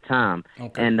day at a time.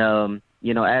 Okay. And,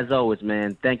 as always,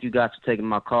 man, thank you guys for taking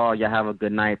my call. Y'all have a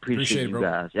good night. Appreciate you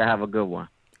guys. Y'all have a good one.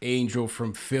 Angel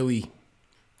from Philly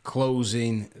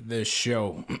closing the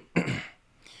show.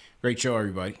 Great show,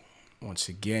 everybody. Once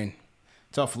again,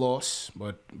 tough loss,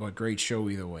 but great show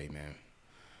either way, man.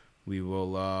 We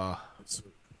will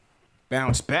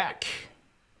bounce back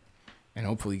and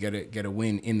hopefully get a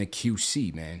win in the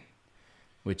QC, man,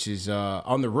 which is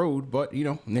on the road. But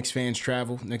Knicks fans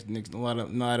travel. A lot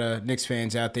of Knicks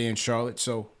fans out there in Charlotte,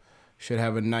 so should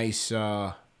have a nice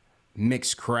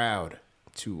mixed crowd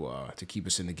to keep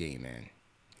us in the game, man.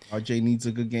 RJ needs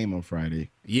a good game on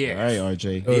Friday. Yeah. All right,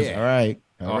 RJ. Yeah. All right.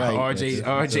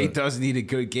 RJ does need a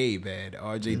good game, man.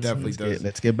 RJ definitely does.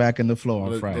 Let's get back in the flow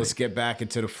on Friday. Let's get back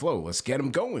into the flow. Let's get him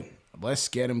going.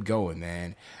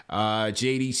 Man.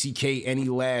 JDCK, any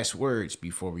last words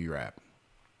before we wrap?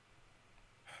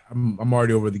 I'm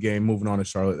already over the game. Moving on to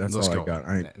Charlotte. That's all I got.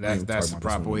 That's the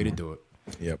proper way to do it.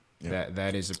 Yep.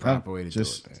 That is the proper way to do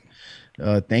it,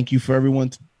 man. Thank you for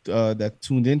everyone that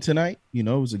tuned in tonight. It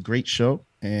was a great show,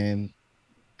 and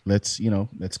let's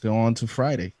go on to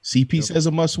Friday. CP says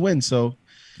a must win, so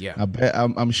yeah,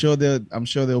 I'm sure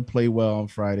they'll play well on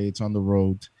Friday. It's on the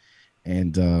road,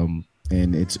 and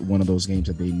it's one of those games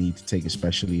that they need to take,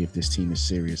 especially if this team is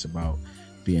serious about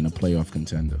being a playoff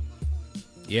contender.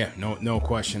 Yeah, no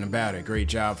question about it. Great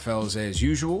job, fellas, as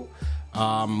usual.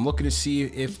 Looking to see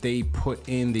if they put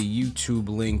in the YouTube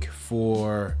link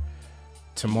for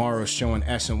tomorrow's show on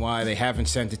SNY. They haven't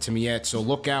sent it to me yet, so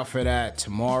look out for that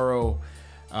tomorrow,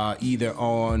 either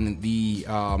on the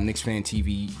Knicks Fan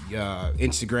TV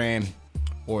Instagram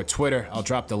or Twitter. I'll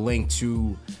drop the link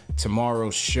to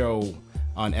tomorrow's show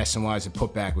on SNY's and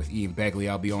Put Back with Ian Begley.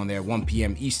 I'll be on there 1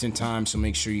 p.m. Eastern time, so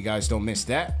make sure you guys don't miss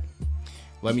that.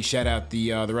 Let me shout out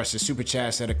the rest of the Super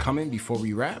Chats that are coming before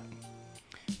we wrap.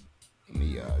 Let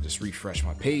me just refresh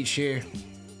my page here.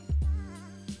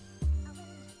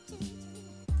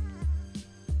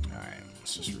 All right,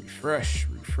 let's just refresh.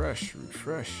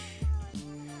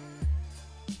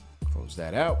 Close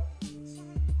that out.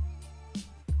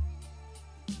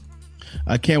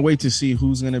 I can't wait to see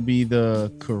who's going to be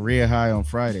the career high on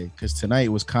Friday, because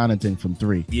tonight was Connaughton from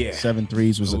 3. Yeah. 7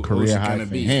 threes was a career high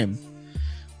for him.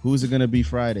 Who's it going to be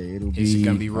Friday? Is it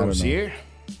going to be Rozier?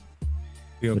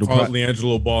 Call it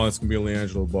LiAngelo Ball. It's going to be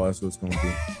LiAngelo Ball. That's what it's going to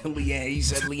be. He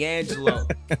said LiAngelo.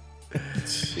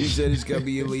 He said it's going to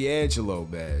be LiAngelo,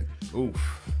 man.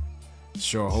 Oof.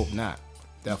 Sure hope not.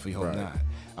 Definitely hope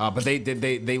not. But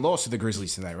they lost to the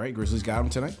Grizzlies tonight, right? Grizzlies got them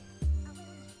tonight?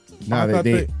 No,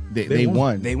 they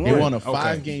won. They won a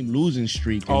 5-game losing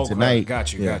streak, and tonight.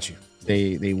 Got you.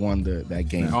 They won that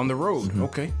game on the road. Mm-hmm.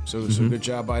 Okay, so good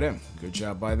job by them.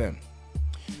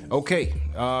 Okay,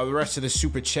 the rest of the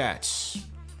super chats.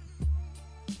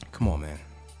 Come on, man.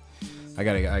 I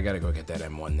gotta go get that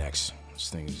M1 next. This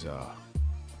thing is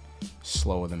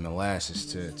slower than molasses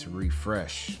to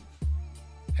refresh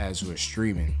as we're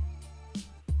streaming.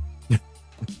 All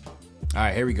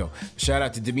right, here we go. Shout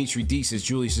out to Dimitri D. Says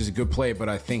Julius is a good player, but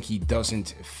I think he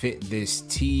doesn't fit this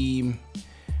team.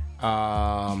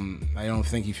 I don't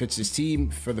think he fits this team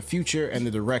for the future and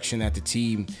the direction that the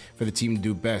team to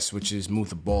do best, which is move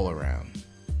the ball around.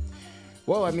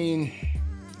 Well, I mean,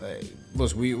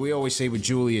 look, we always say with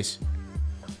Julius,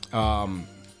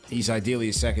 he's ideally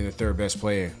a second or third best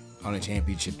player on a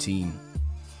championship team.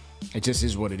 It just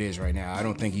is what it is right now. I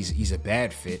don't think he's a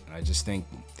bad fit. I just think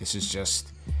this is just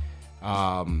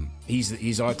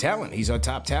He's our talent. He's our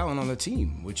top talent on the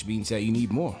team, which means that you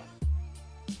need more.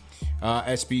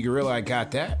 SB Gorilla, I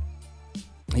got that.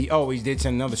 He did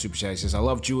send another super chat. He says, I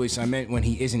love Julius. I meant when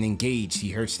he isn't engaged,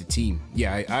 he hurts the team.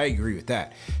 Yeah, I agree with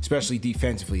that, especially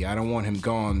defensively. I don't want him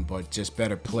gone, but just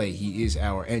better play. He is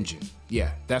our engine.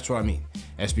 Yeah, that's what I mean.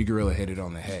 SB Gorilla hit it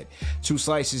on the head. 2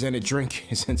 slices and a drink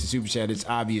sent a super chat. It's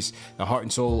obvious the heart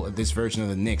and soul of this version of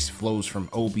the Knicks flows from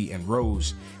Obi and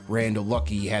Rose. Randall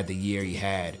lucky he had the year he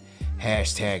had.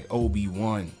 Hashtag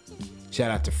Obi1.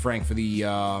 Shout out to Frank for the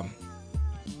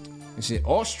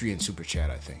Austrian super chat,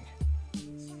 I think.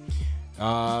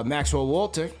 Maxwell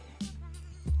Walter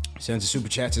sends a super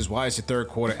chat, says, why is the third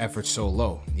quarter effort so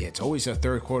low? Yeah, it's always a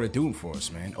third quarter doom for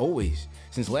us, man. Always.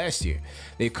 Since last year.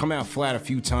 They've come out flat a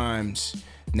few times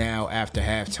now after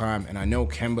halftime, and I know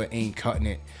Kemba ain't cutting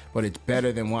it, but it's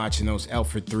better than watching those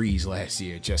Alfred threes last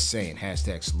year. Just saying.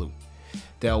 Hashtag salute.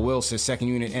 Del Will says, second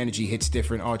unit energy hits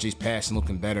different. RJ's passing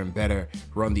looking better and better.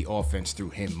 Run the offense through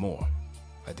him more.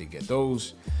 I did get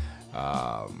those.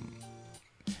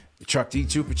 Chuck D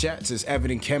Super Chat says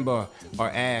Evan and Kemba are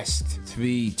asked to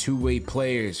be two-way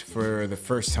players for the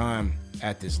first time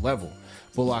at this level.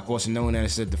 Bullock wasn't known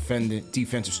as a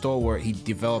defensive stalwart. He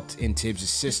developed in Tibbs'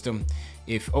 system.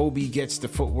 If Obi gets the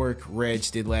footwork Reg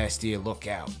did last year, look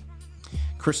out.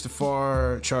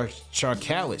 Christopher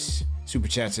Charcalis Super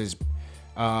Chat says,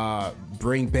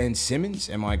 bring Ben Simmons?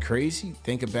 Am I crazy?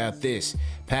 Think about this.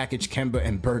 Package Kemba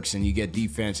and Burks and you get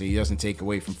defense and he doesn't take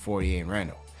away from 48 and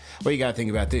Randall. Well, you got to think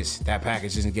about this. That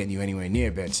package isn't getting you anywhere near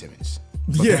Ben Simmons.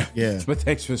 But But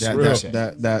thanks for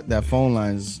that phone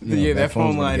line is. That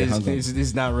phone line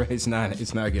is not right. It's not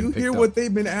getting. You picked hear up. what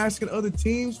they've been asking other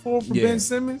teams for Ben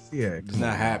Simmons? Yeah, it's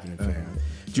not happening, fam.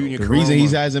 Junior the Karoma, reason he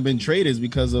hasn't been traded is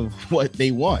because of what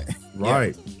they want.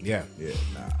 Right. Yeah.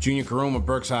 Junior Karoma,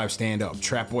 Burks Hive, stand up.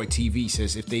 Trap Boy TV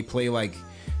says if they play like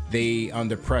they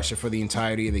under pressure for the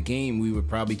entirety of the game, we would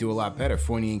probably do a lot better.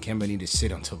 Fournier and Kemba need to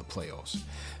sit until the playoffs.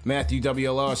 Matthew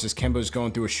WLR says Kemba's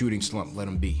going through a shooting slump. Let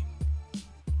him be.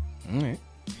 All right.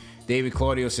 David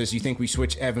Claudio says, you think we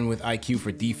switch Evan with IQ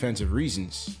for defensive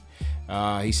reasons?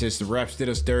 He says the refs did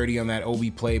us dirty on that Obi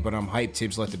play, but I'm hyped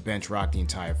Tibbs let the bench rock the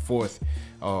entire fourth,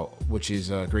 which is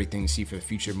a great thing to see for the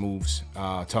future moves.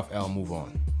 Tough L, move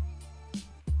on.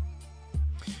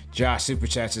 Josh Super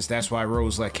Chat says, that's why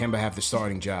Rose let Kemba have the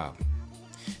starting job.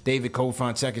 David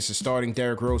Kofontek is starting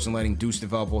Derrick Rose and letting Deuce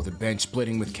develop off the bench,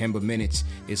 splitting with Kemba minutes.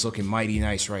 It's looking mighty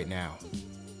nice right now.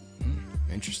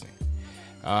 Interesting.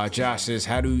 Josh says,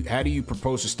 how do you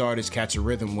propose to starters catch a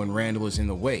rhythm when Randall is in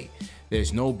the way?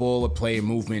 There's no ball or player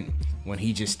movement when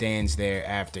he just stands there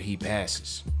after he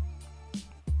passes.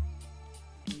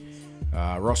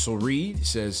 Russell Reed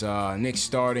says, Knicks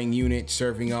starting unit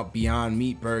serving up Beyond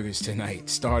Meat burgers tonight.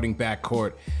 Starting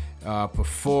backcourt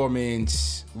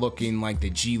performance looking like the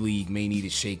G League may need to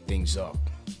shake things up.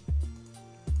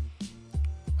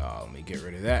 Let me get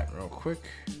rid of that real quick.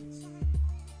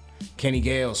 Kenny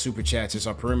Gale Super Chat says,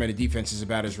 our perimeter defense is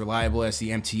about as reliable as the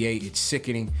MTA. It's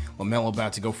sickening. LaMelo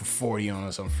about to go for 40 on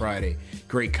us on Friday.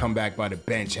 Great comeback by the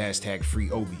bench. Hashtag free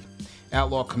Obi.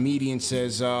 Outlaw Comedian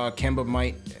says, Kemba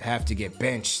might have to get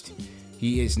benched.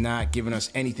 He is not giving us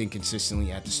anything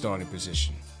consistently at the starting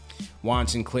position. Juan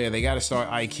Sinclair, they got to start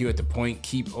IQ at the point.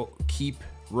 Keep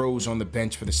Rose on the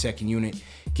bench for the second unit.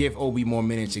 Give Obi more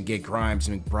minutes and get Grimes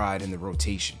and McBride in the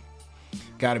rotation.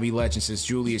 Gotta be legend, says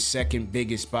Julius, second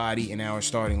biggest body in our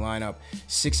starting lineup.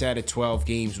 6 out of 12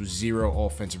 games with 0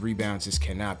 offensive rebounds. This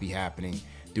cannot be happening.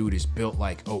 Dude is built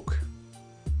like oak.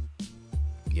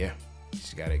 Yeah,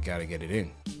 he's gotta get it in.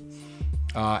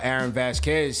 Aaron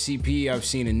Vasquez, CP, I've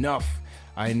seen enough.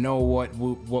 I know what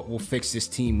will fix this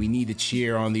team. We need to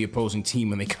cheer on the opposing team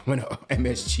when they come in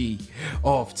MSG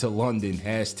off to London.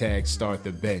 Hashtag start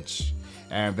the bench.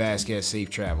 Aaron Vasquez, safe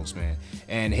travels, man.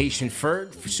 And Haitian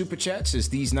Ferg for Super Chat says,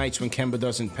 these nights when Kemba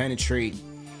doesn't penetrate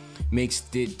makes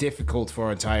it difficult for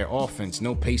our entire offense.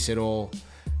 No pace at all.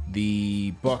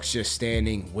 The Bucks just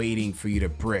standing, waiting for you to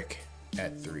brick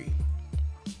at 3.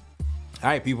 All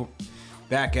right, people.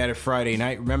 Back at it Friday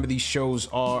night. Remember, these shows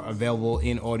are available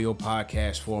in audio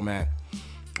podcast format.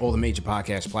 All the major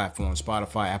podcast platforms,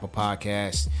 Spotify, Apple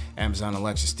Podcasts, Amazon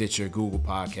Alexa, Stitcher, Google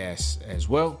Podcasts as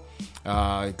well.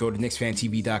 Go to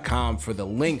KnicksFanTV.com for the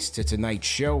links to tonight's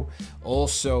show.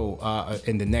 Also,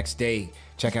 in the next day,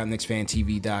 check out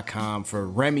KnicksFanTV.com for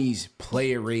Remy's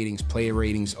player ratings. Player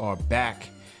ratings are back,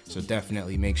 so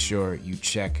definitely make sure you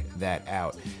check that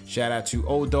out. Shout out to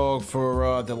O-Dog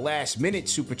for the last minute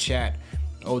super chat.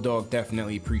 O-Dog,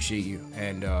 definitely appreciate you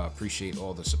and appreciate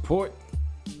all the support.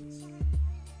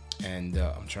 And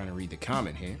I'm trying to read the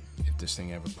comment here, if this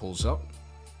thing ever pulls up.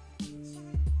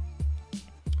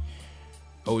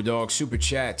 O-Dog Super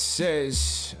Chat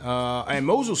says, and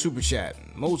Mosul Super Chat.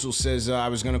 Mosul says, I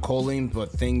was going to call in, but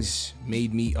things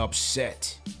made me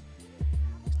upset.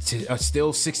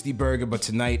 Still 60 burger, but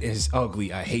tonight is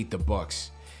ugly. I hate the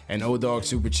Bucks. And O-Dog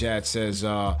Super Chat says,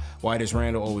 why does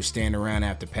Randall always stand around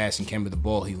after passing Kemba the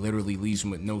ball? He literally leaves him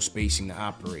with no spacing to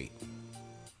operate.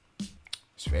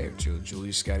 It's fair,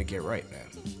 Julius got to get right, man.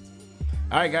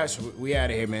 All right, guys, we out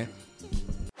of here, man.